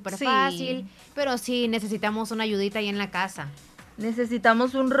 está súper fácil. Pero sí necesitamos una ayudita ahí en la casa.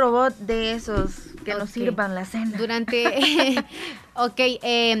 Necesitamos un robot de esos que nos sirvan la cena.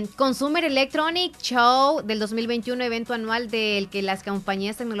 Consumer Electronic Show del 2021, evento anual del que las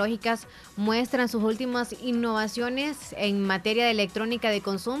compañías tecnológicas muestran sus últimas innovaciones en materia de electrónica de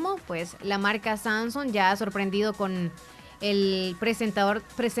consumo. Pues la marca Samsung ya ha sorprendido con el presentador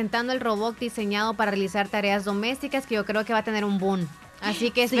presentando el robot diseñado para realizar tareas domésticas, que yo creo que va a tener un boom. Así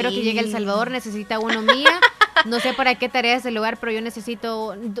que espero que llegue a El Salvador. Necesita uno mía. No sé para qué tareas del hogar, pero yo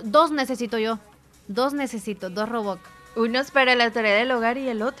necesito dos robots. Unos para la tarea del hogar y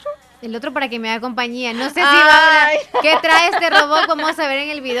el otro. El otro para que me haga compañía. No sé si va a ¿qué trae este robot? Vamos a ver en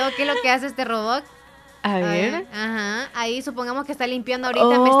el video qué es lo que hace este robot. A ver. Ajá. Ahí supongamos que está limpiando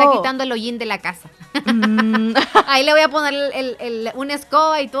ahorita, me está quitando el hollín de la casa. Ahí le voy a poner una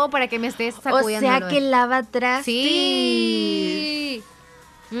escoba y todo para que me esté sacudiendo. O sea que lava atrás. Sí.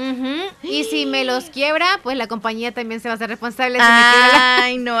 Y si me los quiebra, pues la compañía también se va a hacer responsable. Si me quiebra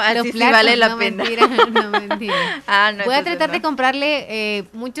no, así sí vale la pena. Mentira. Voy a tratar de comprarle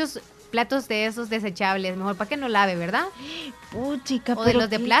muchos platos de esos desechables, mejor para que no lave, ¿verdad? Chica, o de los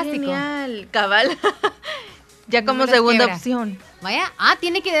de plástico. Genial, cabal. Ya como segunda opción. Vaya,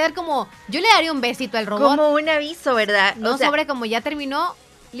 tiene que dar como, yo le daría un besito al robot. Como un aviso, ¿verdad? No, sobre como ya terminó,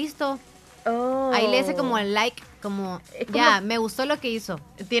 listo. Ahí le hace como el like, como ya, me gustó lo que hizo.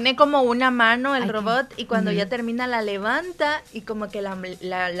 Tiene como una mano el robot y cuando ya termina la levanta y como que la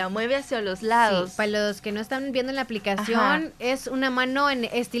mueve hacia los lados. Sí, para los que no están viendo en la aplicación, es una mano en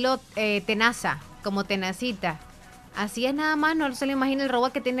estilo tenaza, como tenacita. Así es nada más, no se le imagina el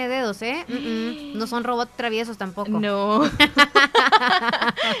robot que tiene dedos, ¿eh? No son robots traviesos tampoco. No.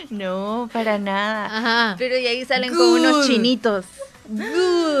 No, para nada. Ajá. Pero y ahí salen con unos chinitos.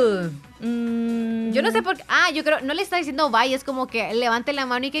 Yo no sé por qué. Yo creo, no le está diciendo bye, es como que levante la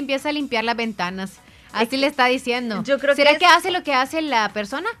mano y que empieza a limpiar las ventanas. Así le está diciendo. Yo creo ¿será que hace lo que hace la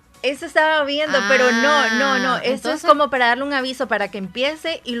persona? Eso estaba viendo, pero no. Esto es como para darle un aviso para que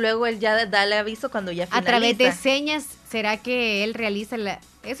empiece y luego él ya da el aviso cuando ya finaliza. A través de señas, ¿será que él realiza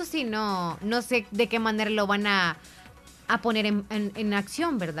eso sí, no sé de qué manera lo van a poner en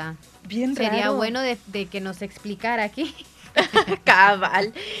acción, ¿verdad? Bien raro. Sería bueno de que nos explicara aquí.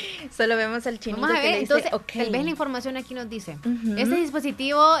 Cabal. Solo vemos al chinito. Vamos a ver, que le entonces, dice, tal vez la información aquí nos dice este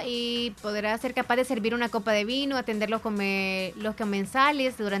dispositivo y podrá ser capaz de servir una copa de vino, atender los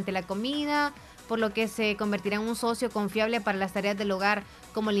comensales durante la comida, por lo que se convertirá en un socio confiable para las tareas del hogar,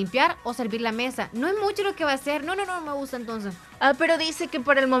 como limpiar o servir la mesa. No es mucho lo que va a hacer. No me gusta entonces. Pero dice que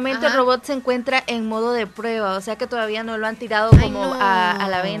por el momento Ajá. el robot se encuentra en modo de prueba, o sea que todavía no lo han tirado como no. a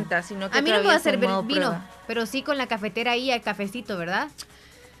la venta, sino que A mí no me todavía va a está en servir modo vino, prueba. pero sí con la cafetera ahí, el cafecito, ¿verdad?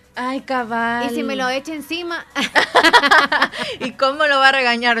 Ay, cabal. Y si me lo echa encima. ¿Y cómo lo va a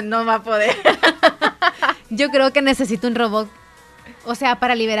regañar? No va a poder. Yo creo que necesito un robot. O sea,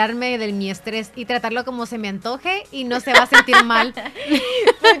 para liberarme de mi estrés y tratarlo como se me antoje y no se va a sentir mal.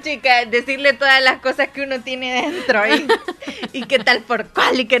 Pues, chica, decirle todas las cosas que uno tiene dentro y qué tal por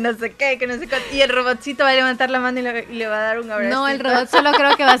cuál y que no sé qué, que no sé cuál. Y el robotcito va a levantar la mano y le va a dar un abrazo. No, el robot solo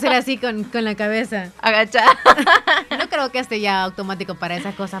creo que va a ser así con la cabeza. Agachada. No creo que esté ya automático para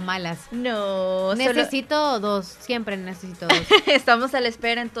esas cosas malas. No. Necesito dos, siempre necesito dos. Estamos a la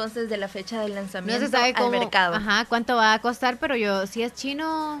espera entonces de la fecha del lanzamiento No se sabe al mercado. Ajá, cuánto va a costar, pero si es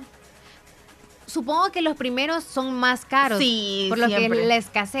chino, supongo que los primeros son más caros. Sí, por lo siempre. que la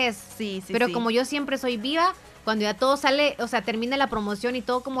escasez. Sí, pero sí. como yo siempre soy viva, cuando ya todo sale, o sea, termina la promoción y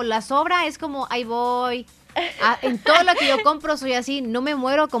todo como la sobra, es como, ahí voy. En todo lo que yo compro soy así, no me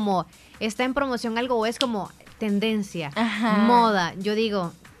muero como está en promoción algo o es como tendencia, Ajá. moda. Yo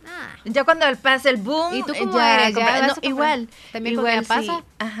digo, ya cuando pasa el boom, ¿y tú cómo ya eres? ¿Ya compra- vas no, a comprar? igual. También igual, con pasa. sí.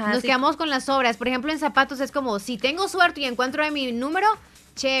 Ajá, Nos sí. quedamos con las sobras. Por ejemplo, en zapatos es como, si tengo suerte y encuentro de mi número,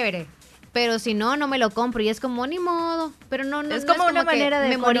 chévere. Pero si no, no me lo compro. Y es como, ni modo. Pero no Es no como una que manera de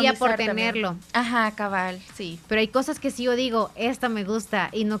me moría por economizar también. tenerlo. Ajá, cabal, sí. Pero hay cosas que sí yo digo, esta me gusta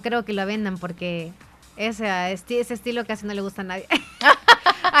y no creo que lo vendan porque ese estilo casi no le gusta a nadie.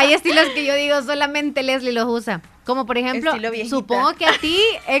 Hay estilos que yo digo, solamente Leslie los usa. Como por ejemplo, Estilo viejita. supongo que a ti,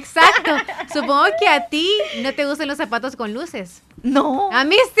 exacto, supongo que a ti no te gustan los zapatos con luces. No. A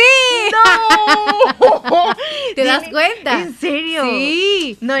mí sí. No. ¿Te das cuenta? ¿En serio?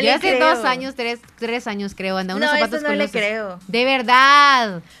 Sí. No Yo le hace creo. 2 años, 3 años creo, andaba unos No, zapatos eso no con le luces. creo. De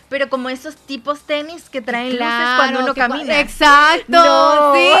verdad. Pero como esos tipos tenis que traen luces Claro, cuando uno que camina. Exacto,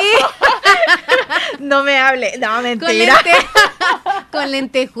 No. sí. No me hable. No, mentira. Con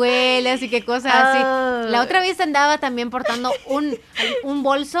lentejuelas y qué cosas Ah. así. La otra vez andaba también portando un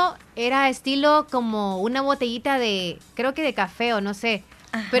bolso, era estilo como una botellita de, creo que de café o no sé.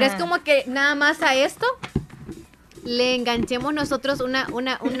 Pero es como que nada más a esto le enganchemos nosotros una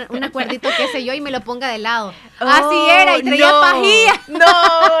cuerdita, qué sé yo, y me lo ponga de lado. Así era, y traía pajilla. No.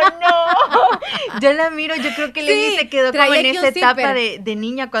 Yo la miro, yo creo que Leslie se quedó como traía en aquí esa un etapa zipper. de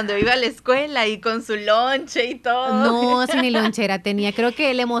niña cuando iba a la escuela y con su lonche y todo. No, si ni lonchera tenía. Creo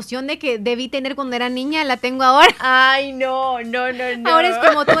que la emoción de que debí tener cuando era niña la tengo ahora. Ay, no. Ahora es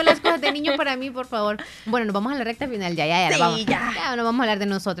como todas las cosas de niño para mí, por favor. Bueno, nos vamos a la recta final, ya, Sí, vamos. Ya no vamos a hablar de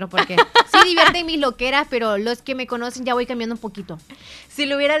nosotros porque sí divierten mis loqueras, pero los que me conocen ya voy cambiando un poquito. Si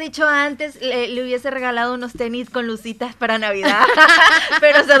lo hubiera dicho antes, le hubiese regalado unos tenis con lucitas para Navidad,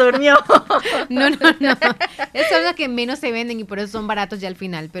 pero se durmió. No. Esos son los que menos se venden y por eso son baratos ya al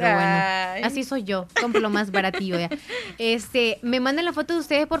final, pero bueno, Ay. así soy yo, compro lo más baratillo ya. Me mandan la foto de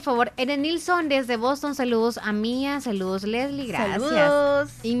ustedes, por favor. Eren Nilsson desde Boston, saludos a Mía, saludos Leslie, gracias.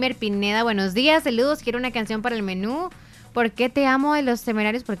 Saludos. Inmer Pineda, buenos días, saludos, quiero una canción para el menú. ¿Por qué te amo de los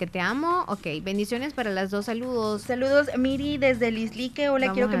temerarios? Porque te amo. Ok, bendiciones para las dos, saludos. Saludos, Miri desde Lislique. Hola,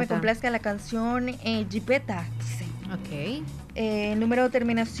 Vamos quiero que me acá. complazca la canción Jipeta. Dice. Ok. Número de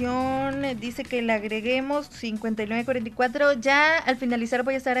terminación dice que le agreguemos 5944. Ya al finalizar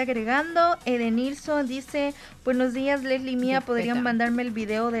voy a estar agregando. Edenilson dice: buenos días, Leslie Mía, podrían mandarme el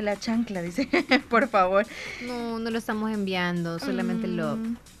video de la chancla, dice, por favor. No lo estamos enviando, solamente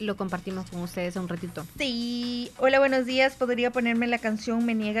lo compartimos con ustedes un ratito. Sí. Hola, buenos días. ¿Podría ponerme la canción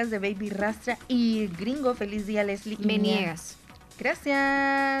Me Niegas de Baby Rastra y Gringo? Feliz día, Leslie. y Me Mía. niegas.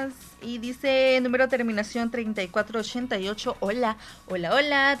 Gracias. Y dice número de terminación 3488. Hola.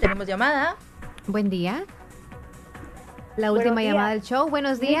 Tenemos llamada. Buen día. La Buenos última días. llamada del show.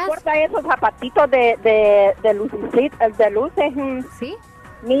 Buenos días. No importa esos zapatitos de luces. ¿Sí?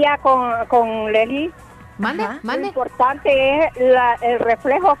 Mía con Leslie. Mande. Lo importante es el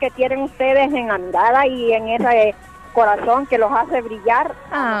reflejo que tienen ustedes en la mirada y en ese corazón que los hace brillar.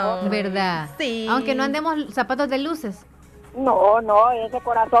 ¿Verdad? Sí. Aunque no andemos zapatos de luces. No, ese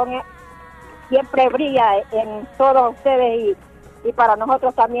corazón siempre brilla en todos ustedes y para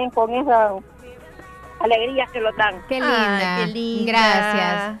nosotros también con esa alegría que lo dan. Qué linda. Ay, qué linda.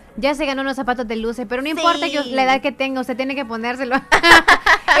 Gracias. Ya se ganó unos zapatos de luces, pero no importa que la edad que tenga, usted tiene que ponérselo.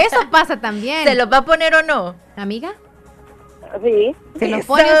 Eso pasa también. ¿Se los va a poner o no? ¿Amiga? Sí. ¿Se los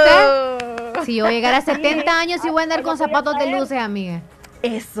pone usted? Si yo llegara a 70 años y voy a andar con zapatos de luces, amiga.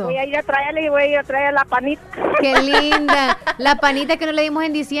 Eso. Voy a ir a traerle y voy a ir a traer la panita. Qué linda. La panita que no le dimos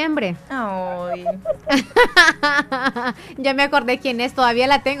en diciembre. Ay. Ya me acordé quién es. Todavía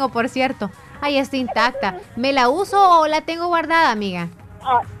la tengo, por cierto. Ay, está intacta. ¿Me la uso o la tengo guardada, amiga?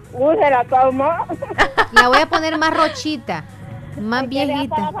 Úsela, ¿cómo? La voy a poner más rochita, más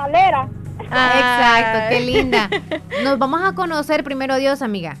viejita. Exacto, qué linda. Nos vamos a conocer, primero Dios,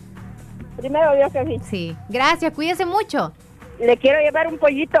 amiga. Primero Dios que sí. Sí. Gracias, cuídese mucho. Le quiero llevar un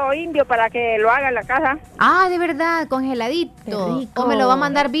pollito indio para que lo haga en la casa. Ah, de verdad, congeladito. Qué rico. O me lo va a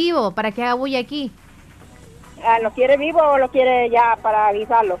mandar vivo para que haga bulla aquí. ¿Lo quiere vivo o lo quiere ya para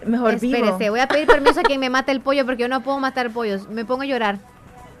avisarlo? Mejor vivo. Espérese, voy a pedir permiso a quien me mate el pollo porque yo no puedo matar pollos. Me pongo a llorar.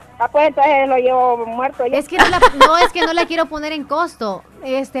 Pues entonces lo llevo muerto. Es que no la quiero poner en costo.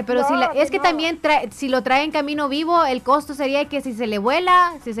 Pero No, es que también si lo trae en camino vivo, el costo sería que si se le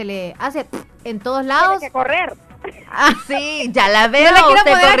vuela, si se le hace en todos lados. Tiene que correr. Ah, sí, ya la veo. No la quiero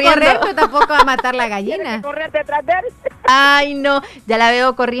usted poner a corriendo. correr, pero tampoco va a matar la Tiene gallina. que correr detrás de él. Ay, no, ya la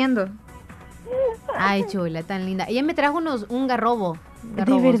veo corriendo. Ay, chula, tan linda. Ella me trajo un garrobo. ¿De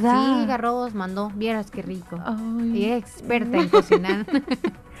verdad? Sí, garrobos mandó. Vieras qué rico. Ay. Y es experta en cocinar.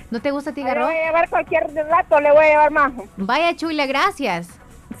 ¿No te gusta a ti Le garrobo? voy a llevar cualquier rato, le voy a llevar más. Vaya, chula, gracias.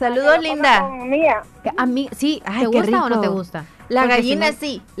 Saludos, linda. Mía. A mí, sí, Ay, ¿te qué gusta o no rico. te gusta? La Porque gallina si no-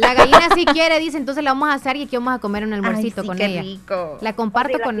 sí. La gallina sí quiere, dice, entonces la vamos a hacer y aquí vamos a comer un almuercito Ay, sí, con qué ella. rico. La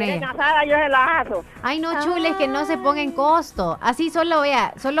comparto Si con la quieren ella. asada, yo se la aso. Ay, no, chula, es que no se ponga en costo. Así solo,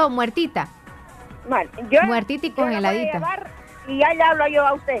 vea, solo muertita. Mal, yo, Muertita y yo la voy a congeladita. llevar y ya le hablo yo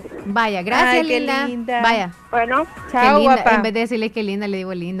a usted. Vaya, gracias, Ay, qué linda. linda. Vaya. Bueno, Qué chao, linda. guapa. En vez de decirle que linda, le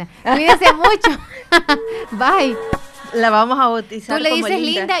digo linda. Cuídese mucho. Bye. La vamos a bautizar. Tú le como dices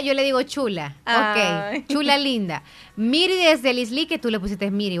linda, yo le digo chula. Ay. Ok, chula linda. Miri desde Lisli, que tú le pusiste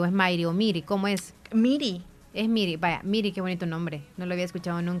Miri o es Mayri o Miri, ¿cómo es? Miri. Es Miri, vaya, Miri, qué bonito nombre. No lo había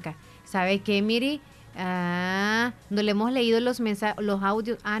escuchado nunca. ¿Sabe qué, Miri? No le hemos leído los mensajes, los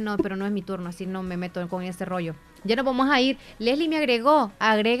audios. No, pero no es mi turno, así no me meto con este rollo. Ya nos vamos a ir. Leslie me agregó.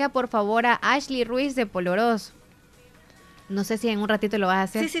 Agrega, por favor, a Ashley Ruiz de Polorós. No sé si en un ratito lo vas a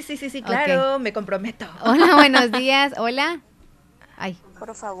hacer. Sí, claro, me comprometo. Hola, buenos días. Hola. Ay.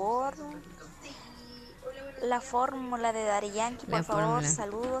 Por favor, la fórmula de Daddy Yankee, por favor,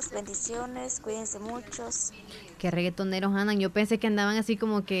 saludos, bendiciones, cuídense muchos. Qué reggaetoneros andan. Yo pensé que andaban así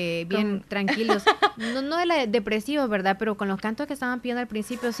como que bien tranquilos. No de la depresivos, ¿verdad? Pero con los cantos que estaban pidiendo al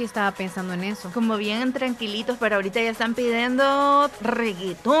principio sí estaba pensando en eso. Como bien tranquilitos, pero ahorita ya están pidiendo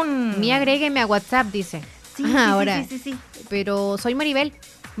reggaetón. Agrégueme a WhatsApp, dice. Sí, ahora. Sí. Pero soy Maribel.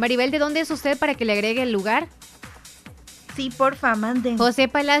 Maribel, ¿de dónde es usted para que le agregue el lugar? Sí, porfa, manden. José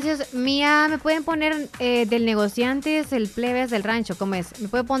Palacios, Mía, ¿me pueden poner del Negociantes, el Plebes del Rancho? ¿Cómo es? ¿Me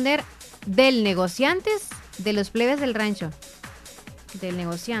puede poner del Negociantes, de los Plebes del Rancho? Del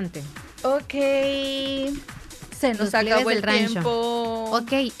Negociante. Ok. Se nos acabó el tiempo.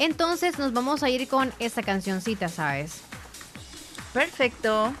 Ok, entonces nos vamos a ir con esta cancioncita, ¿sabes?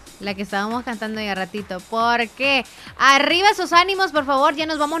 Perfecto. La que estábamos cantando ya ratito. Porque arriba sus ánimos, por favor. Ya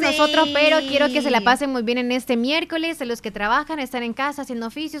nos vamos nosotros, pero quiero que se la pasen muy bien en este miércoles. De los que trabajan, están en casa haciendo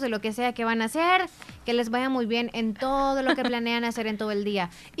oficios, de lo que sea que van a hacer. Que les vaya muy bien en todo lo que planean hacer en todo el día.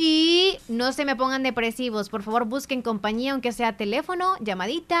 Y no se me pongan depresivos. Por favor, busquen compañía, aunque sea teléfono,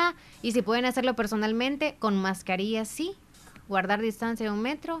 llamadita. Y si pueden hacerlo personalmente, con mascarilla, sí. Guardar distancia de 1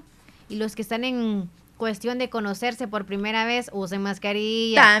 metro. Y los que están en cuestión de conocerse por primera vez, usen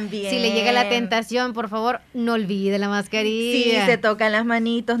mascarilla. También. Si le llega la tentación, por favor, no olvide la mascarilla. Sí, se tocan las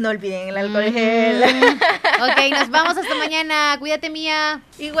manitos, no olviden el alcohol gel. Ok, nos vamos hasta mañana. Cuídate, Mía.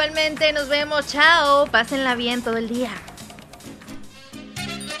 Igualmente, nos vemos. Chao. Pásenla bien todo el día.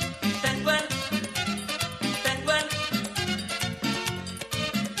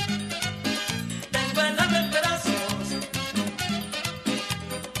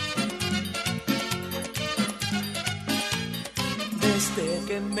 Desde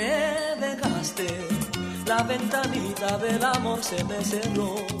que me dejaste, la ventanita del amor se me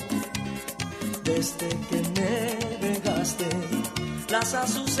cerró. Desde que me dejaste, las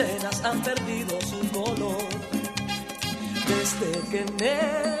azucenas han perdido su color. Desde que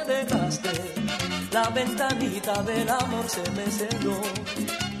me dejaste, la ventanita del amor se me cerró.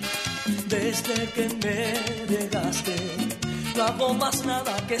 Desde que me dejaste, no hago más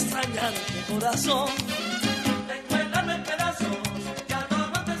nada que extrañarte, corazón.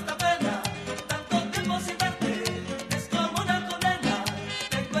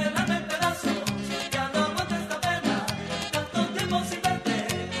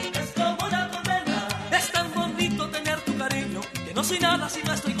 No soy nada si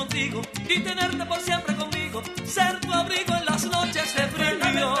no estoy contigo y tenerte por siempre conmigo, ser tu abrigo en las noches de frío.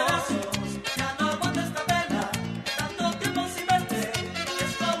 río. Ya no aguanto esta pena, tanto tiempo sin verte,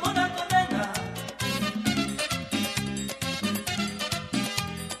 es como una condena.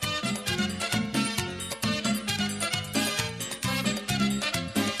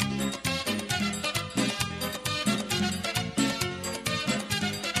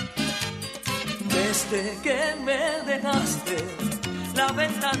 Desde que me dejaste, la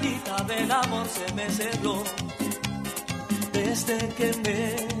ventanita del amor se me cerró. Desde que me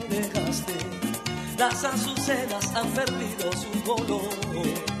dejaste, las azucenas han perdido su color.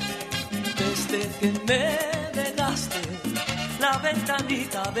 Desde que me dejaste, la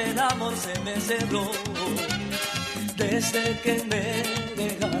ventanita del amor se me cerró. Desde que me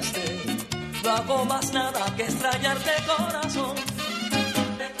dejaste, no hago más nada que extrañarte, corazón.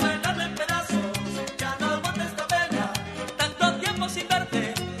 Recuérdame en pedazos, ya no aguanto esta pena, tanto tiempo sin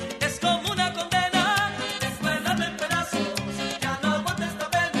verte, es como una condena. Recuérdame en pedazos, ya no aguanto esta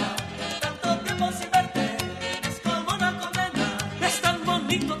pena, tanto tiempo sin verte, es como una condena. Es tan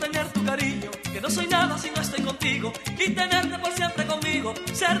bonito tener tu cariño, que no soy nada si no estoy contigo, y tenerte por siempre conmigo,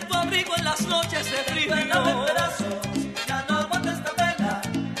 ser tu abrigo en las noches de frío. Recuérdame en pedazos, ya no aguanto esta pena,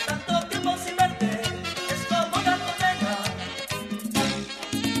 tanto tiempo sin verte, es como una condena.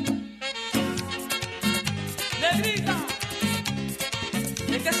 Negrita,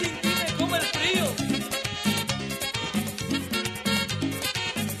 es que sin ti me come el frío.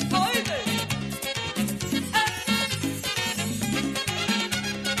 Oíste.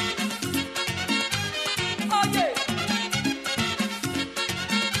 Oye.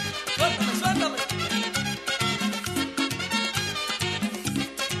 Suéltame, suéltame.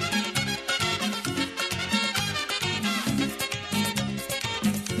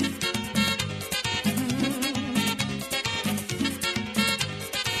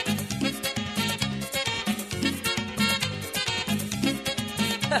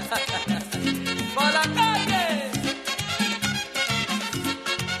 ¡Por la calle!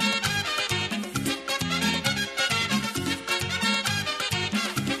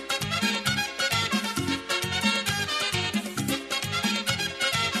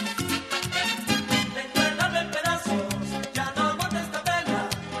 Recuérdame en pedazos, ya no aguanto esta pena,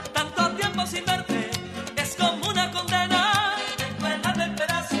 tanto tiempo sin verte, es como una condena. Recuérdame en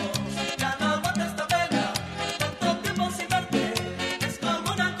pedazos, ya no aguanto esta pena, tanto tiempo sin verte, es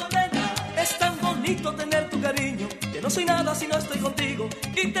como una condena. Es tan bonito tener tu cariño, que no soy nada si no estoy contigo,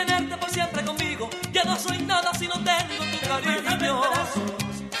 y tenerte por siempre conmigo, ya no soy nada si no tengo tu cariño. Recuérdame en pedazos,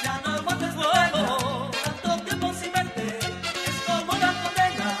 ya no aguanto esta pena, tanto tiempo sin verte, es como una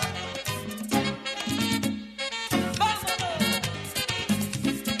condena.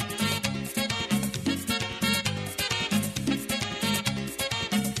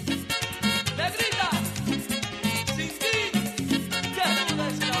 Negrita, sin ti, qué dura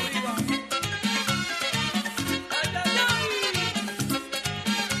es la vida. Ay, ay, ay.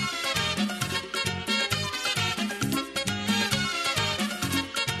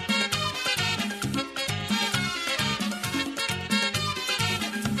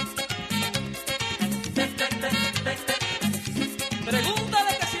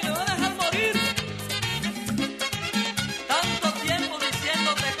 Pregúntale que si me va a dejar morir. Tanto tiempo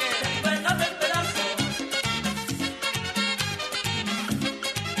diciéndote que recuérdame en pedazos.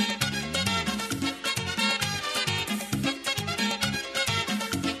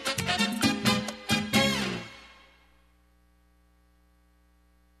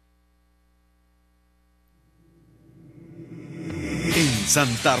 En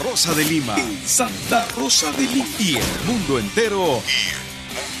Santa Rosa de Lima. En Santa Rosa de Lima. Y el mundo entero.